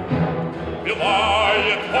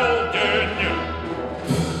 Пылает полдень,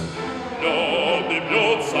 лёды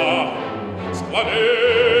бьются,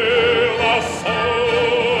 склонилось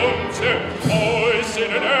солнце, ой,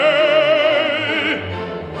 сильней.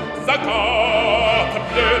 Закат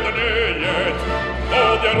бледнеет, но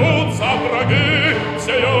дерутся враги,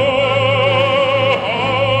 все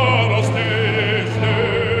яростные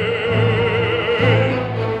злей.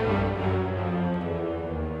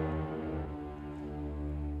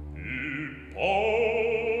 И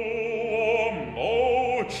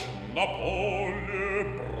полночь на поле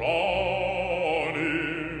брани,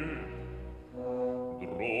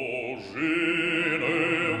 дружины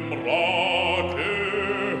в мраке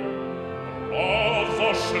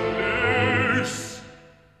разошлись,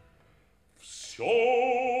 все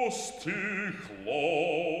стихло,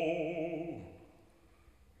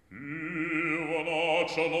 и в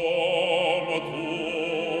ночном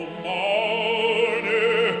тумане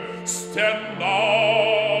стенания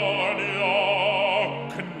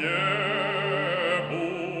к небу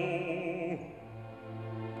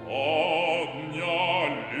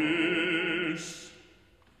поднялись.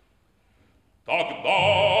 Тогда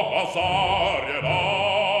озарена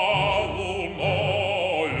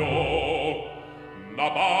луною на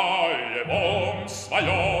боевом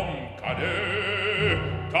своем коне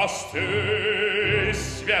костей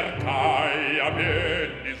сверкая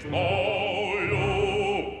белизною,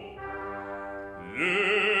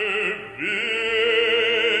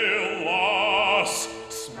 явилась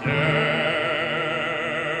смерть.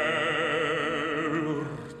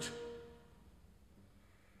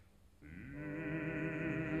 И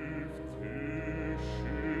в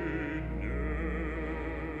тишине,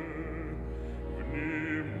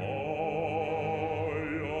 внимая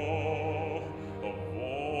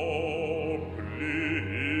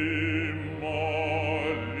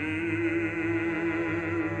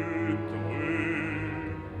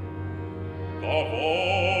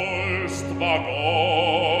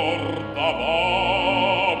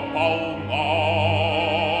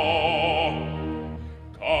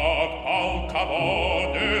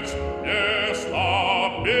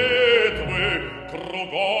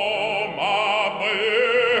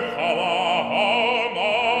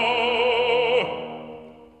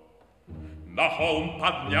холм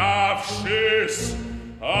поднявшись,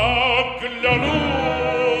 оглянулась,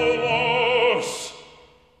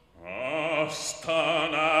 остановилась,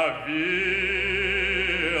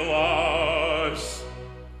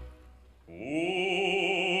 улыбнулась.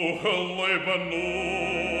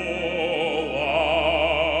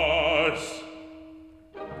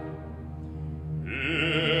 И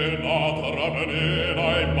над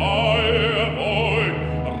равниной моей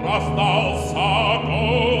раздался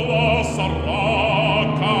голос роковой.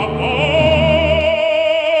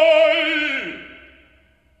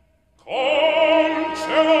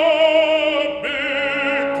 Кончена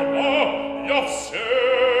битва, я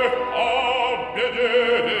всех победила,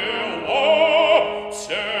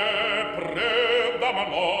 все предо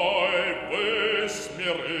мной вы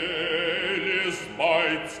смирились,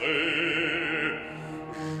 бойцы.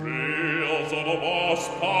 Жизнь вас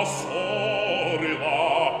поссорила,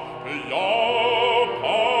 я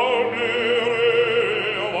помирила.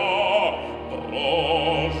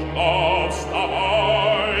 Дружно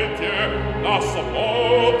вставайте на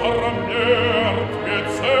смотр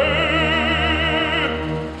мертвецы.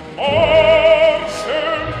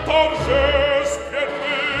 Маршем торжественным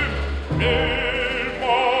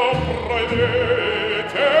мимо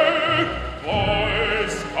пройдите,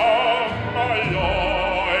 войско мое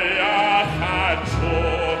я хочу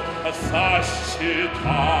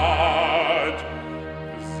засчитать.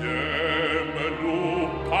 В землю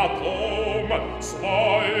потом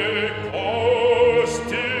свои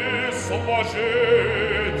кости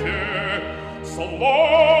сложите,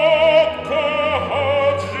 сладко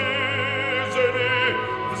от жизни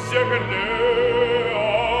в земле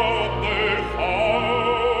отдыхать.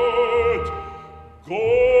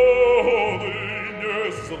 Годы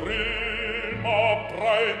незримо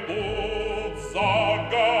пройдут за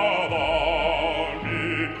годами,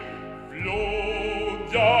 в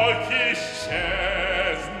людях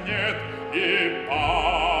исчезнет и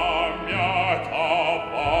память о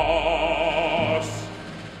вас.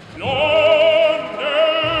 Я не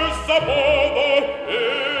забуду и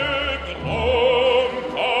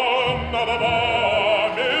громко над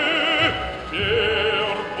вами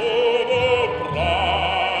пир буду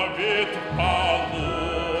править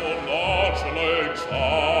полуночный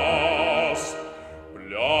час.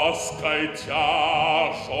 Пляской тяжелую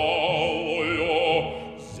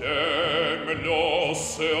землю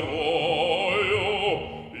сырую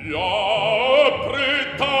я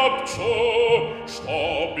притопчу,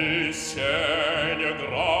 чтоб и сень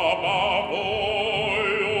гробовую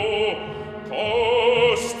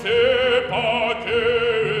кости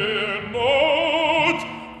покинуть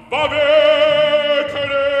вовек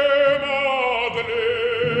не могли,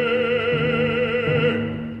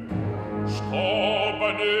 чтоб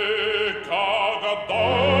никогда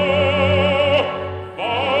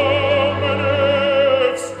вам не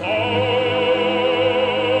встать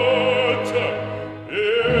из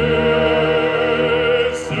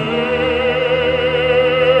земли.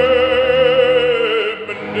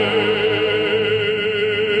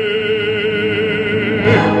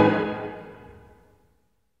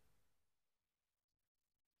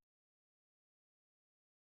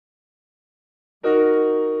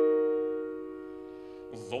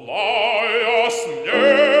 Злая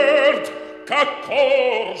смерть, как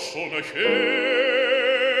коршун хищный,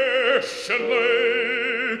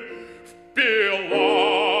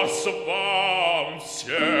 впилась вам в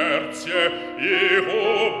сердце и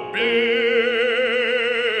убила.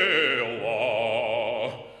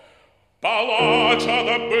 Палач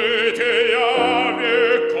от бытия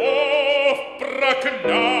веков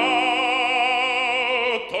проклятый,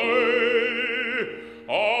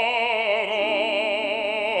 она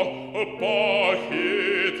похитила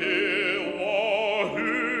и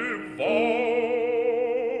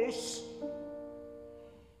вас.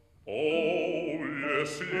 О,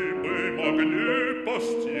 если бы могли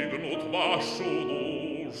постигнуть вашу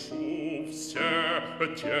душу все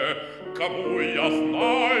те, кому я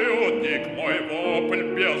знаю, дик мой вопль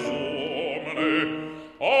безумный.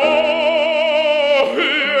 О,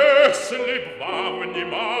 если б вам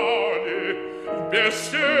внимали в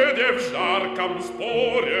беседе, в жарком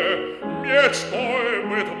споре, мечтой,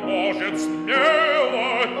 быть может,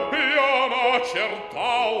 смело я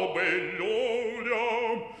начертал бы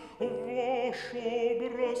людям ваш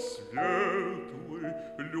образ светлый,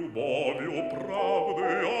 любовью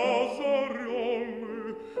правды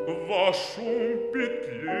озаренный, ваш ум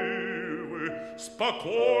петливый,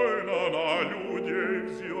 спокойно на людей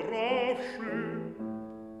взиравший.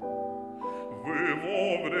 Вы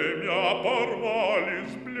вовремя порвали с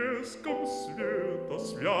блеском света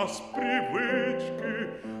связь привычки,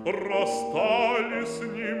 расстались с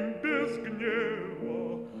ним без гнева.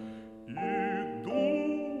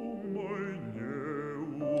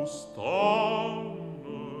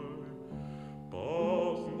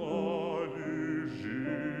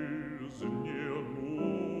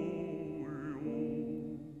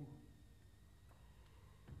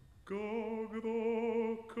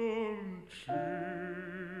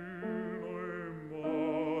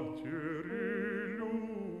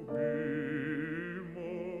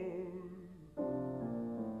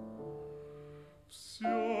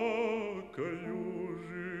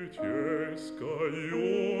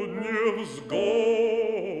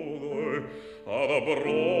 невзгодой,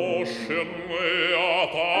 отброшенный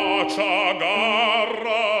от очага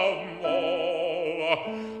родного,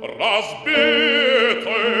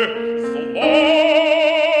 разбитый злой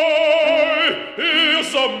и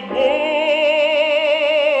замученный.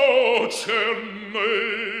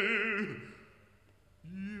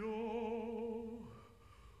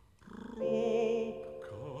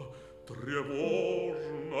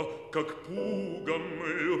 Тревожно, как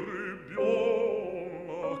пуганный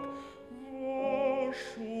ребенок,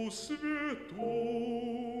 вашу святую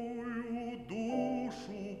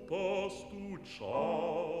душу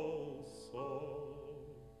постучался,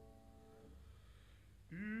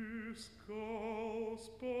 искал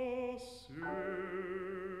спасения.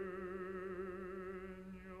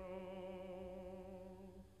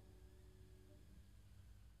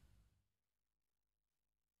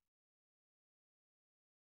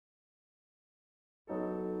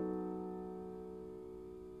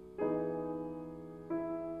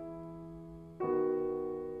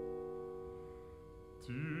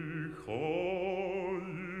 Тихо и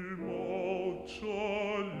молчаливо,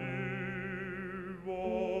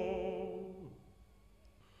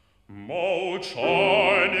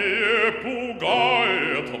 молчание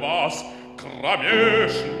пугает вас,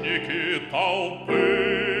 кромешники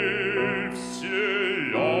толпы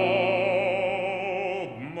всеядной.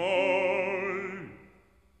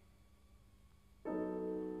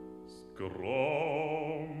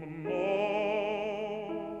 Скромно,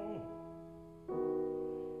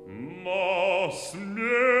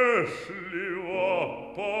 насмешливо,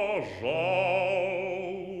 пожалуй,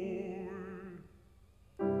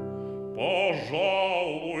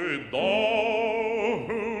 да,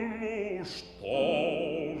 ну что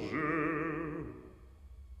же,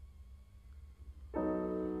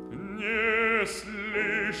 не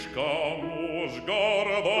слишком уж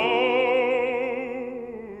горда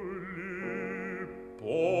ли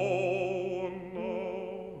полно?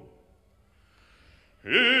 И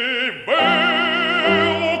вы,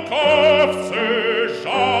 лукавцы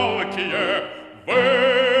жалкие, вы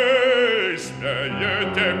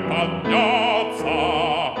смеете подняться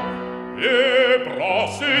и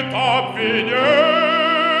бросить обвинением.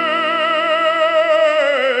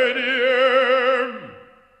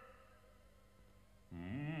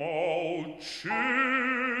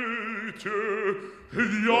 Молчите,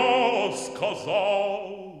 я сказал.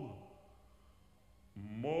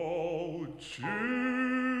 Молчите,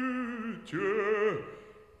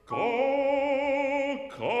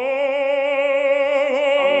 как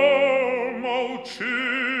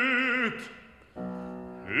молчит,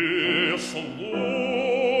 и слушайте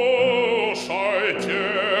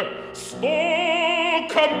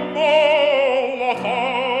стук молота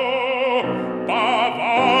по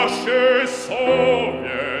вашей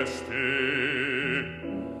совести.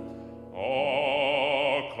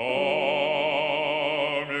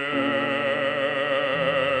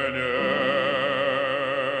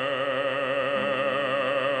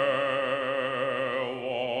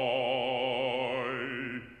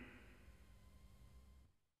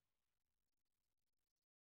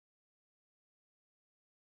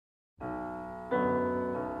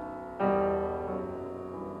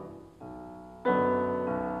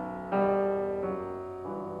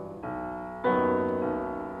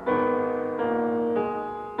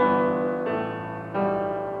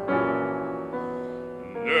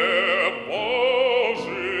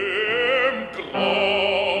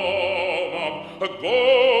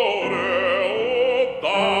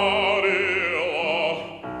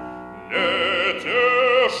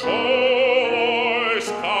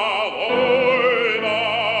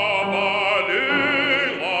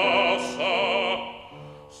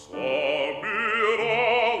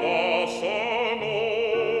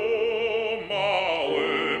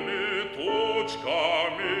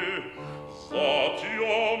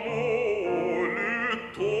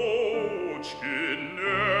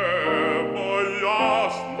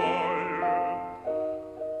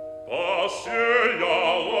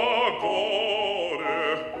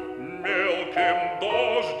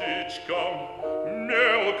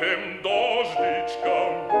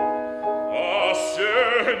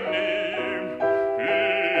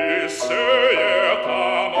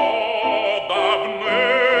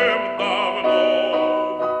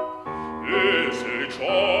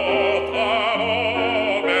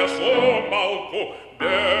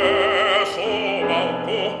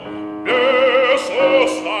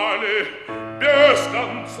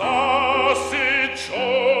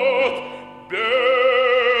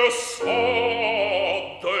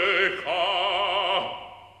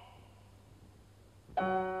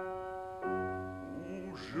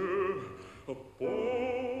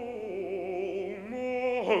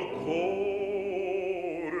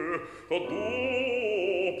 Дипломат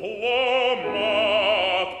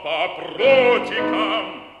по прутикам,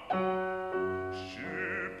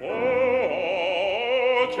 щепоти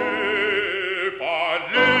по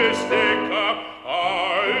листикам, а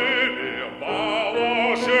ими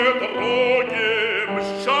волошит другим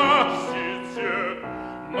счастье.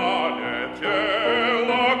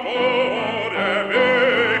 Налетело горе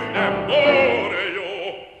вихнем бурею,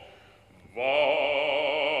 ворочало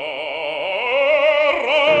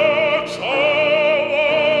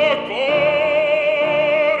горе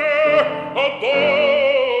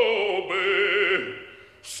дубы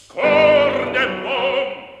с корнем.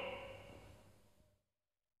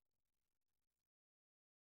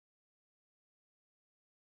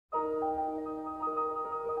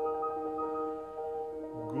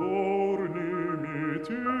 Горними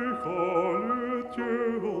тихо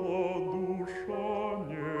летела душа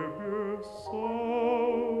небесами,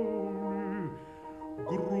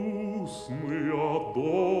 грустная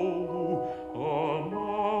долу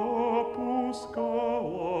она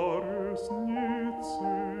опускала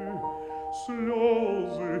ресницы,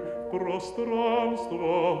 слезы в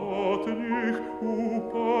пространство от них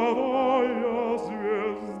упадая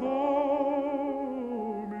звездами,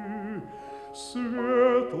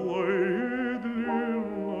 светлой и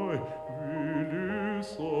длинной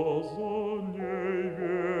вились за ней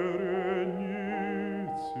вереницей.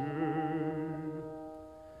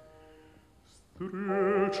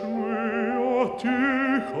 Встречные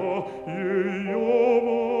тихо ее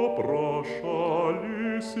вопрошали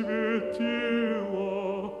светила,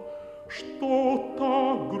 что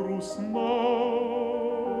так грустна,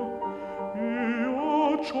 и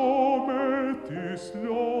о чем эти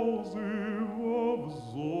слезы во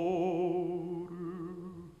взоры.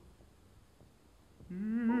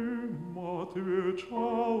 Им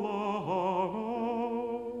отвечала она: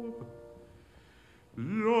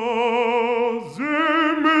 я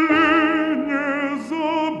земли не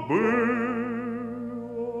забыла,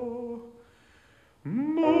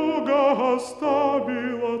 много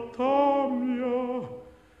оставила там я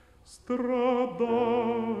страдания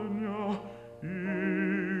и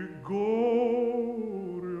горя.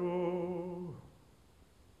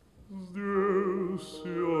 Здесь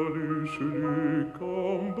я лишь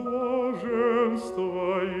ликом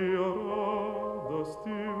блаженства и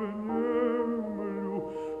радости внемлю,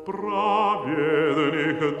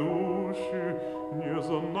 праведных души не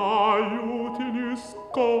знают ни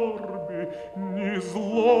скорби, ни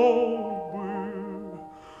злобы.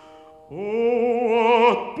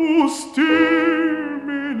 О, отпусти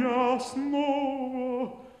меня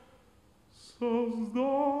снова,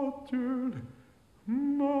 Создатель,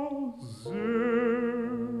 на землю.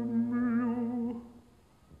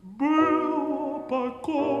 Было по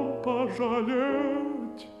ком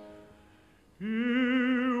пожалеть и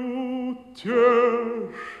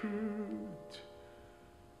утешить,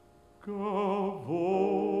 кого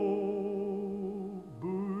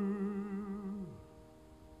бы.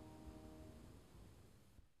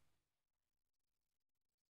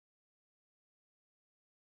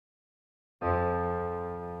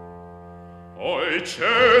 Ой,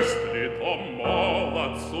 честь ли то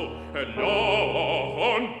молодцу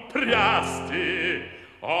лёгон прясти,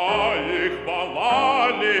 а их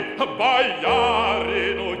хвалали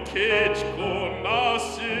боярину кичку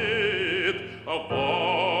носит,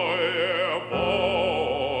 воеводе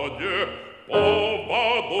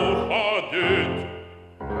поводу ходить.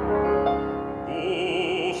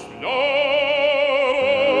 Гусляру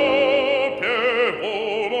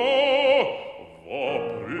певуну во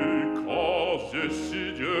приказе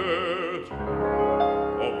сидеть,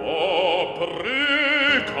 во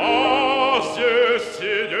приказе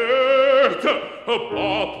сидеть,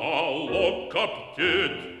 потолок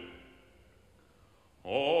коптить.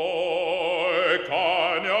 Ой,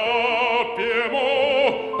 коня пему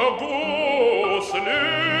гусли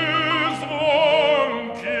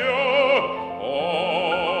звонкие,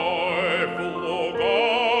 ой, плуга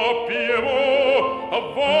пему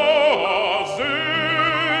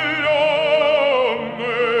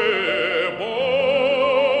возыленный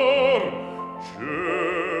бор через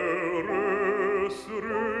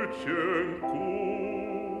реченьку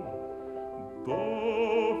да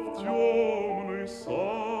в темный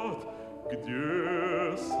сад, где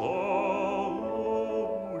соловушка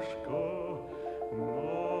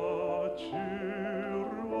на черемушке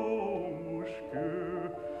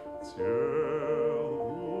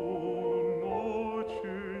целую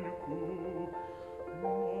ноченьку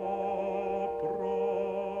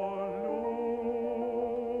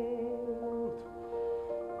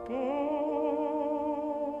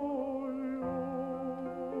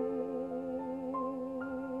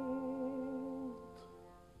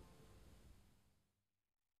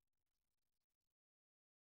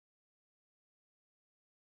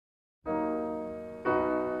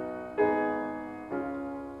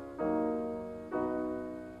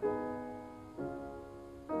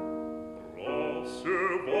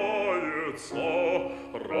рассевается,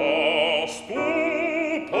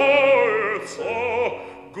 расступается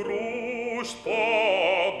грусть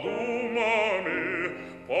под думами,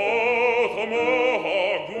 под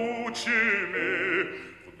могучими,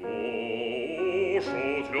 в душу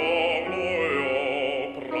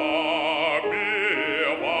темную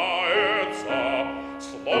пробивается,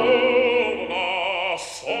 словно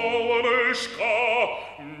солнышко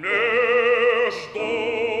между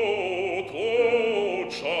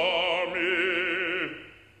тучами.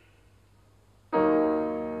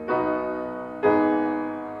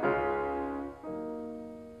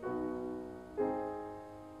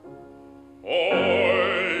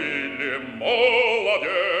 Ой ли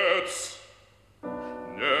молодец,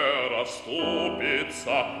 не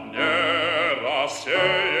расступится, не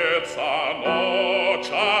рассеется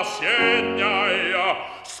ночь осенняя,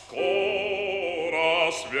 скоро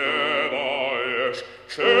сведаешь,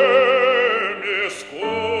 чем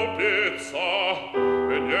искупится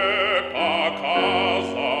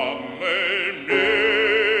непоказанный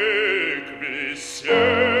миг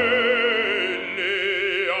веселья.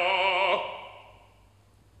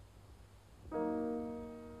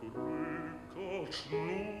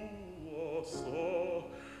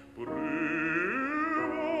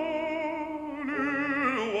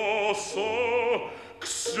 Привалилась к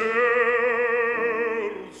сердцу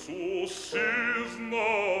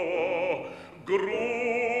сизного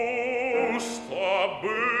грусть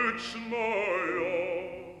обычная,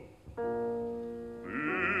 и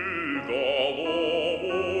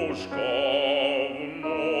головушка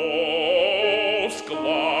вновь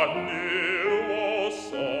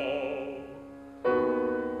склонилась.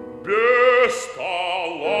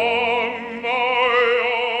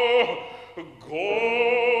 Бесталанная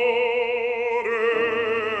горе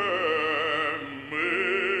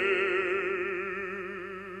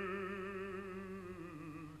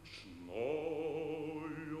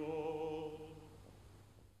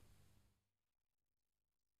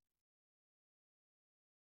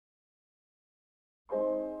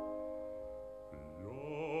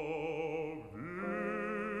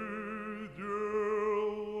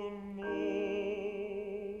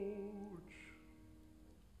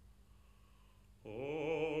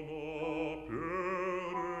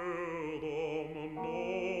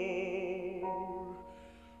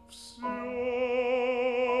мечная.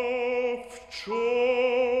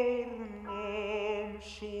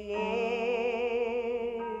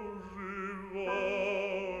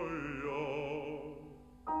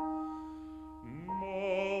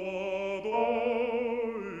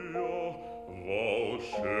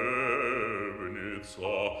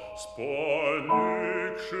 С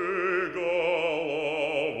поникшей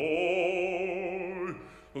головой,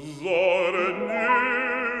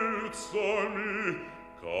 зорницами,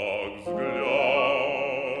 как взглядами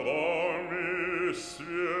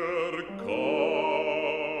сверкая.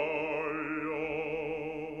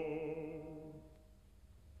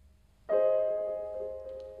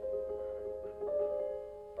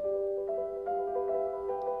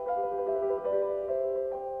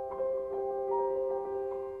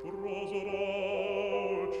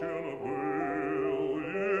 Прозрачен был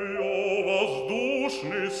ее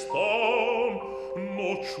воздушный стан, но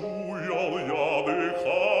чуял я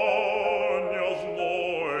дыхание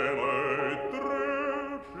знойной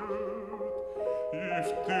трепет, и в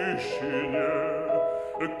тишине,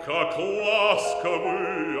 как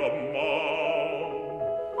ласковый обман,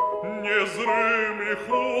 незримых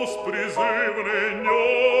уст призывный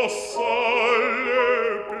несся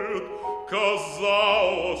лепет.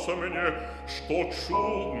 Казалось мне, что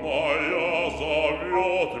чудная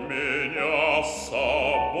зовет меня с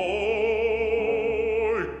собой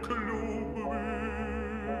к любви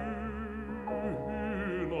и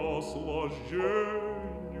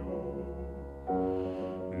наслаждению.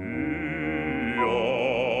 И я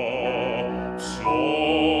все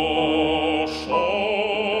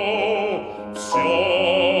шел, все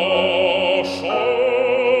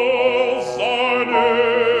шел за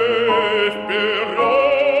ней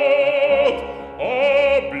вперед,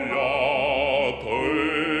 объятый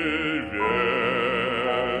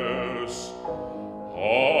весь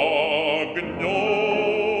огнем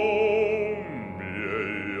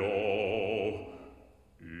ее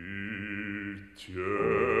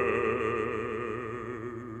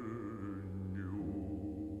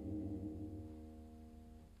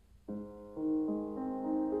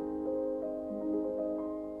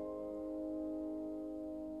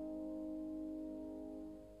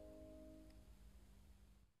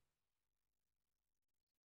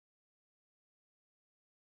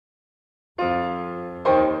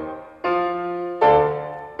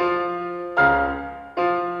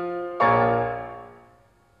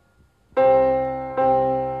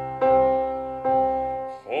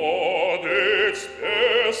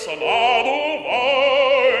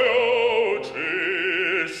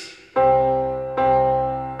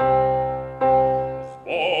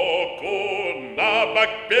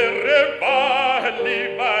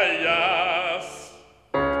переваливаясь.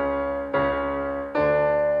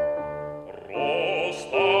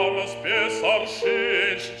 Ростом с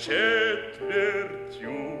писарши с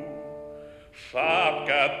четвертью,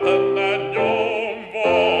 шапка-то на нем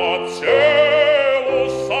вот телу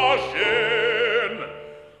сажен.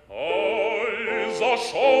 Ой,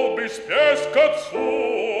 зашел бы спесь к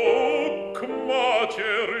отцу, к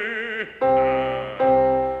матери,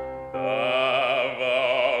 да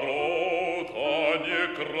ворота не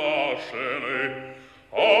крашены.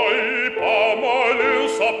 Ой,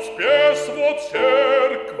 помолился б спесь во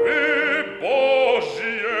церкви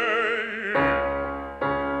Божьей,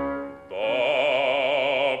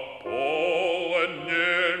 да пол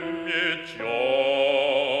не метен.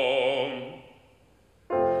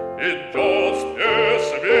 Идет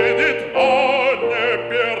спесь, видит на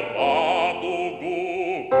небе радугу,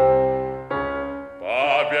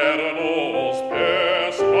 повернул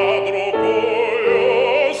спесь по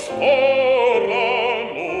другую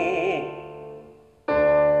сторону.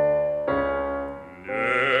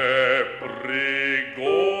 Не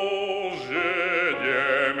пригожие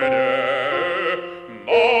мне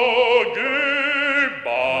нагибатися.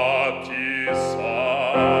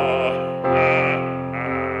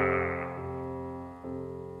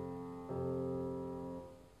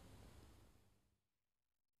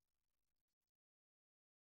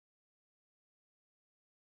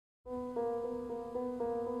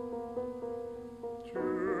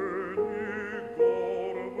 Тени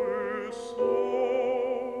гор высоких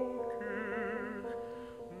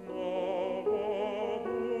на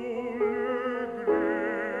воду легли,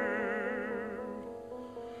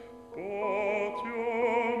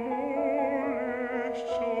 потянулись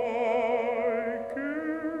чайки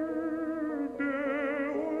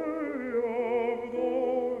белые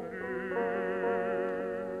вдали.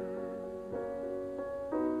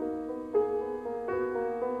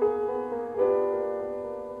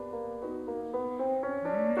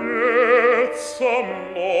 Нет со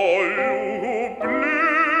мною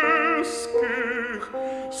близких,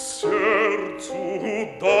 сердцу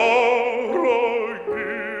дорогих,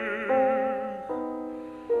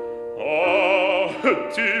 а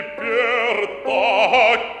теперь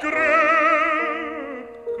так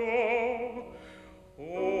крепко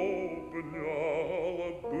обняла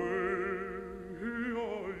бы я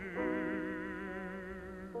их.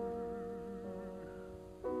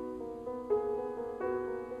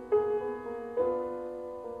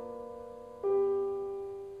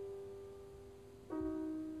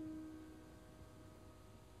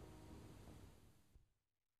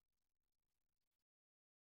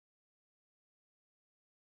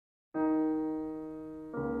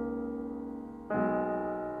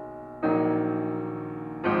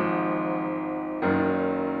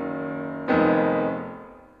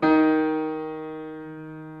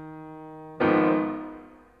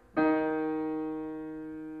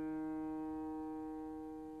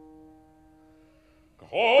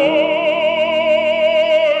 Ой,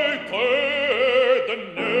 ты,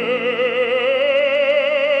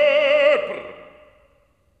 Днепр,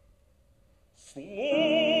 слушай,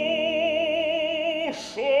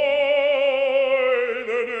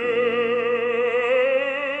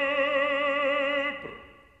 Днепр,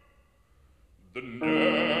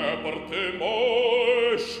 Днепр, ты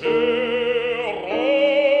мой широкий,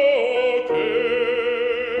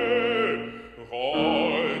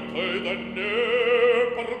 ой, ты,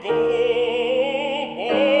 Днепр, глубокий,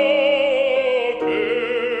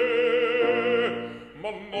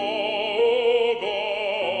 много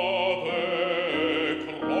ты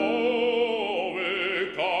крови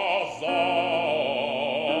казачей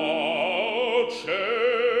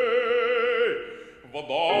в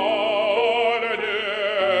дальнем море,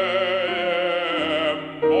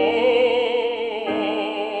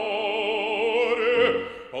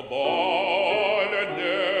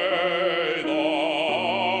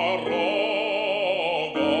 дальней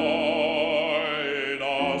дорогой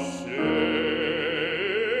носил.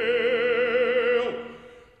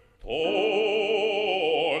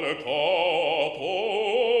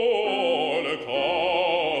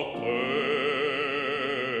 Только ты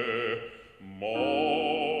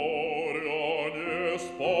моря не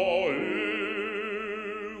споил,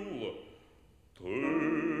 ты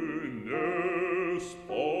не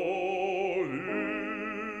споил.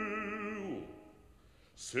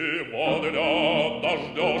 Сегодня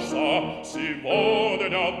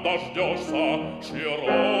дождешься,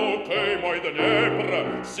 широкий мой Днепр,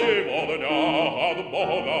 сегодня от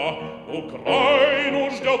Бога Украину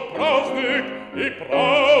ждет праздник, и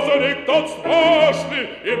праздник тот страшный,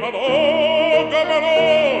 и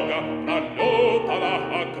много-много пролетано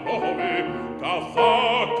от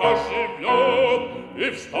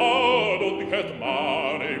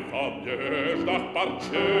одеждах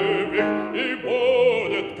парчевых, и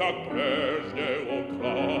будет, как прежде,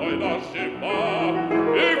 Украина жива.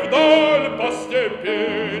 И вдаль по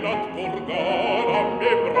степи над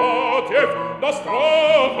курганами братьев до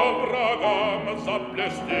страха врагам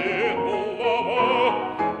заблестит булава.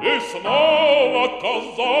 И снова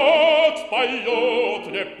казак споет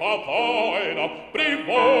непотайно,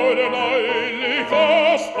 привольно и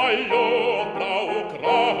лихо споет про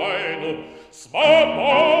Украину. Свободно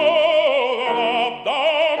до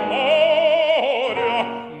моря,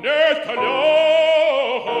 нет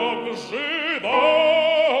ляхов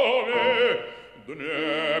жидами,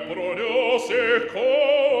 Днепр нес их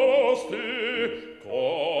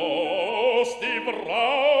кости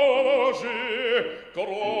вражьи,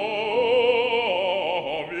 кровью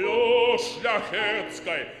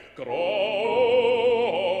шляхетской, кровью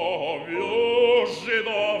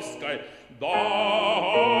жидовской,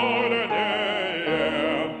 дальнее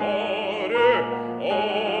море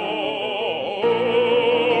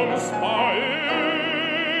он споил.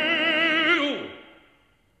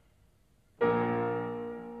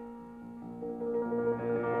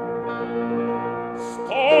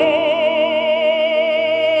 Стой,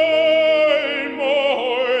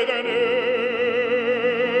 мой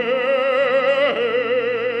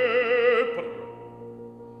Днепр,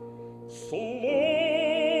 слушай,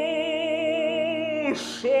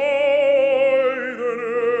 Днепр,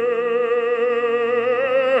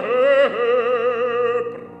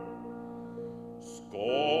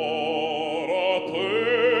 скоро ты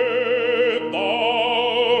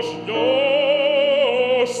дождешься,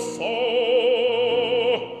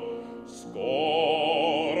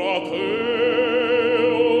 скоро ты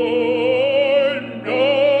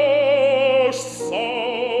уймешься.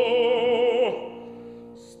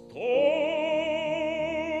 Стой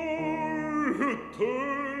ты,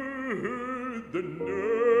 Днепр.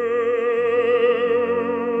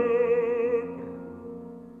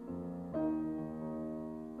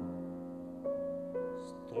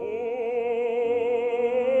 Стой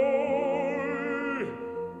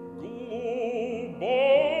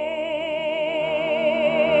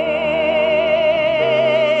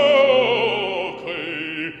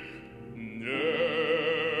глубокий Днепр.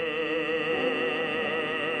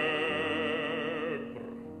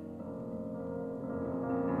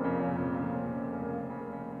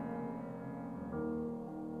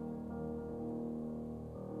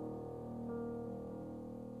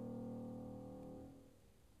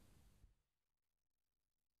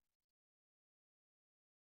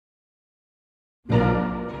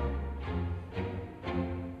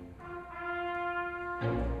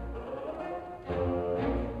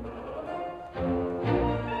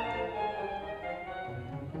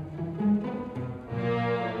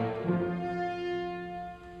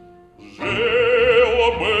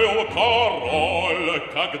 Жил-был король,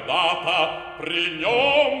 когда-то при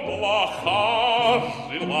нем блоха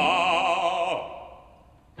жила.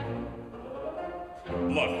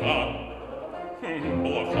 Блоха,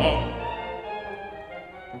 блоха.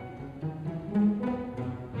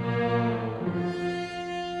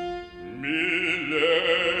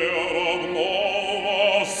 Милее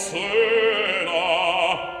родного сына,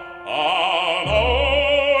 она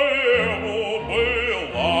ему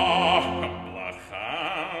была.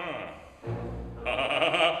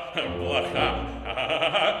 Блоха,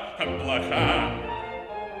 блоха.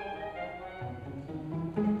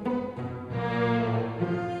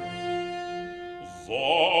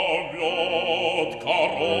 Зовет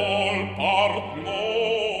король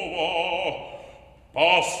портного,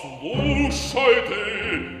 послушай ты,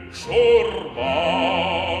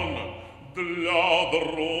 шурман, для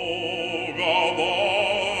друга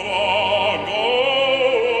дорогого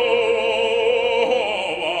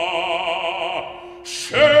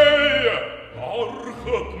шея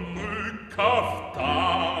бархатный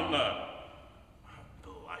кафтан.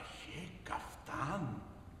 Плохий кафтан?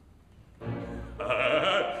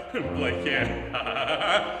 Плохий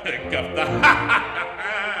кафтан.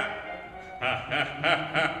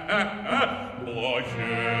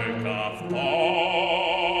 Плохий кафтан.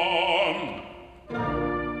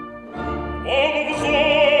 Он в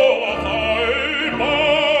золото и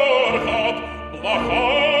бархат плоха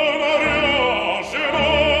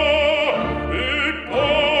наряжена, и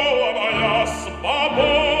полная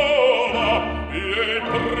свобода ей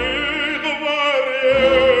при дворе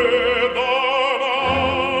дана.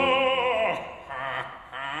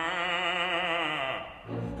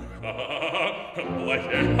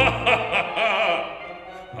 Плохий.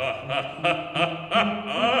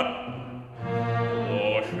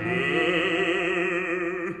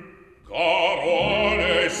 Король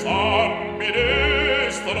и сам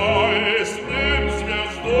министра, и с ним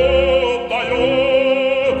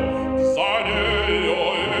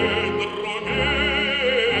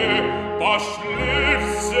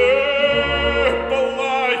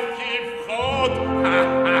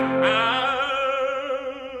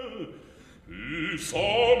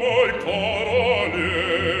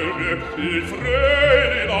королеве и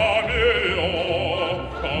фрейлинами,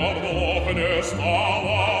 давно не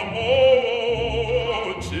стало молоди,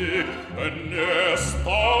 не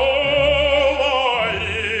стало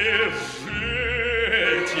и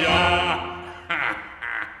житья.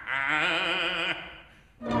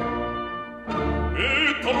 И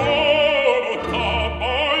тронута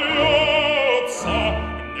боятся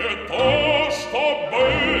не то, чтобы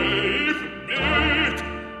их бить,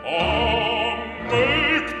 а мы,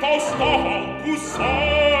 кто стал кусать,